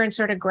big believer in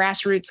sort of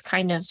grassroots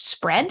kind of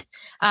spread.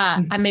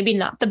 I'm maybe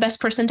not the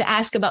best person to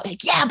ask about,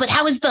 but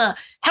how does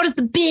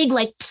the big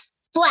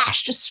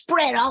flash just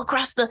spread all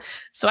across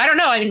so I don't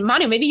know. I mean,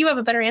 Manu, maybe you have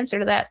a better answer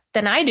to that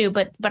than I do,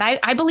 but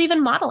I believe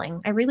in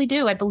modeling. I really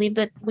do. I believe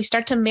that we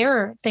start to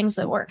mirror things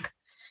that work.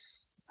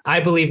 I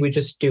believe we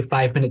just do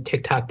 5-minute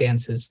TikTok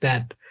dances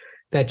that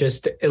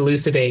just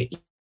elucidate,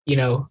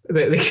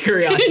 the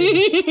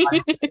curiosity.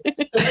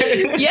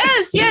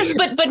 Yes.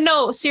 But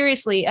no,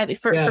 seriously, I mean,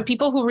 for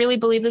people who really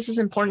believe this is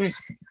important,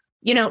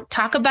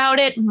 talk about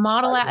it,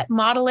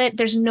 model it.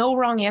 There's no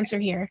wrong answer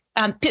here.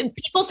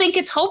 People think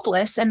it's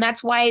hopeless, and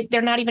that's why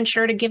they're not even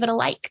sure to give it a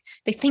like.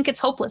 They think it's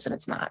hopeless, and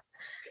it's not.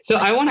 So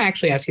I want to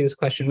actually ask you this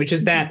question, which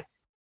is that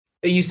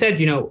you said,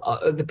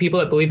 the people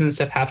that believe in this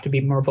stuff have to be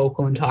more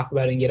vocal and talk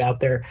about it and get out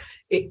there.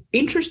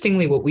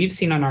 Interestingly, what we've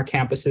seen on our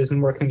campuses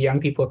and working with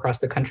young people across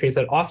the country is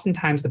that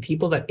oftentimes the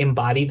people that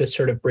embody this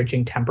sort of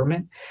bridging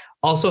temperament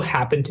also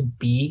happen to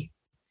be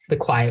the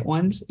quiet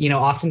ones.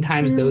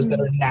 Oftentimes those that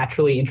are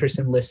naturally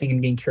interested in listening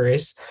and being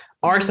curious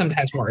are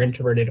sometimes more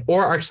introverted,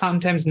 or are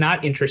sometimes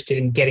not interested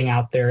in getting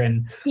out there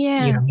and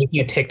making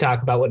a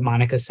TikTok about what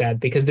Monica said,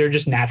 because they're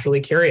just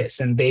naturally curious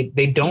and they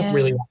don't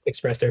really want to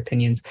express their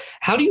opinions.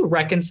 How do you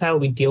reconcile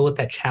we deal with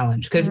that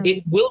challenge? Because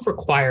it will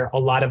require a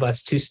lot of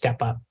us to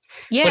step up.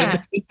 But at the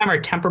same time, our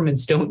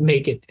temperaments don't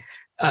make it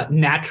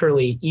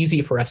naturally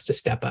easy for us to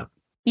step up.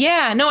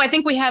 Yeah, no, I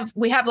think we have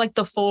like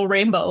the full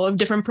rainbow of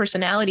different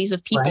personalities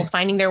of people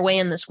finding their way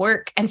in this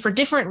work, and for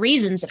different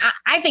reasons. And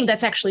I think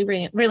that's actually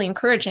really, really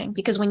encouraging,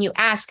 because when you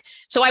ask,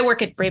 so I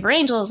work at Braver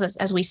Angels,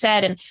 as we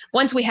said, and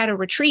once we had a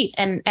retreat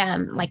and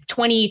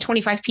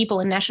 25 people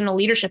in national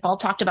leadership all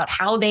talked about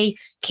how they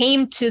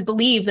came to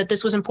believe that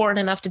this was important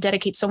enough to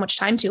dedicate so much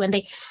time to. And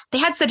they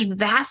had such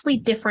vastly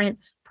different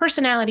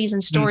personalities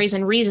and stories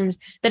and reasons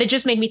that it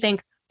just made me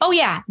think, oh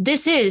yeah,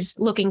 this is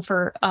looking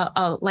for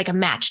a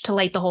match to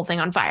light the whole thing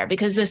on fire,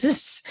 because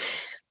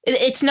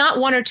it's not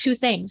one or two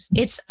things.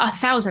 It's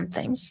 1,000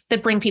 things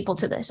that bring people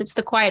to this. It's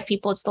the quiet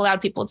people. It's the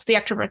loud people. It's the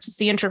extroverts. It's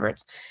the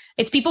introverts.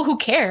 It's people who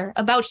care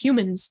about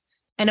humans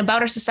and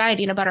about our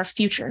society and about our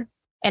future.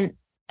 And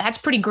that's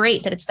pretty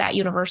great that it's that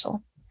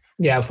universal.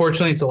 Yeah,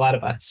 fortunately, it's a lot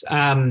of us.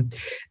 The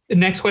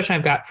next question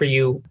I've got for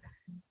you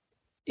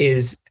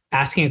is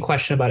asking a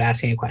question about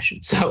asking a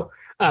question. So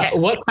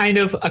what kind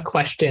of a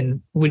question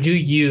would you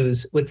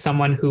use with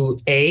someone who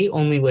A,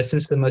 only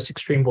listens to the most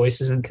extreme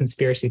voices and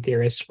conspiracy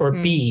theorists, or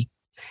B,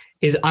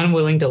 is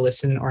unwilling to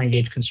listen or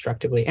engage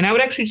constructively? And I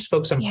would actually just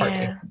focus on part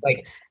A.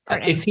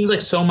 It seems like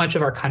so much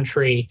of our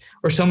country,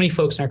 or so many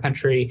folks in our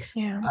country,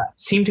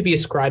 seem to be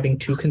ascribing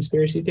to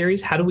conspiracy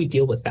theories. How do we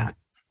deal with that?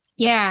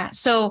 Yeah.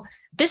 So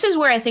this is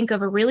where I think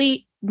of a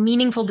really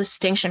meaningful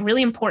distinction,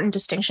 really important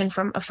distinction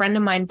from a friend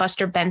of mine,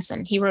 Buster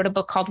Benson. He wrote a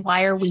book called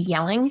Why Are We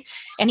Yelling?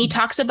 And he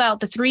talks about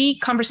the 3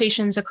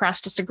 conversations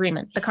across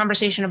disagreement: the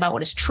conversation about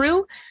what is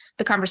true,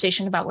 the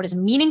conversation about what is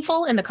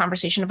meaningful, and the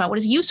conversation about what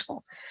is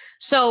useful.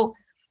 So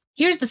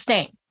here's the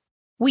thing.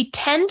 We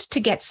tend to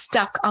get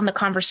stuck on the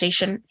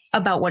conversation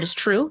about what is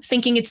true,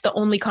 thinking it's the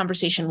only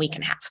conversation we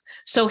can have.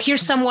 So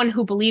here's someone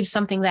who believes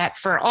something that,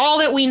 for all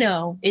that we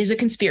know, is a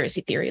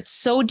conspiracy theory. It's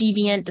so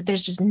deviant that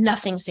there's just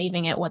nothing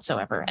saving it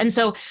whatsoever. And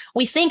so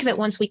we think that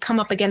once we come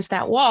up against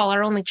that wall,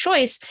 our only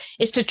choice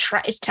is to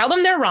tell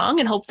them they're wrong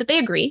and hope that they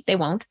agree. They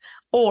won't,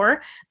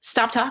 or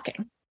stop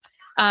talking.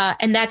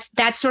 And that's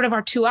sort of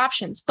our 2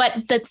 options. But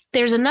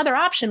there's another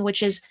option,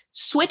 which is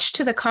switch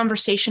to the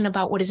conversation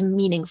about what is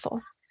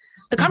meaningful.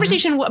 The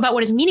conversation about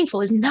what is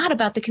meaningful is not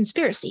about the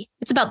conspiracy.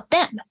 It's about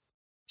them.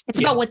 It's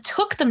about what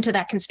took them to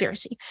that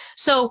conspiracy.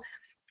 So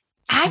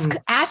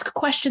ask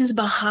questions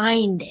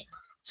behind it.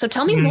 So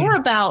tell me more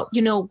about,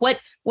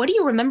 what do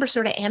you remember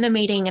sort of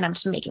animating? And I'm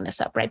just making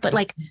this up, right?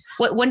 But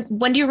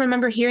when do you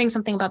remember hearing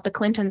something about the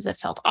Clintons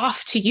that felt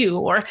off to you,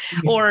 or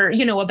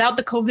about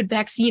the COVID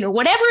vaccine, or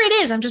whatever it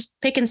is? I'm just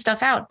picking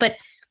stuff out. But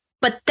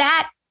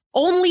that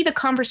only the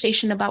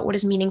conversation about what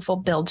is meaningful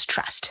builds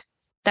trust.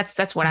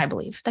 That's what I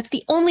believe. That's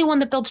the only one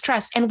that builds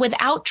trust. And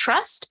without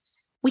trust,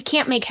 we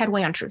can't make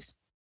headway on truth.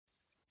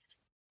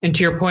 And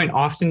to your point,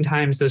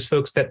 oftentimes those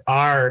folks that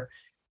are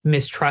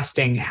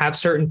mistrusting have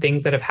certain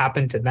things that have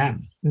happened to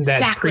them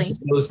that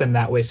predispose them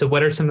that way. So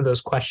what are some of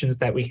those questions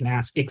that we can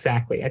ask?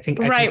 Exactly. I think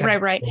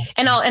right.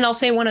 And I'll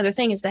say one other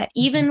thing is that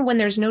even when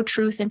there's no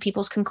truth in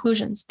people's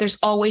conclusions, there's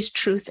always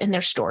truth in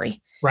their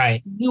story.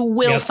 Right. You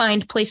will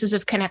find places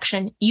of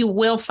connection. You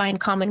will find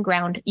common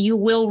ground. You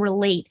will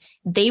relate.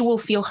 They will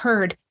feel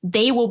heard.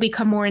 They will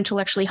become more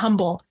intellectually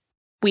humble.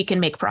 We can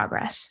make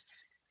progress.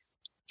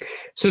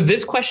 So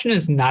this question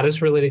is not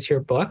as related to your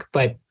book,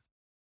 but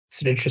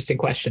it's an interesting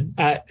question.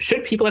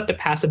 Should people have to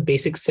pass a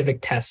basic civic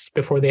test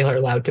before they are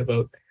allowed to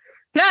vote?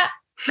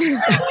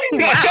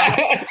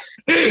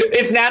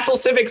 It's National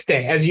Civics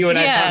Day, as you and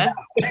I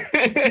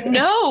found out.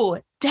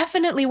 No,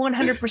 definitely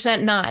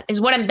 100% not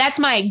is what that's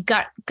my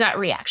gut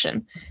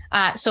reaction.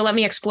 So let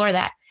me explore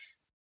that.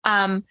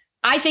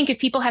 I think if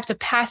people have to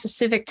pass a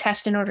civic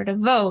test in order to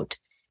vote,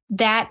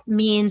 that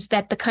means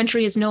that the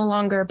country is no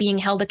longer being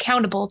held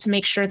accountable to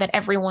make sure that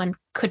everyone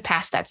could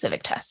pass that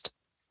civic test.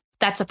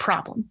 That's a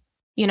problem.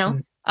 You know,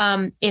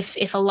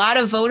 if a lot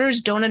of voters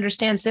don't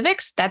understand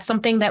civics, that's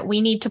something that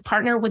we need to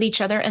partner with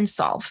each other and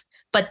solve.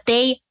 But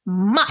they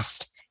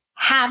must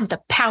have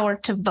the power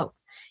to vote.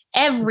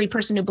 Every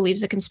person who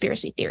believes a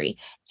conspiracy theory,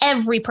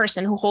 every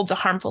person who holds a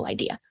harmful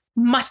idea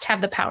must have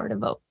the power to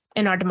vote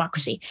in our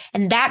democracy.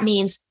 And that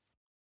means,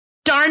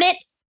 darn it,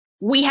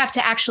 we have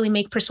to actually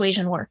make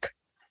persuasion work.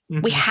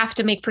 Mm-hmm. We have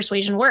to make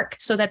persuasion work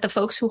so that the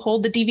folks who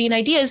hold the deviant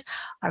ideas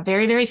are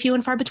very, very few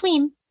and far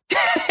between.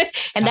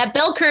 And that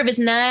bell curve is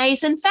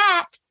nice and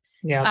fat.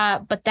 Yeah.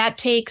 But that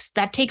takes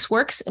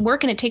work,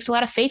 and it takes a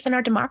lot of faith in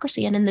our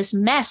democracy and in this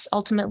mess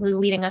ultimately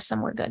leading us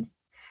somewhere good.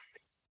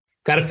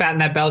 Got to fatten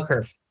that bell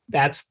curve.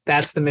 That's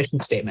the mission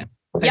statement.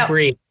 Yep.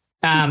 Agreed.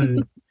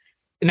 The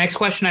next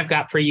question I've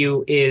got for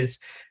you is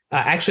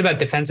actually about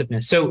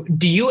defensiveness. So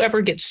do you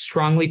ever get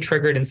strongly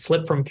triggered and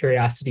slip from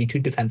curiosity to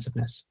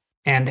defensiveness?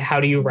 And how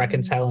do you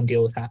reconcile and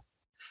deal with that?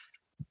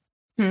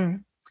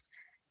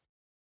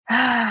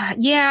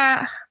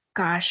 Yeah,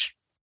 gosh.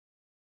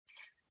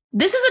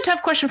 This is a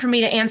tough question for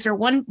me to answer.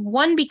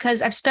 One,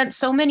 because I've spent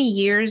so many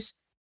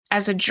years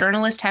as a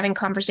journalist having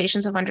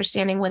conversations of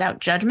understanding without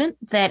judgment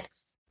that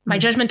my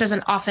judgment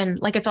doesn't often,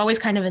 like, it's always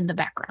kind of in the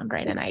background,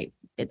 right? And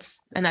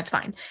that's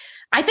fine.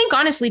 I think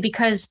honestly,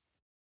 because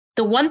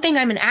the one thing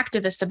I'm an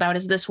activist about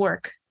is this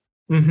work.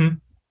 Mm-hmm.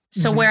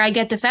 So where I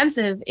get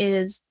defensive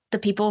is the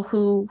people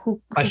who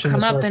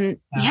come up and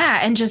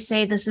and just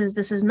say this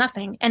is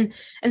nothing. And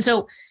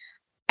so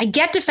I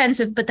get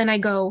defensive, but then I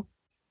go,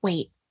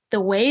 wait,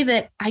 the way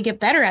that I get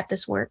better at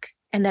this work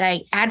and that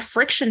I add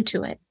friction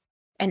to it,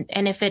 and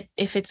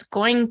if it's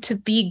going to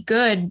be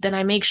good, then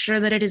I make sure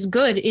that it is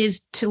good,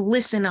 is to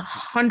listen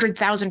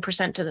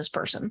 100,000% to this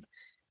person.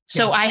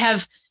 So I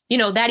have,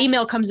 that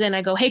email comes in,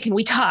 I go, hey, can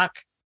we talk?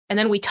 And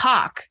then we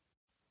talk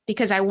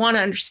because I want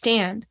to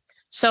understand.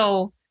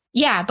 So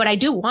yeah, but I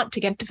do want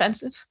to get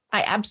defensive.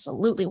 I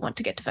absolutely want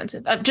to get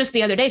defensive. Just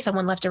the other day,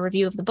 someone left a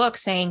review of the book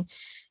saying,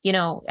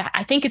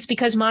 I think it's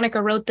because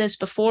Monica wrote this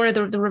before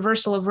the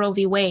reversal of Roe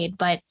v. Wade,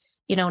 but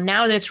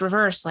now that it's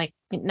reversed,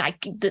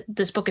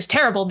 this book is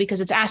terrible because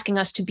it's asking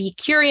us to be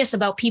curious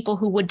about people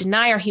who would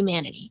deny our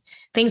humanity,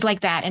 things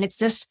like that. And it's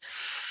just,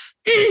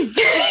 and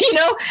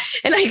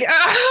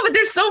but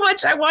there's so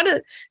much I want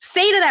to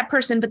say to that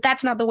person, but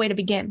that's not the way to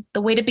begin.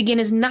 The way to begin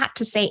is not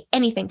to say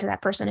anything to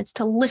that person. It's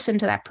to listen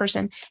to that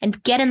person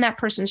and get in that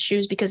person's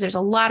shoes, because there's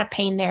a lot of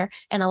pain there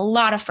and a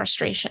lot of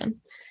frustration.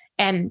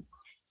 And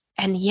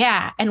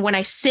when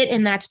I sit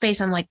in that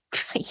space, I'm like,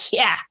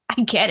 yeah,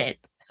 I get it.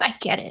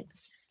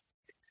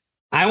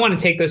 I want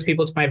to take those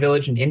people to my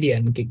village in India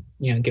and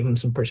give them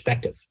some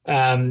perspective.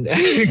 In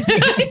Mexico,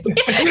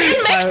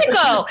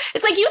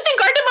 it's like, you think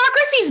our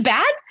democracy's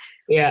bad?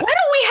 Yeah. Why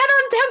don't we head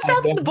on down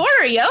south of the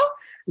border, yo?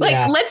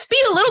 Let's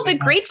be a little bit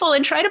grateful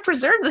and try to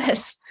preserve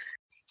this.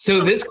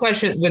 So this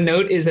question, the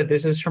note is that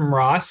this is from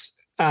Ross.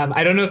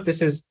 I don't know if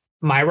this is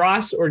my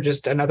Ross or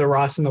just another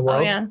Ross in the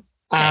world. Oh, yeah.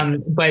 Okay.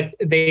 But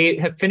they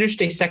have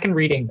finished a second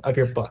reading of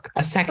your book,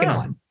 a second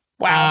one.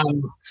 Wow.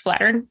 It's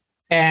flattering.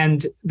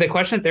 And the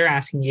question that they're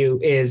asking you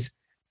is,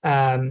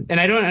 and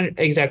I don't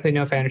exactly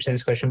know if I understand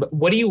this question, but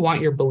what do you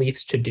want your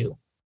beliefs to do?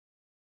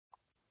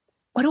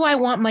 What do I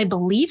want my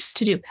beliefs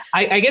to do?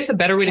 I guess a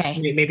better way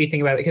to maybe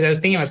think about it, because I was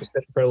thinking about this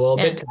question for a little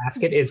bit to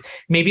ask it, is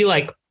maybe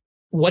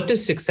what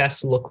does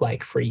success look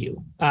like for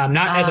you?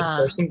 Not as a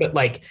person, but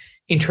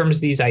in terms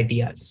of these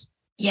ideas.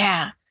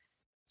 Yeah.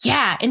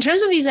 Yeah. In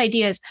terms of these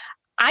ideas,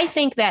 I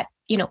think that,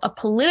 a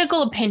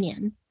political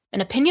opinion,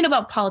 an opinion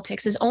about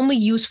politics, is only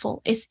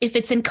useful if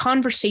it's in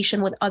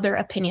conversation with other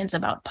opinions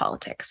about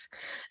politics.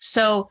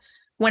 So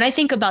when I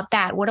think about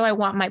that, what do I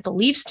want my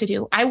beliefs to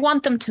do? I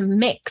want them to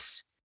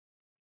mix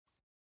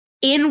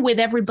in with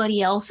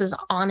everybody else's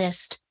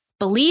honest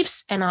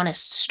beliefs and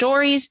honest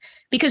stories,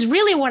 because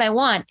really what I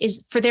want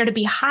is for there to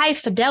be high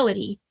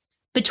fidelity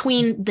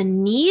between the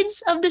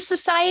needs of the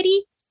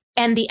society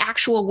and the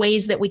actual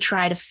ways that we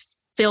try to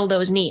fill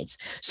those needs.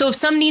 So if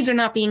some needs are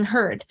not being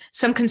heard,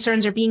 some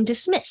concerns are being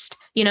dismissed,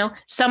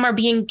 some are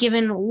being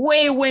given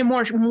way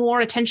more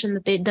attention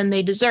than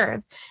they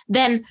deserve,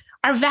 then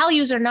our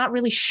values are not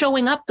really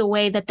showing up the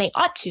way that they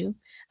ought to.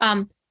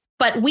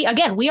 But we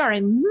are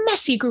a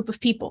messy group of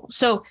people.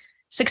 So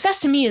success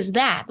to me is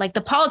that,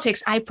 the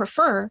politics I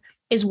prefer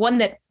is one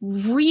that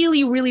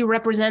really, really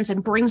represents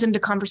and brings into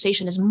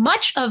conversation as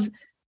much of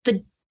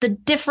the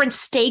different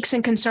stakes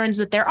and concerns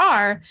that there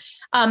are,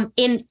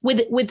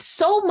 with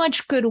so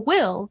much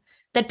goodwill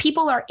that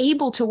people are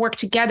able to work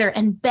together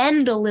and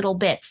bend a little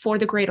bit for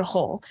the greater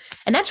whole.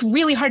 And that's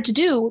really hard to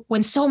do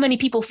when so many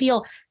people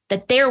feel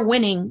that they're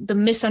winning the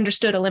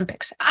misunderstood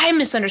Olympics. I'm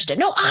misunderstood.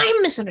 No,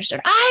 I'm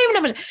misunderstood. I'm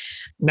never.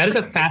 That is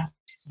a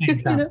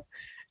fascinating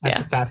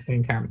That's a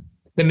fascinating term.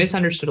 The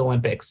Misunderstood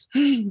Olympics.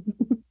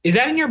 Is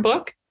that in your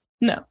book?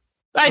 No.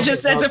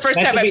 That's the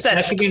first time I've said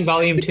it. That should be in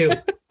volume 2.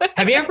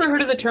 Have you ever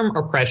heard of the term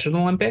Oppression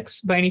Olympics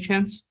by any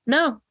chance?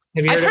 No.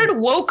 I've heard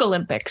woke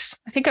Olympics.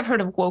 I think I've heard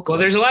of woke. Well,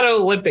 there's a lot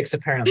of Olympics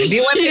apparently. The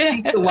Olympics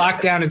used to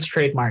lock down its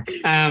trademark.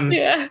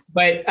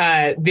 But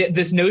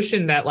this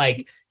notion that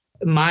like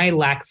my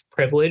lack of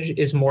privilege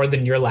is more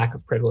than your lack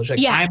of privilege. Like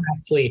I'm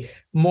actually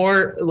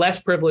less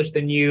privileged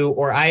than you,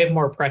 or I have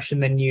more oppression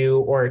than you,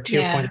 or to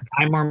your point,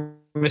 I'm more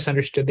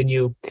misunderstood than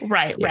you.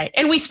 Right.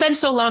 And we spend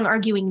so long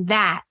arguing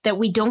that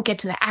we don't get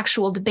to the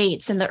actual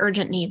debates and the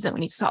urgent needs that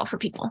we need to solve for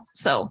people.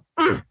 So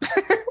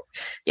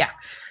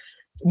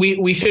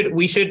we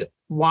should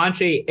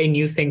launch a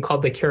new thing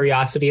called the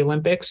Curiosity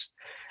Olympics,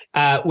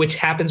 which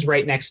happens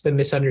right next to the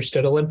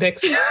Misunderstood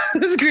Olympics.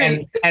 That's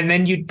great. And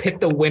then you'd pit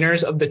the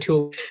winners of the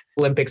 2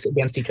 Olympics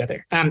against each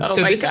other.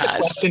 So this is a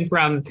question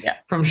from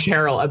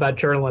Cheryl about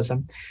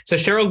journalism. So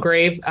Cheryl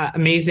Grave,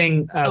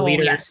 amazing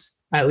leader,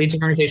 leads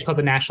an organization called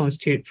the National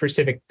Institute for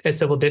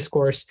Civil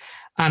Discourse.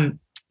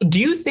 Do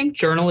you think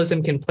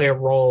journalism can play a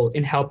role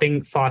in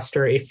helping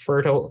foster a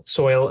fertile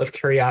soil of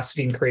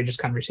curiosity and courageous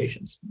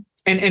conversations?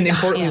 And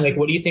importantly, like,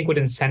 what do you think would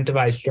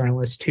incentivize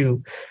journalists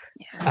to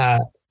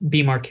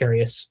be more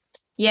curious?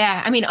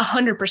 Yeah, I mean,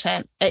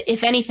 100%.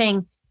 If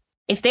anything,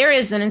 if there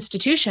is an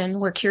institution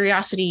where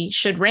curiosity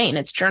should reign,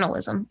 it's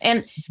journalism.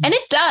 And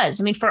it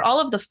does. I mean, for all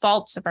of the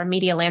faults of our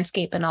media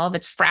landscape and all of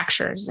its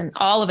fractures and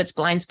all of its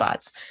blind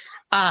spots,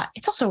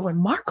 it's also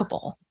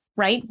remarkable,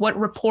 right? What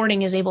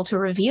reporting is able to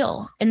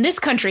reveal in this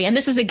country. And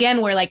this is,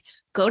 again, where like,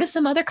 go to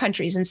some other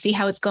countries and see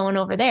how it's going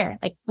over there.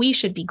 Like, we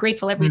should be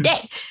grateful every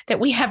day that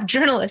we have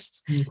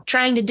journalists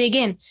trying to dig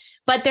in.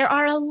 But there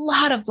are a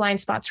lot of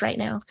blind spots right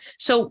now.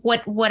 So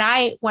what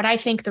I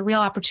think the real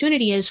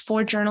opportunity is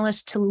for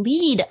journalists to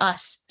lead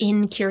us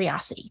in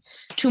curiosity,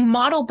 to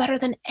model better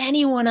than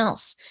anyone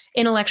else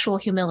intellectual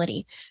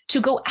humility, to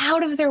go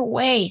out of their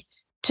way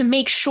to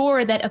make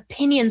sure that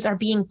opinions are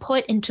being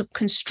put into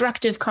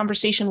constructive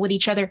conversation with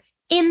each other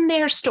in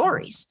their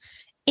stories,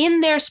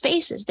 in their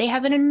spaces. They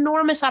have an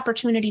enormous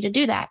opportunity to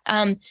do that.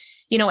 And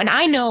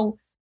I know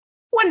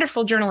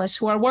wonderful journalists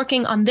who are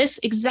working on this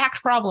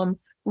exact problem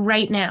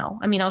right now.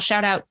 I mean, I'll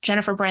shout out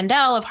Jennifer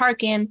Brandel of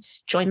Harkin,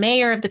 Joy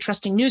Mayer of the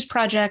Trusting News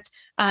Project,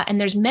 and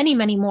there's many,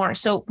 many more.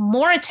 So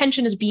more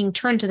attention is being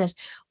turned to this.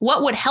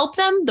 What would help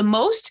them the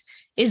most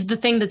is the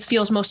thing that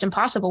feels most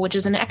impossible, which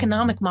is an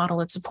economic model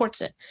that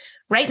supports it.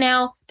 Right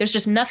now, there's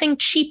just nothing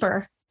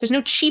cheaper. There's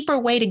no cheaper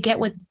way to get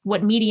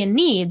what media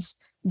needs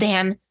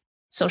than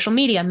social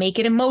media. Make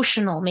it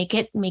emotional, make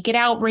it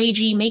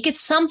outragey, make it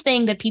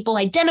something that people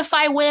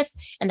identify with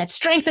and that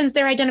strengthens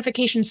their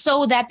identification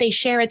so that they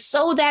share it,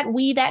 so that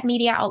that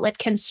media outlet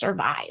can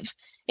survive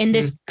in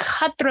this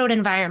cutthroat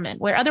environment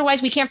where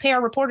otherwise we can't pay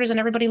our reporters and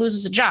everybody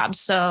loses a job.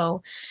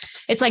 So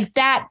it's like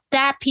that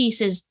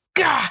piece is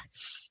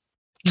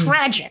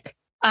tragic.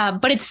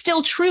 But it's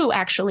still true,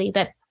 actually,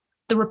 that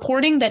the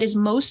reporting that is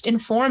most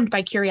informed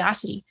by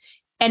curiosity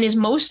and is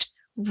most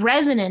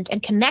resonant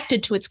and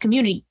connected to its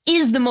community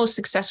is the most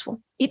successful.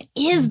 It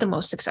is the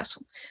most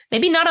successful.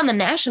 Maybe not on the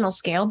national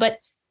scale, but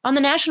on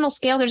the national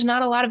scale, there's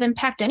not a lot of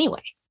impact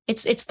anyway.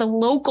 It's the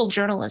local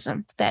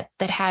journalism that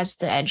has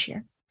the edge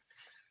here.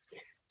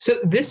 So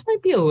this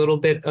might be a little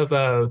bit of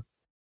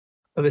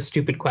a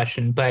stupid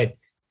question, but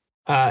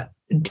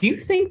do you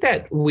think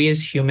that we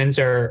as humans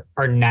are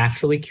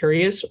naturally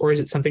curious, or is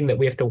it something that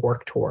we have to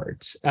work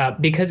towards?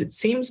 Because it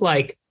seems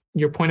like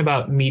your point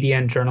about media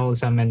and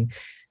journalism and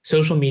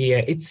social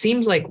media, it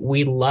seems like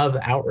we love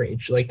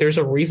outrage. Like there's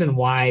a reason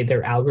why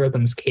their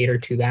algorithms cater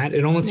to that.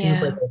 It almost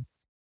seems like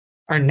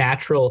our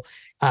natural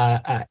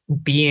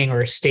being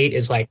or state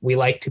is like, we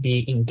like to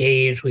be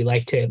engaged. We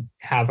like to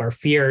have our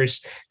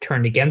fears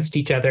turned against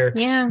each other.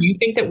 Yeah. Do you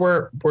think that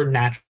we're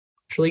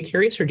naturally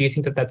curious, or do you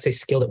think that that's a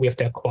skill that we have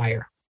to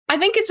acquire? I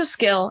think it's a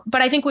skill,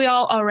 but I think we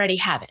all already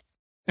have it.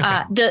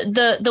 Okay.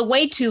 The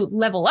way to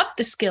level up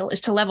the skill is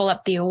to level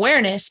up the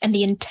awareness and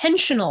the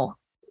intentional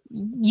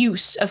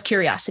use of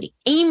curiosity,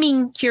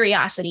 aiming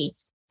curiosity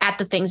at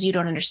the things you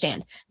don't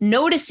understand,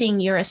 noticing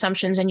your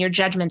assumptions and your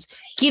judgments,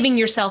 giving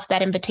yourself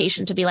that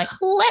invitation to be like,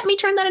 let me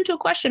turn that into a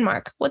question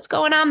mark. What's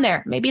going on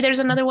there? Maybe there's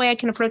another way I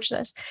can approach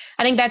this.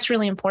 I think that's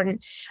really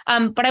important.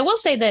 But I will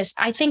say this.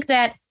 I think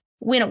that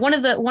one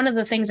of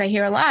the things I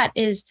hear a lot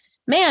is,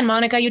 man,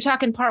 Monica, you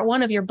talk in part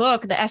 1 of your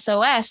book, the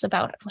SOS,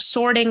 about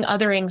sorting,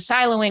 othering,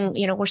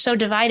 siloing. We're so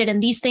divided,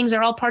 and these things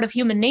are all part of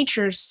human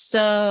nature.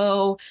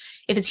 So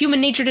if it's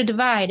human nature to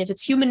divide, if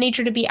it's human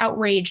nature to be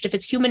outraged, if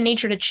it's human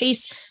nature to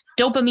chase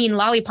dopamine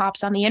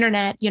lollipops on the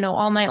internet,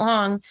 all night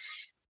long,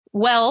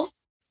 well,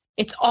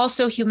 it's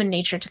also human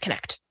nature to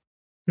connect.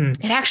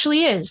 It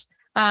actually is.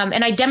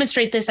 And I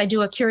demonstrate this. I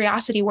do a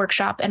curiosity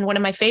workshop. And one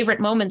of my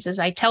favorite moments is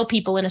I tell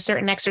people in a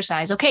certain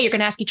exercise, okay, you're going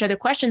to ask each other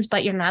questions,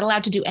 but you're not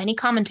allowed to do any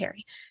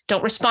commentary.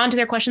 Don't respond to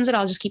their questions at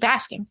all. Just keep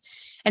asking.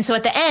 And so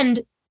at the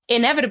end,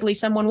 inevitably,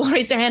 someone will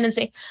raise their hand and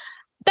say,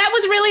 That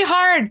was really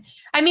hard.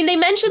 I mean, they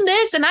mentioned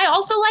this and I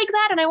also like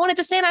that. And I wanted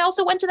to say, and I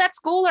also went to that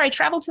school or I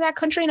traveled to that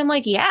country. And I'm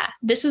like, yeah,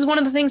 this is one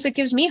of the things that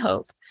gives me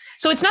hope.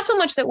 So it's not so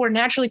much that we're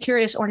naturally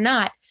curious or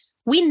not.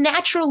 We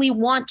naturally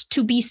want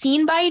to be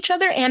seen by each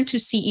other and to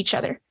see each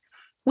other.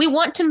 We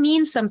want to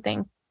mean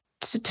something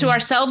to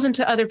ourselves and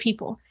to other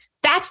people.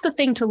 That's the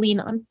thing to lean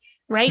on,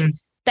 right?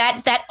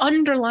 That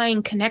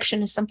underlying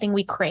connection is something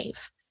we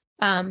crave.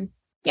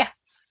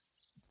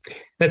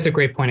 That's a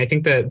great point. I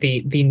think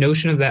the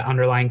notion of that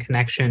underlying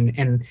connection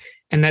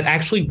and that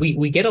actually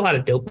we get a lot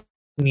of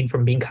dopamine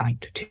from being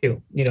kind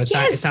too.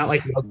 It's not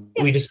like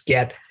we just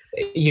get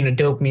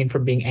dopamine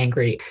from being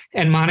angry.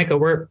 And Monica,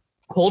 we're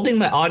holding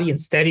the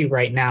audience steady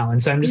right now,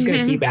 and so I'm just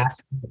going to keep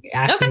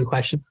asking you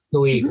questions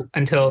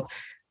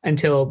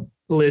until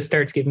Liz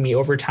starts giving me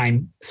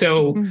overtime.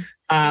 So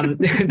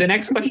the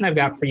next question I've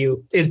got for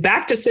you is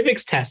back to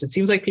civics tests. It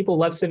seems like people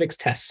love civics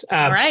tests.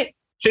 All right.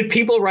 Should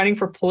people running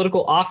for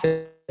political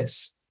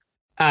office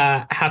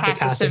have to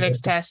pass a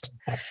civics test?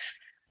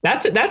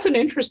 That's an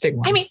interesting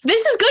one. I mean,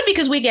 this is good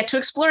because we get to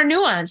explore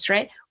nuance,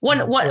 right?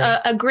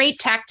 A great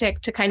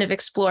tactic to kind of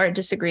explore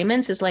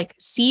disagreements is like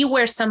see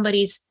where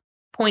somebody's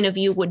point of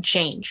view would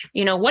change.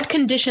 What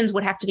conditions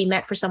would have to be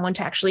met for someone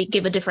to actually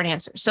give a different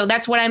answer. So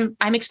that's what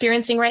I'm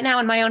experiencing right now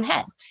in my own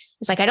head.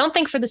 It's like I don't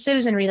think for the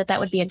citizenry that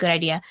would be a good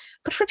idea,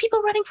 but for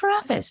people running for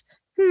office,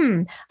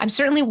 I'm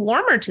certainly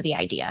warmer to the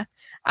idea.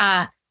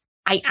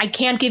 I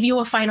can't give you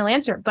a final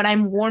answer, but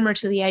I'm warmer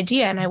to the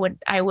idea, and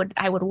I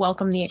would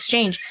welcome the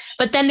exchange.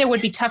 But then there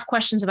would be tough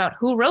questions about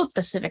who wrote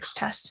the civics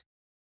test.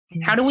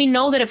 How do we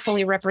know that it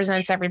fully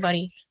represents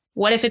everybody?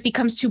 What if it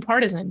becomes too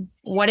partisan?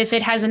 What if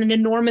it has an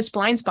enormous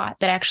blind spot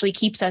that actually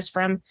keeps us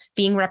from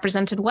being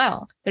represented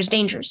well? There's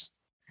dangers.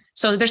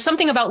 So there's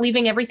something about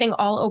leaving everything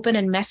all open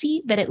and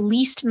messy that at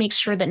least makes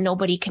sure that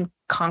nobody can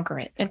conquer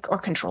it or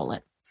control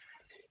it.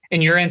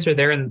 And your answer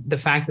there, and the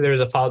fact that there was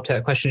a follow-up to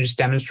that question, just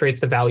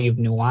demonstrates the value of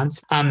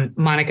nuance.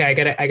 Monica, I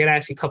gotta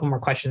ask you a couple more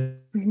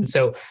questions.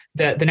 So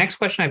the next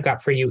question I've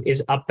got for you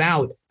is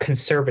about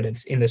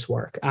conservatives in this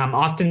work.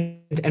 Often,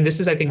 and this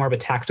is, I think, more of a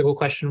tactical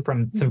question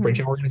from some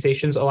bridging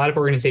organizations. A lot of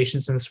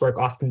organizations in this work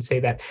often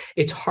say that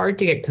it's hard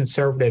to get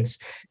conservatives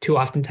to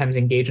oftentimes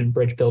engage in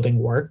bridge building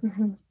work.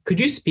 Could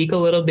you speak a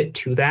little bit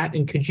to that?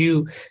 And could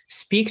you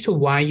speak to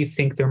why you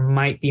think there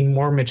might be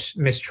more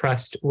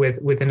mistrust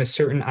within a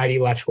certain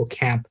ideological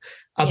camp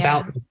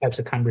about these types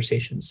of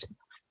conversations?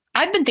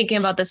 I've been thinking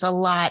about this a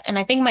lot, and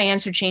I think my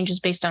answer changes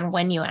based on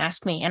when you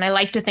ask me. And I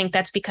like to think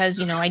that's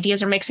because,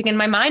 ideas are mixing in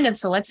my mind. And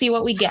so let's see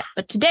what we get.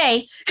 But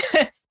today,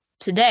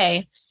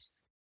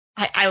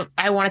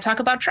 I want to talk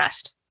about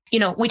trust.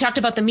 We talked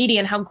about the media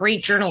and how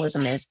great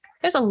journalism is.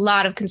 There's a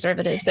lot of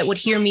conservatives that would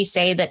hear me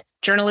say that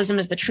journalism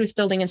is the truth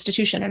building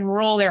institution and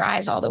roll their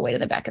eyes all the way to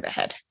the back of their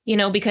head,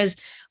 because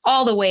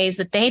all the ways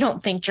that they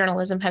don't think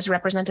journalism has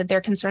represented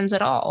their concerns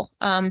at all.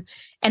 And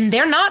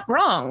they're not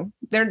wrong.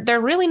 They're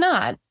really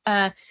not.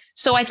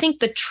 So I think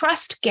the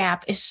trust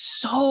gap is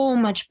so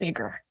much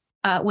bigger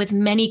with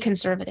many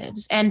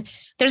conservatives. And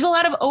there's a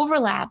lot of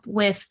overlap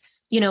with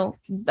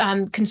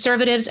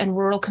conservatives and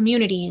rural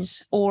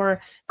communities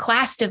or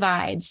class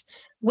divides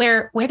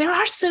where there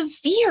are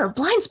severe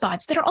blind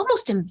spots that are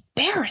almost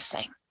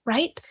embarrassing,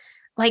 right?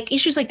 Like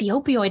issues like the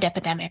opioid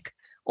epidemic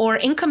or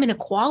income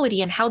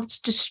inequality and how it's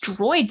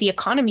destroyed the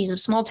economies of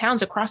small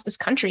towns across this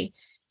country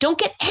don't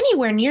get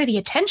anywhere near the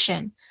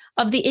attention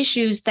of the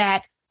issues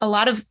that a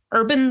lot of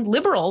urban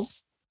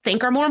liberals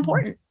think are more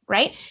important,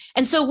 right?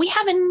 And so we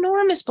have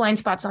enormous blind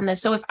spots on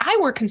this. So if I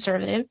were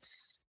conservative,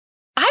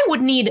 I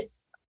would need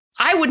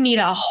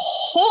a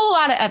whole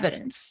lot of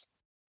evidence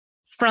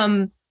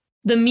from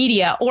the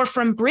media or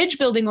from bridge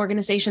building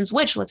organizations,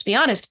 which, let's be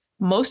honest,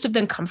 most of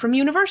them come from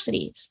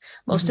universities.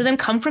 Most of them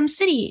come from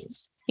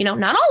cities,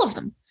 not all of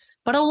them,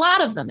 but a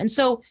lot of them. And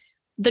so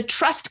the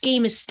trust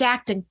game is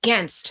stacked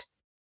against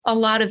a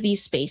lot of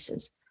these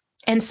spaces.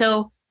 And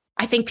so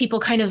I think people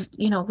kind of,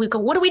 we go,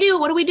 what do we do?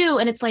 What do we do?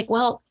 And it's like,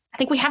 well, I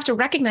think we have to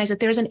recognize that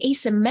there's an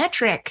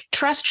asymmetric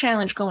trust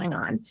challenge going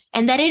on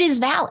and that it is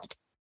valid.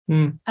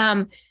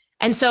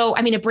 And so,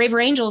 at Braver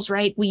Angels,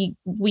 right, we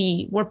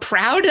were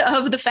proud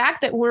of the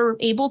fact that we're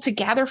able to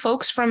gather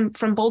folks from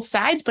both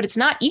sides, but it's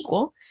not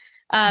equal.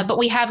 But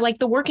we have like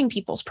the Working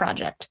People's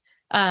Project,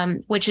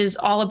 which is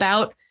all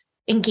about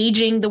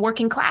engaging the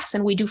working class.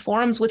 And we do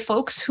forums with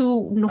folks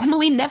who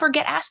normally never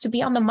get asked to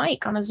be on the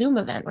mic on a Zoom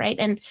event, right?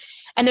 And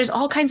there's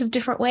all kinds of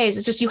different ways.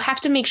 It's just you have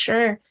to make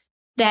sure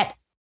that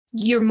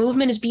your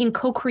movement is being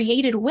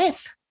co-created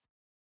with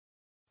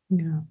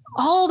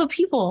all the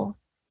people.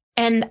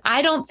 And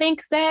I don't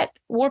think that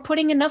we're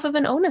putting enough of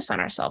an onus on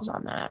ourselves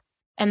on that.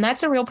 And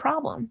that's a real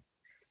problem.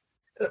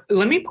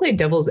 Let me play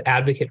devil's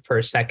advocate for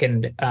a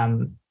second.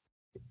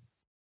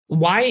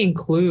 Why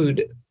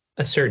include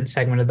a certain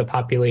segment of the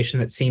population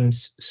that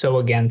seems so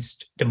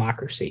against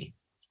democracy?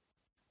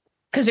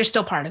 Because they're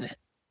still part of it.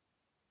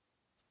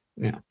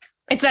 Yeah.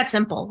 It's that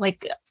simple.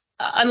 Like,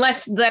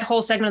 unless that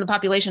whole segment of the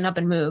population up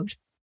and moved,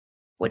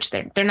 which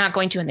they're not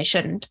going to and they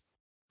shouldn't.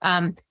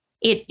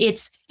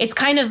 it's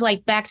kind of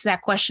like back to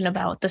that question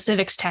about the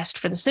civics test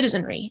for the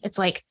citizenry. It's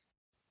like,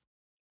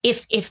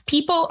 if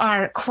people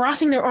are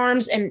crossing their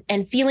arms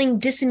and feeling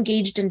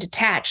disengaged and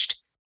detached,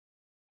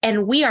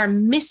 and we are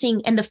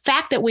missing, and the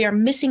fact that we are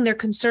missing their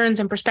concerns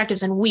and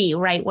perspectives, and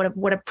right,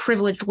 what a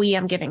privileged we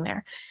I'm giving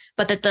there,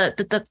 but that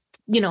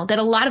that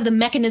a lot of the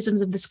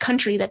mechanisms of this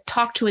country that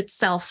talk to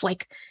itself,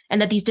 like,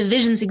 and that these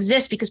divisions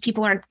exist because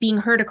people aren't being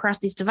heard across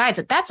these divides,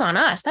 that's on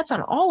us, that's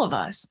on all of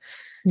us.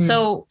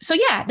 So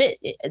yeah,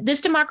 this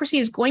democracy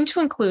is going to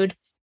include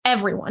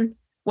everyone,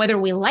 whether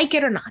we like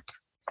it or not.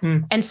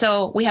 And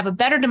so we have a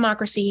better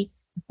democracy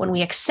when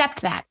we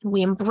accept that,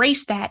 we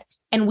embrace that,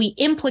 and we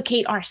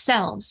implicate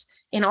ourselves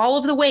in all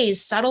of the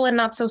ways, subtle and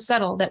not so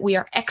subtle, that we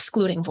are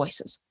excluding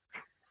voices.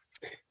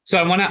 So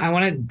I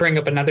want to bring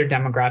up another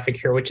demographic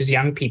here, which is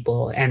young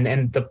people,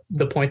 and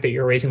the point that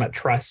you're raising about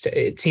trust.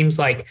 It seems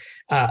like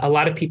a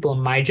lot of people in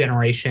my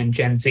generation,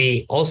 Gen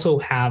Z, also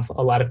have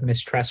a lot of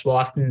mistrust. We'll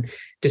often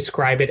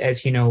describe it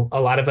as, a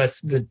lot of us,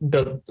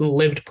 the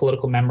lived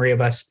political memory of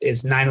us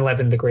is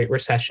 9/11, the Great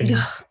Recession,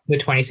 the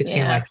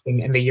 2016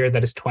 election, and the year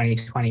that is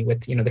 2020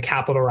 with, the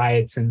Capitol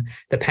riots and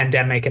the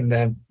pandemic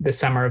and the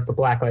summer of the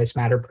Black Lives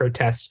Matter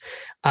protests.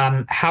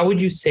 How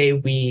would you say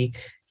we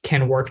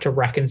can work to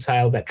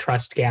reconcile that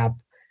trust gap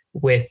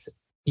with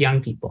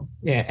young people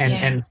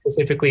and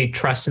specifically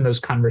trust in those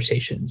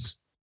conversations?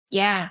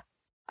 Yeah.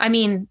 I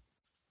mean,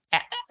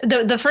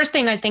 the first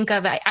thing I think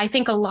of, I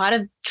think a lot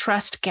of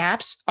trust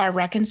gaps are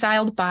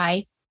reconciled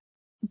by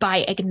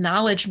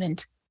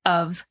acknowledgement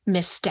of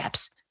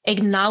missteps,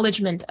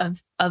 acknowledgement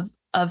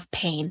of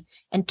pain.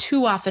 And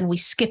too often we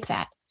skip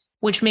that,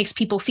 which makes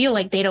people feel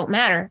like they don't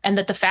matter, and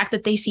that the fact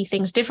that they see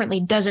things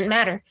differently doesn't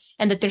matter,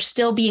 and that they're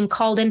still being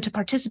called in to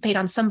participate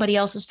on somebody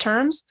else's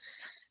terms.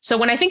 So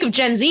when I think of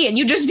Gen Z, and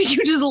you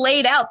just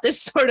laid out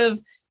this sort of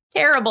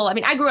terrible, I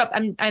mean, I grew up,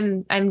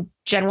 I'm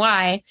Gen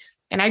Y,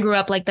 and I grew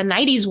up like the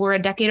 90s were a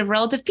decade of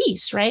relative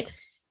peace, right?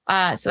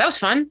 So that was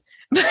fun.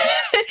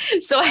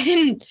 So I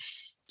didn't,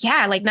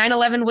 like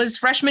 9/11 was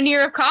freshman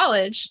year of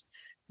college.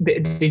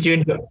 Did you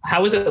enjoy?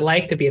 How was it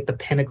like to be at the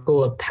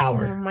pinnacle of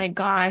power? Oh my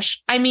gosh.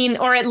 I mean,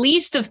 or at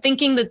least of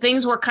thinking that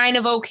things were kind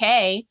of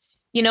okay,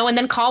 and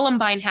then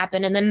Columbine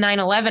happened, and then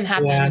 9/11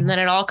 happened, and then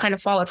it all kind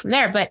of followed from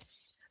there. But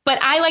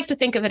I like to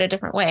think of it a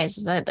different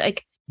ways. That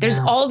like there's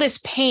all this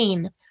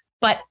pain,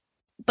 but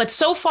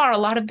so far a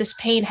lot of this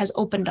pain has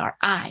opened our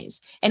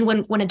eyes. And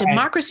when a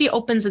democracy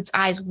opens its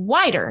eyes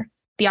wider,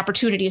 the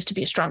opportunity is to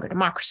be a stronger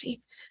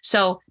democracy.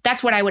 So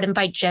that's what I would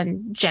invite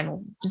Gen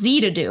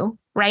Z to do,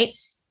 right?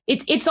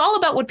 It's all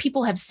about what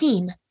people have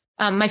seen.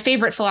 My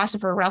favorite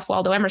philosopher, Ralph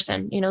Waldo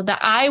Emerson, the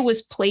eye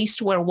was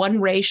placed where one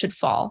ray should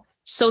fall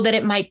so that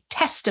it might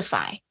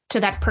testify to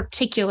that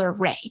particular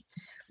ray.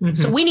 Mm-hmm.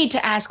 So we need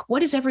to ask,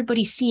 what is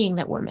everybody seeing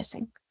that we're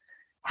missing?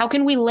 How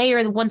can we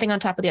layer the one thing on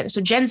top of the other? So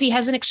Gen Z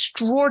has an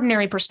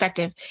extraordinary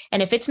perspective.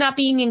 And if it's not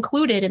being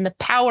included in the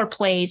power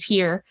plays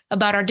here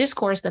about our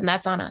discourse, then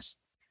that's on us.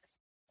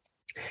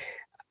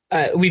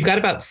 We've got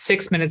about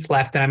 6 minutes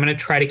left, and I'm going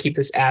to try to keep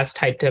this as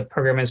tight to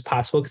program as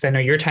possible because I know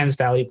your time's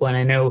valuable, and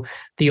I know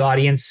the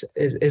audience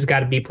has got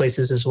to be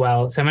places as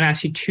well. So I'm going to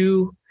ask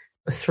you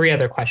 3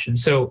 other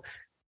questions. So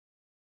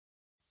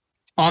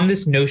on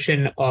this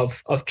notion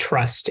of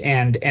trust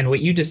and what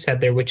you just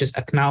said there, which is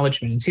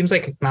acknowledgement, it seems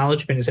like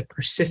acknowledgement is a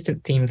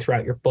persistent theme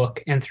throughout your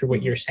book and through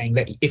what you're saying,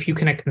 that if you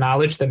can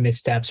acknowledge the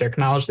missteps or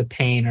acknowledge the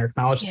pain or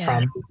acknowledge the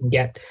problem, you can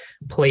get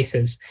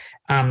places.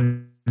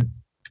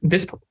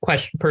 This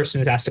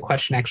person has asked a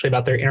question actually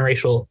about their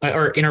interracial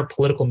or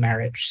interpolitical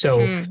marriage.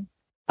 So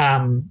I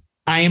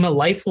am a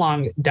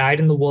lifelong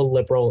dyed-in-the-wool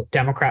liberal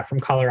Democrat from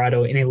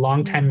Colorado in a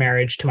long-time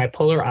marriage to my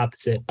polar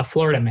opposite, a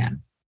Florida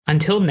man.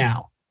 Until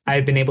now, I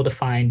have been able to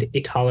find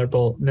a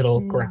tolerable middle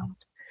ground.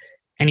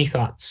 Any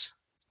thoughts?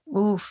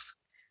 Oof.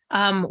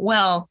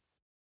 Well,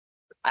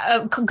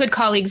 good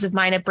colleagues of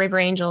mine at Braver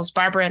Angels,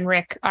 Barbara and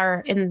Rick,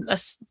 are in a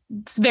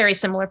very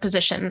similar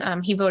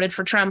position. He voted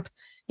for Trump.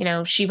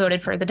 She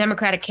voted for the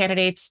Democratic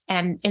candidates.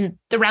 And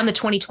around the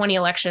 2020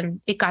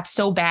 election, it got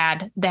so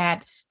bad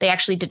that they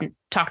actually didn't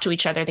talk to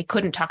each other. They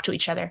couldn't talk to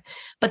each other,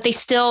 but they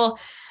still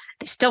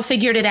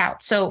figured it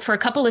out. So for a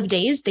couple of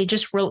days, they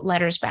just wrote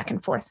letters back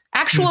and forth,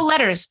 actual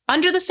letters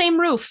under the same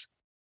roof.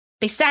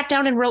 They sat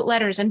down and wrote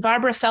letters. And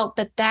Barbara felt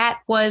that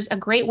was a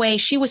great way.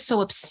 She was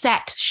so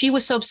upset. She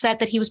was so upset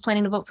that he was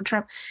planning to vote for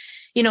Trump,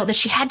 that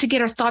she had to get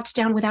her thoughts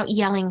down without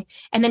yelling.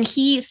 And then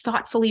he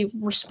thoughtfully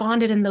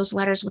responded in those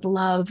letters with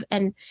love.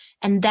 And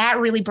that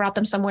really brought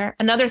them somewhere.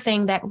 Another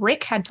thing that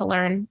Rick had to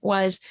learn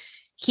was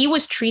he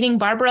was treating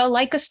Barbara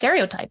like a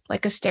stereotype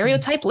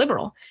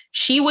liberal.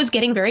 She was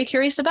getting very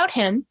curious about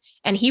him,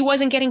 and he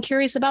wasn't getting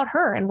curious about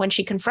her. And when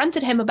she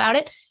confronted him about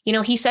it,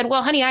 he said,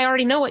 well, honey, I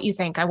already know what you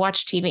think. I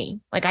watch TV.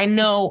 Like, I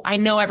know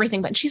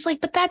everything. But she's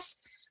like, but that's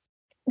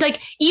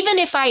like, even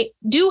if I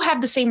do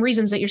have the same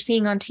reasons that you're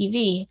seeing on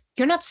TV,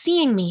 you're not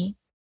seeing me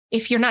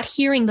if you're not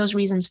hearing those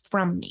reasons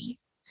from me.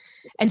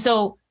 And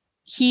so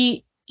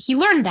he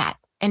learned that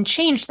and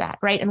changed that,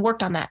 right? And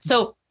worked on that.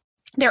 So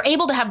they're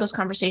able to have those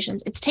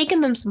conversations. It's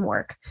taken them some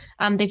work.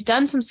 They've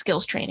done some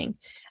skills training.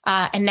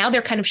 And now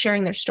they're kind of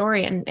sharing their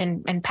story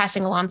and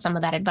passing along some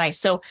of that advice.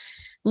 So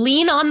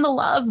lean on the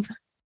love.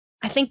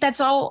 I think that's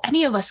all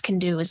any of us can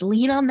do is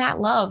lean on that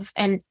love.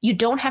 And you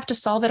don't have to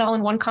solve it all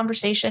in one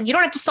conversation. You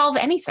don't have to solve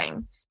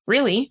anything,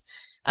 really.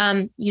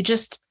 You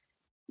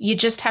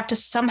just have to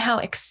somehow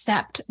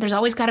accept. There's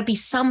always got to be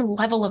some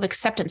level of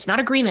acceptance, not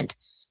agreement,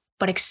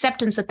 but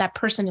acceptance that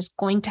person is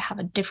going to have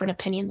a different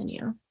opinion than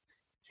you.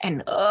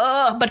 And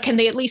but can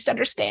they at least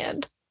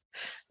understand?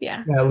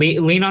 Yeah.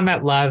 Lean on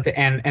that love.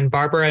 And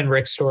Barbara and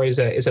Rick's story is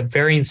a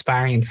very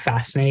inspiring and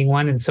fascinating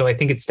one. And so I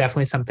think it's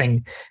definitely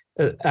something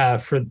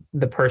for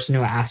the person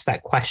who asked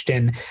that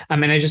question.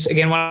 And I just,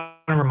 again, want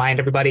to remind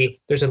everybody,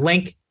 there's a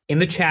link in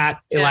the chat.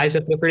 Yes.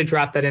 Eliza, feel free to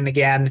drop that in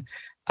again.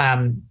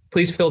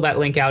 Please fill that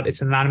link out.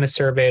 It's an anonymous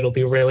survey. It'll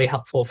be really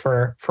helpful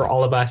for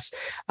all of us.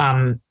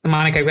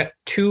 Monica, I've got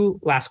two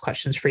last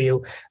questions for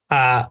you.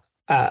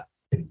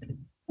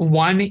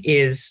 One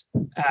is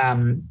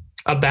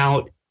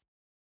about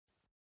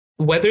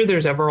whether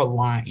there's ever a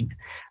line.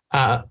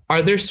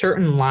 Are there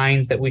certain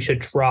lines that we should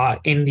draw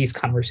in these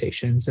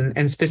conversations?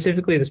 And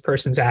specifically, this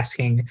person's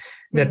asking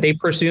that they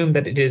presume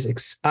that it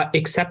is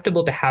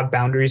acceptable to have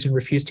boundaries and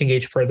refuse to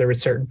engage further with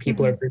certain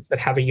people or groups that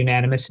have a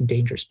unanimous and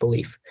dangerous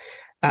belief.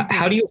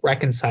 How do you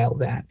reconcile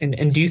that?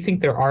 And do you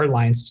think there are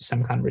lines to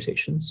some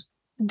conversations?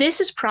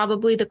 This is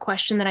probably the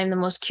question that I'm the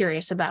most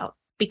curious about,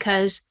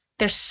 because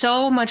there's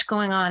so much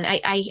going on.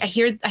 I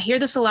hear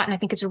this a lot, and I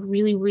think it's a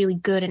really, really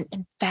good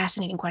and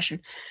fascinating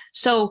question.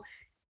 So,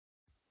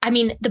 I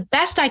mean, the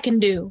best I can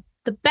do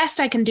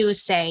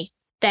is say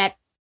that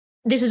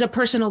this is a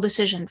personal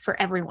decision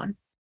for everyone.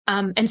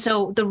 And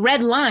so the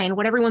red line,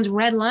 what everyone's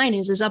red line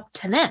is up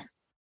to them,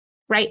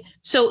 right?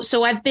 So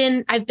I've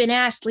been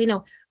asked,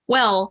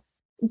 well,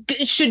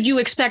 should you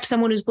expect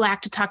someone who's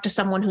Black to talk to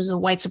someone who's a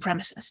white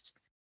supremacist?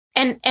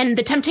 And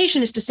the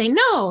temptation is to say,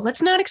 no,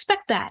 let's not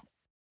expect that.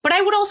 But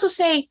I would also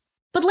say,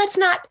 but let's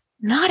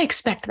not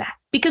expect that,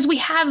 because we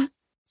have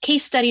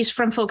case studies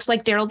from folks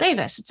like Daryl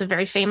Davis. It's a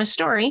very famous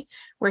story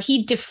where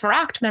he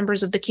defrocked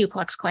members of the Ku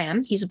Klux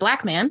Klan. He's a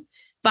Black man,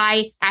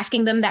 by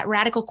asking them that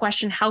radical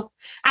question,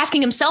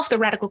 asking himself the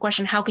radical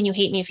question, how can you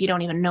hate me if you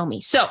don't even know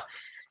me? So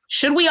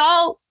should we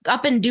all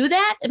up and do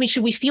that? I mean,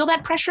 should we feel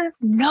that pressure?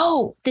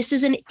 No, this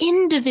is an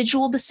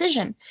individual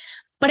decision.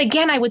 But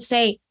again, I would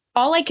say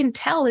all I can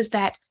tell is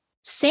that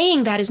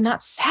saying that is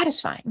not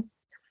satisfying.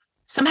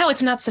 Somehow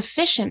it's not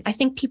sufficient. I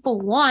think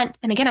people want,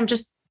 and again, I'm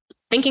just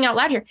thinking out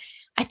loud here,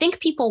 I think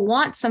people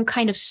want some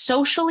kind of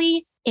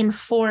socially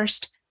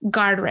enforced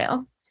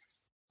guardrail.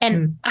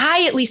 And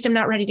I, at least, am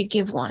not ready to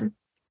give one,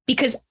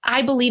 because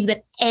I believe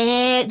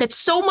that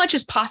so much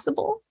is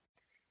possible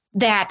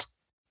that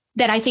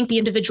I think the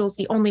individual is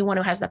the only one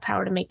who has the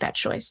power to make that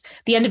choice.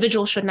 The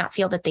individual should not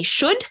feel that they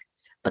should,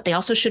 but they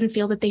also shouldn't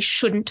feel that they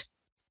shouldn't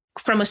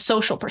from a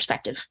social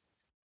perspective.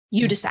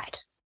 You decide.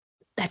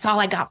 That's all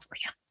I got for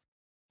you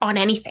on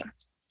anything.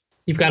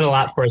 You've got a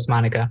lot for us,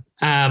 Monica.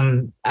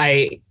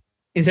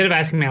 Instead of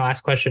asking my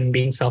last question,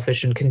 being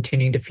selfish and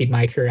continuing to feed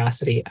my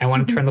curiosity, I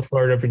want to turn the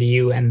floor over to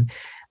you and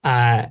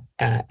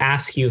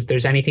ask you if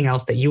there's anything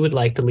else that you would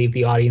like to leave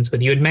the audience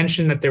with. You had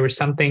mentioned that there was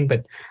something,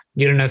 but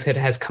you don't know if it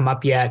has come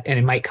up yet, and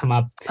it might come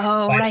up.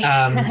 Oh, but, right.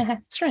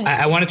 That's right.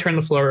 I want to turn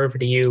the floor over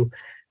to you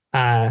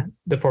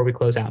before we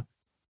close out.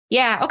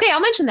 Yeah. Okay.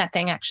 I'll mention that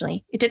thing,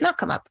 actually. It did not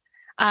come up.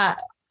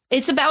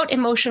 It's about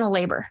emotional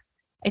labor.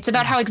 It's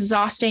about how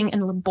exhausting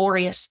and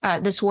laborious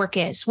this work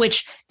is,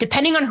 which,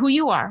 depending on who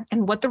you are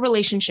and what the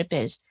relationship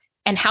is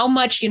and how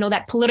much,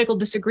 that political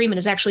disagreement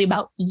is actually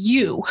about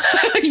you,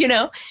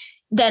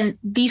 then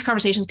these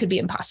conversations could be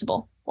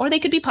impossible, or they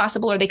could be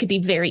possible, or they could be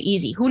very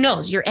easy. Who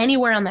knows? You're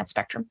anywhere on that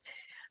spectrum.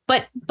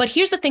 But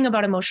here's the thing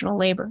about emotional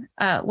labor.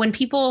 When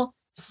people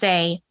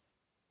say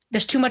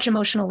there's too much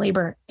emotional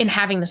labor in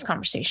having this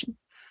conversation,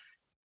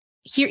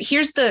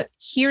 here's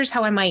what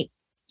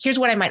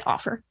I might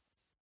offer.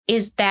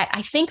 Is that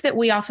I think that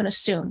we often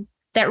assume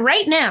that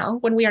right now,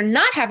 when we are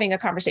not having a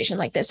conversation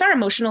like this, our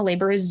emotional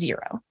labor is 0.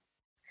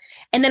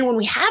 And then when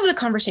we have the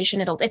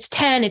conversation, it's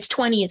 10, it's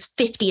 20, it's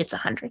 50, it's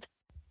 100.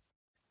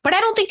 But I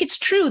don't think it's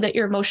true that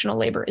your emotional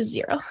labor is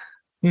 0.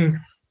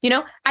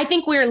 I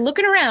think we're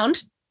looking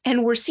around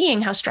and we're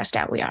seeing how stressed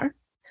out we are.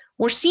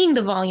 We're seeing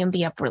the volume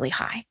be up really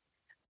high.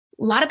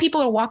 A lot of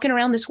people are walking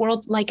around this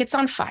world like it's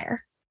on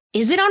fire.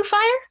 Is it on fire?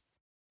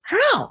 I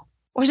don't know.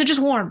 Or is it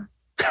just warm?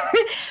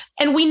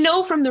 And we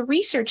know from the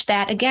research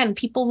that, again,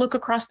 people look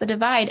across the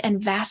divide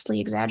and vastly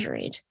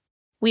exaggerate.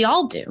 We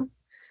all do.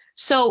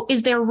 So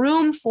is there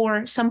room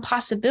for some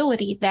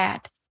possibility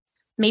that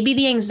maybe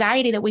the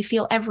anxiety that we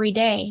feel every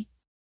day,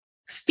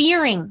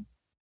 fearing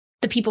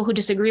the people who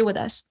disagree with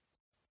us,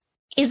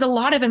 is a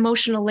lot of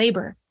emotional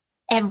labor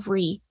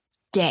every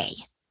day?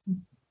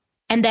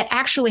 And that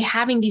actually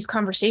having these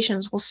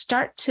conversations will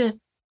start to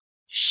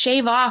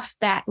shave off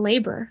that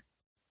labor,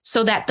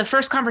 so that the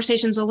first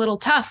conversation's a little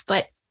tough,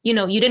 but you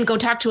didn't go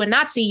talk to a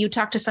Nazi, you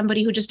talk to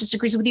somebody who just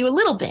disagrees with you a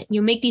little bit.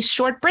 You make these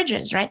short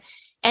bridges, right?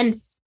 And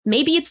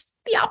maybe it's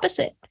the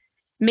opposite.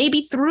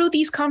 maybe through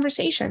these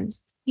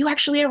conversations, you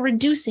actually are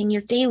reducing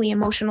your daily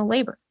emotional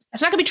labor.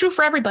 That's not going to be true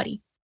for everybody,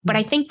 but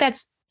I think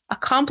that's a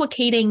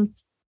complicating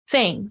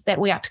thing that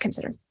we ought to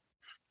consider.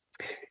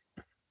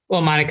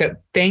 Well, Monica,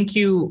 thank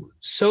you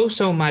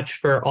so much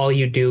for all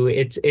you do.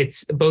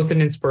 It's both an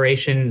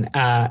inspiration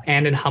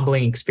and a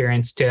humbling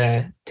experience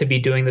to be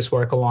doing this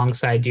work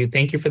alongside you.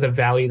 Thank you for the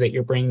value that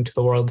you're bringing to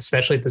the world,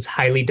 especially at this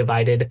highly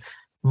divided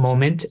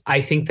moment.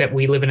 I think that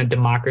we live in a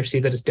democracy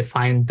that is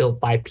defined and built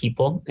by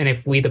people. And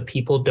if we, the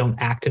people, don't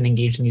act and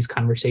engage in these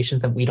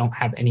conversations, then we don't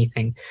have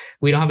anything.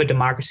 We don't have a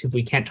democracy if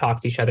we can't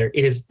talk to each other.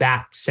 It is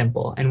that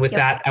simple. And with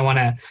that, I want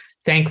to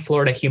thank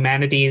Florida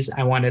Humanities.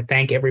 I want to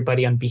thank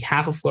everybody on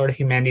behalf of Florida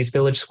Humanities,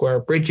 Village Square,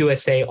 Bridge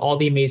USA, all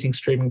the amazing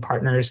streaming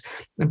partners,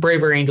 the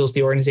Braver Angels,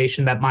 the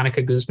organization that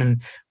Monica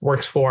Guzman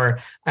works for.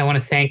 I want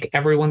to thank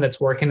everyone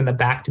that's working in the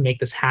back to make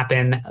this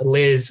happen.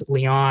 Liz,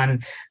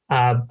 Leon,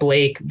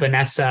 Blake,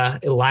 Vanessa,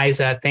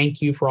 Eliza,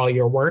 thank you for all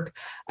your work.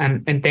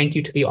 And thank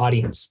you to the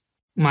audience.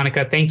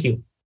 Monica, thank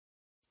you.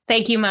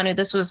 Thank you, Manu.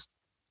 This was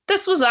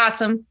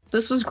awesome.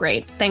 This was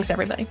great. Thanks,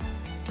 everybody.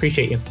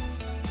 Appreciate you.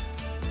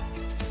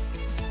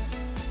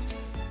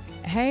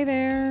 Hey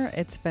there,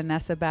 it's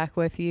Vanessa back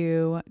with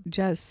you,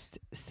 just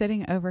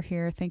sitting over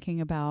here thinking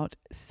about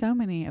so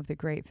many of the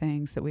great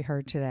things that we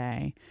heard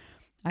today.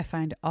 I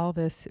find all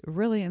this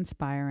really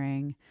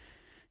inspiring.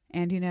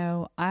 And,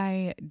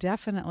 I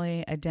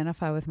definitely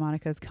identify with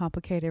Monica's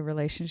complicated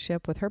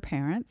relationship with her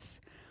parents.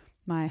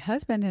 My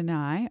husband and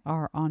I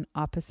are on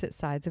opposite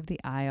sides of the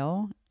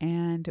aisle,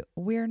 and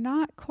we're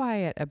not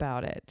quiet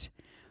about it.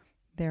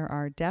 There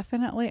are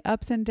definitely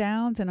ups and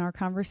downs in our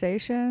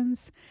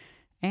conversations.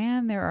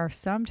 And there are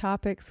some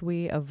topics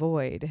we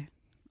avoid,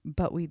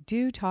 but we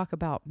do talk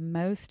about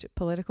most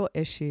political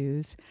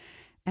issues,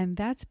 and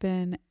that's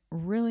been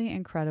really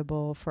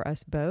incredible for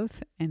us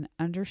both in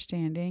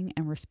understanding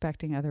and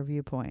respecting other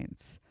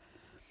viewpoints.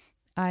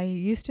 I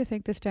used to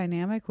think this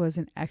dynamic was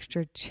an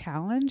extra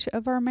challenge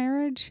of our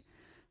marriage,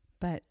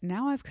 but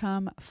now I've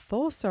come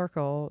full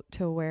circle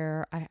to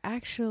where I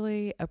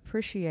actually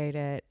appreciate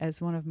it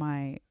as one of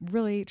my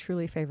really,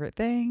 truly favorite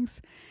things.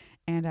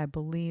 And I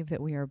believe that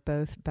we are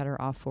both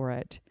better off for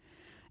it.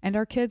 And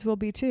our kids will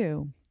be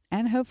too.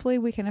 And hopefully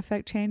we can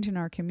affect change in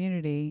our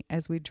community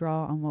as we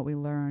draw on what we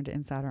learned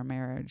inside our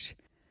marriage.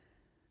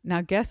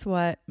 Now, guess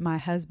what my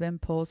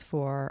husband pulls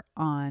for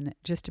on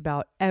just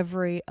about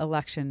every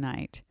election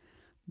night?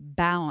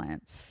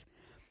 Balance.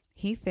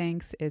 He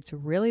thinks it's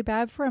really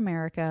bad for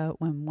America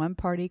when one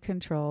party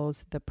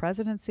controls the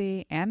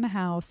presidency and the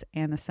House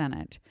and the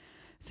Senate.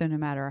 So no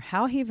matter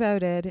how he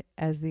voted,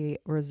 as the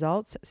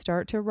results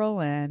start to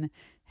roll in,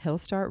 he'll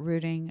start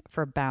rooting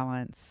for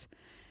balance.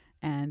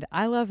 And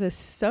I love this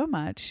so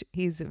much.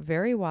 He's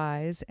very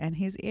wise, and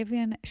he's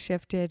even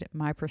shifted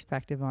my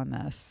perspective on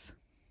this.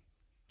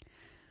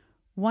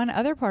 One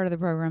other part of the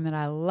program that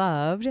I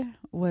loved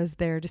was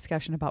their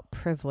discussion about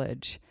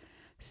privilege,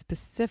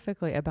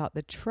 specifically about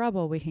the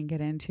trouble we can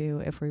get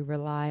into if we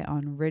rely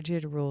on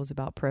rigid rules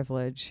about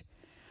privilege.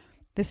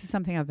 This is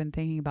something I've been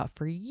thinking about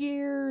for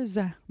years,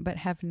 but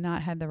have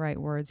not had the right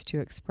words to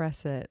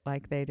express it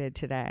like they did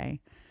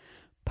today.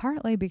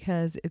 Partly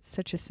because it's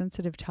such a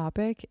sensitive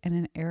topic in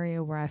an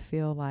area where I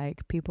feel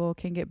like people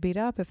can get beat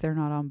up if they're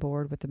not on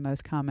board with the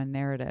most common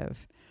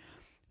narrative.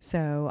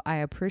 So I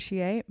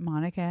appreciate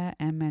Monica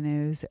and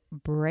Manu's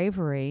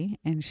bravery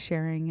in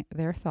sharing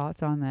their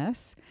thoughts on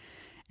this.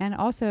 And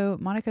also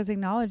Monica's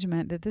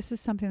acknowledgement that this is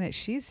something that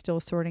she's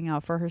still sorting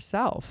out for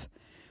herself.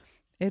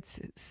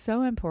 It's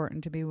so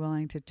important to be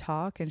willing to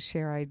talk and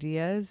share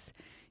ideas,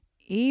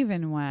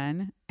 even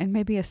when, and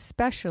maybe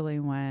especially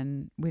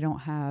when, we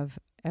don't have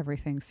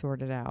everything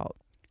sorted out.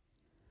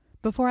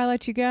 Before I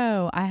let you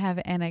go, I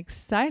have an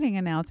exciting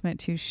announcement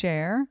to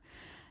share.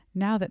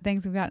 Now that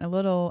things have gotten a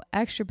little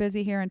extra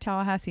busy here in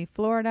Tallahassee,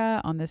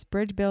 Florida on this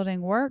bridge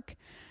building work,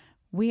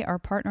 we are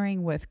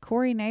partnering with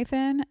Corey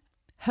Nathan,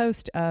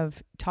 host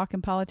of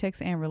Talking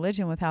Politics and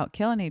Religion Without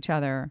Killing Each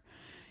Other.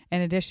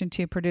 In addition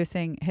to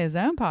producing his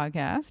own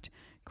podcast,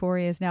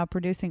 Corey is now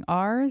producing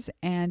ours,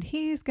 and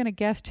he's going to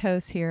guest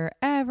host here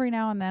every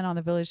now and then on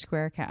the Village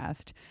Square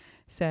Cast.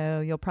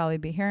 So you'll probably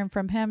be hearing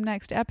from him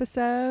next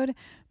episode,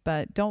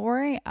 but don't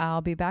worry,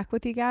 I'll be back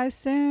with you guys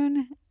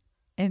soon.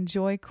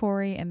 Enjoy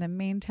Corey in the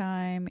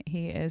meantime.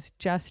 He is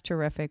just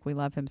terrific. We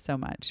love him so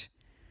much.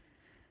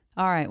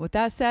 All right, with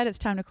that said, it's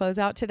time to close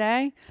out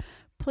today.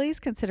 Please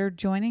consider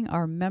joining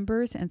our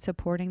members and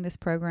supporting this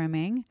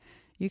programming.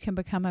 You can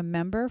become a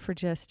member for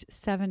just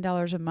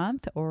 $7 a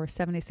month or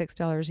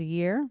 $76 a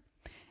year,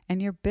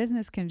 and your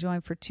business can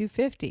join for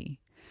 $250.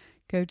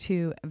 Go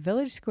to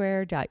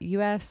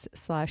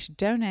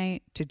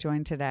villagesquare.us/donate to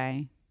join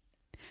today.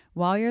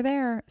 While you're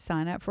there,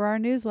 sign up for our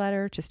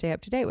newsletter to stay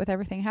up to date with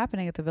everything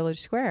happening at the Village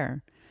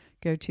Square.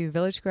 Go to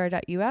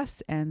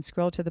villagesquare.us and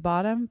scroll to the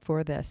bottom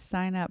for the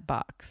sign up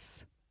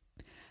box.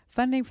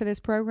 Funding for this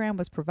program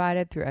was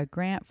provided through a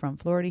grant from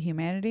Florida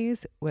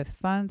Humanities with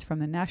funds from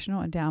the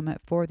National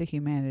Endowment for the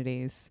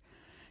Humanities.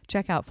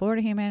 Check out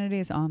Florida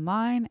Humanities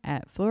online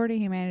at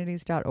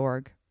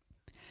floridahumanities.org.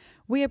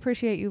 We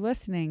appreciate you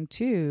listening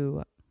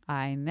to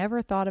I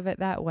Never Thought of It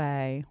That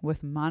Way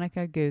with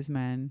Monica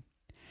Guzman.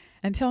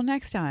 Until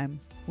next time,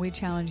 we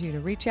challenge you to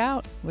reach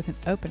out with an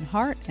open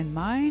heart and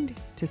mind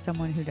to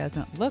someone who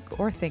doesn't look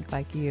or think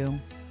like you.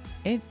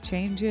 It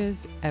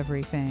changes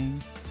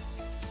everything.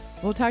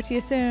 We'll talk to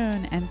you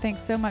soon, and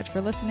thanks so much for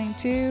listening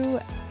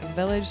to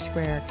Village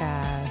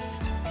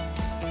Squarecast.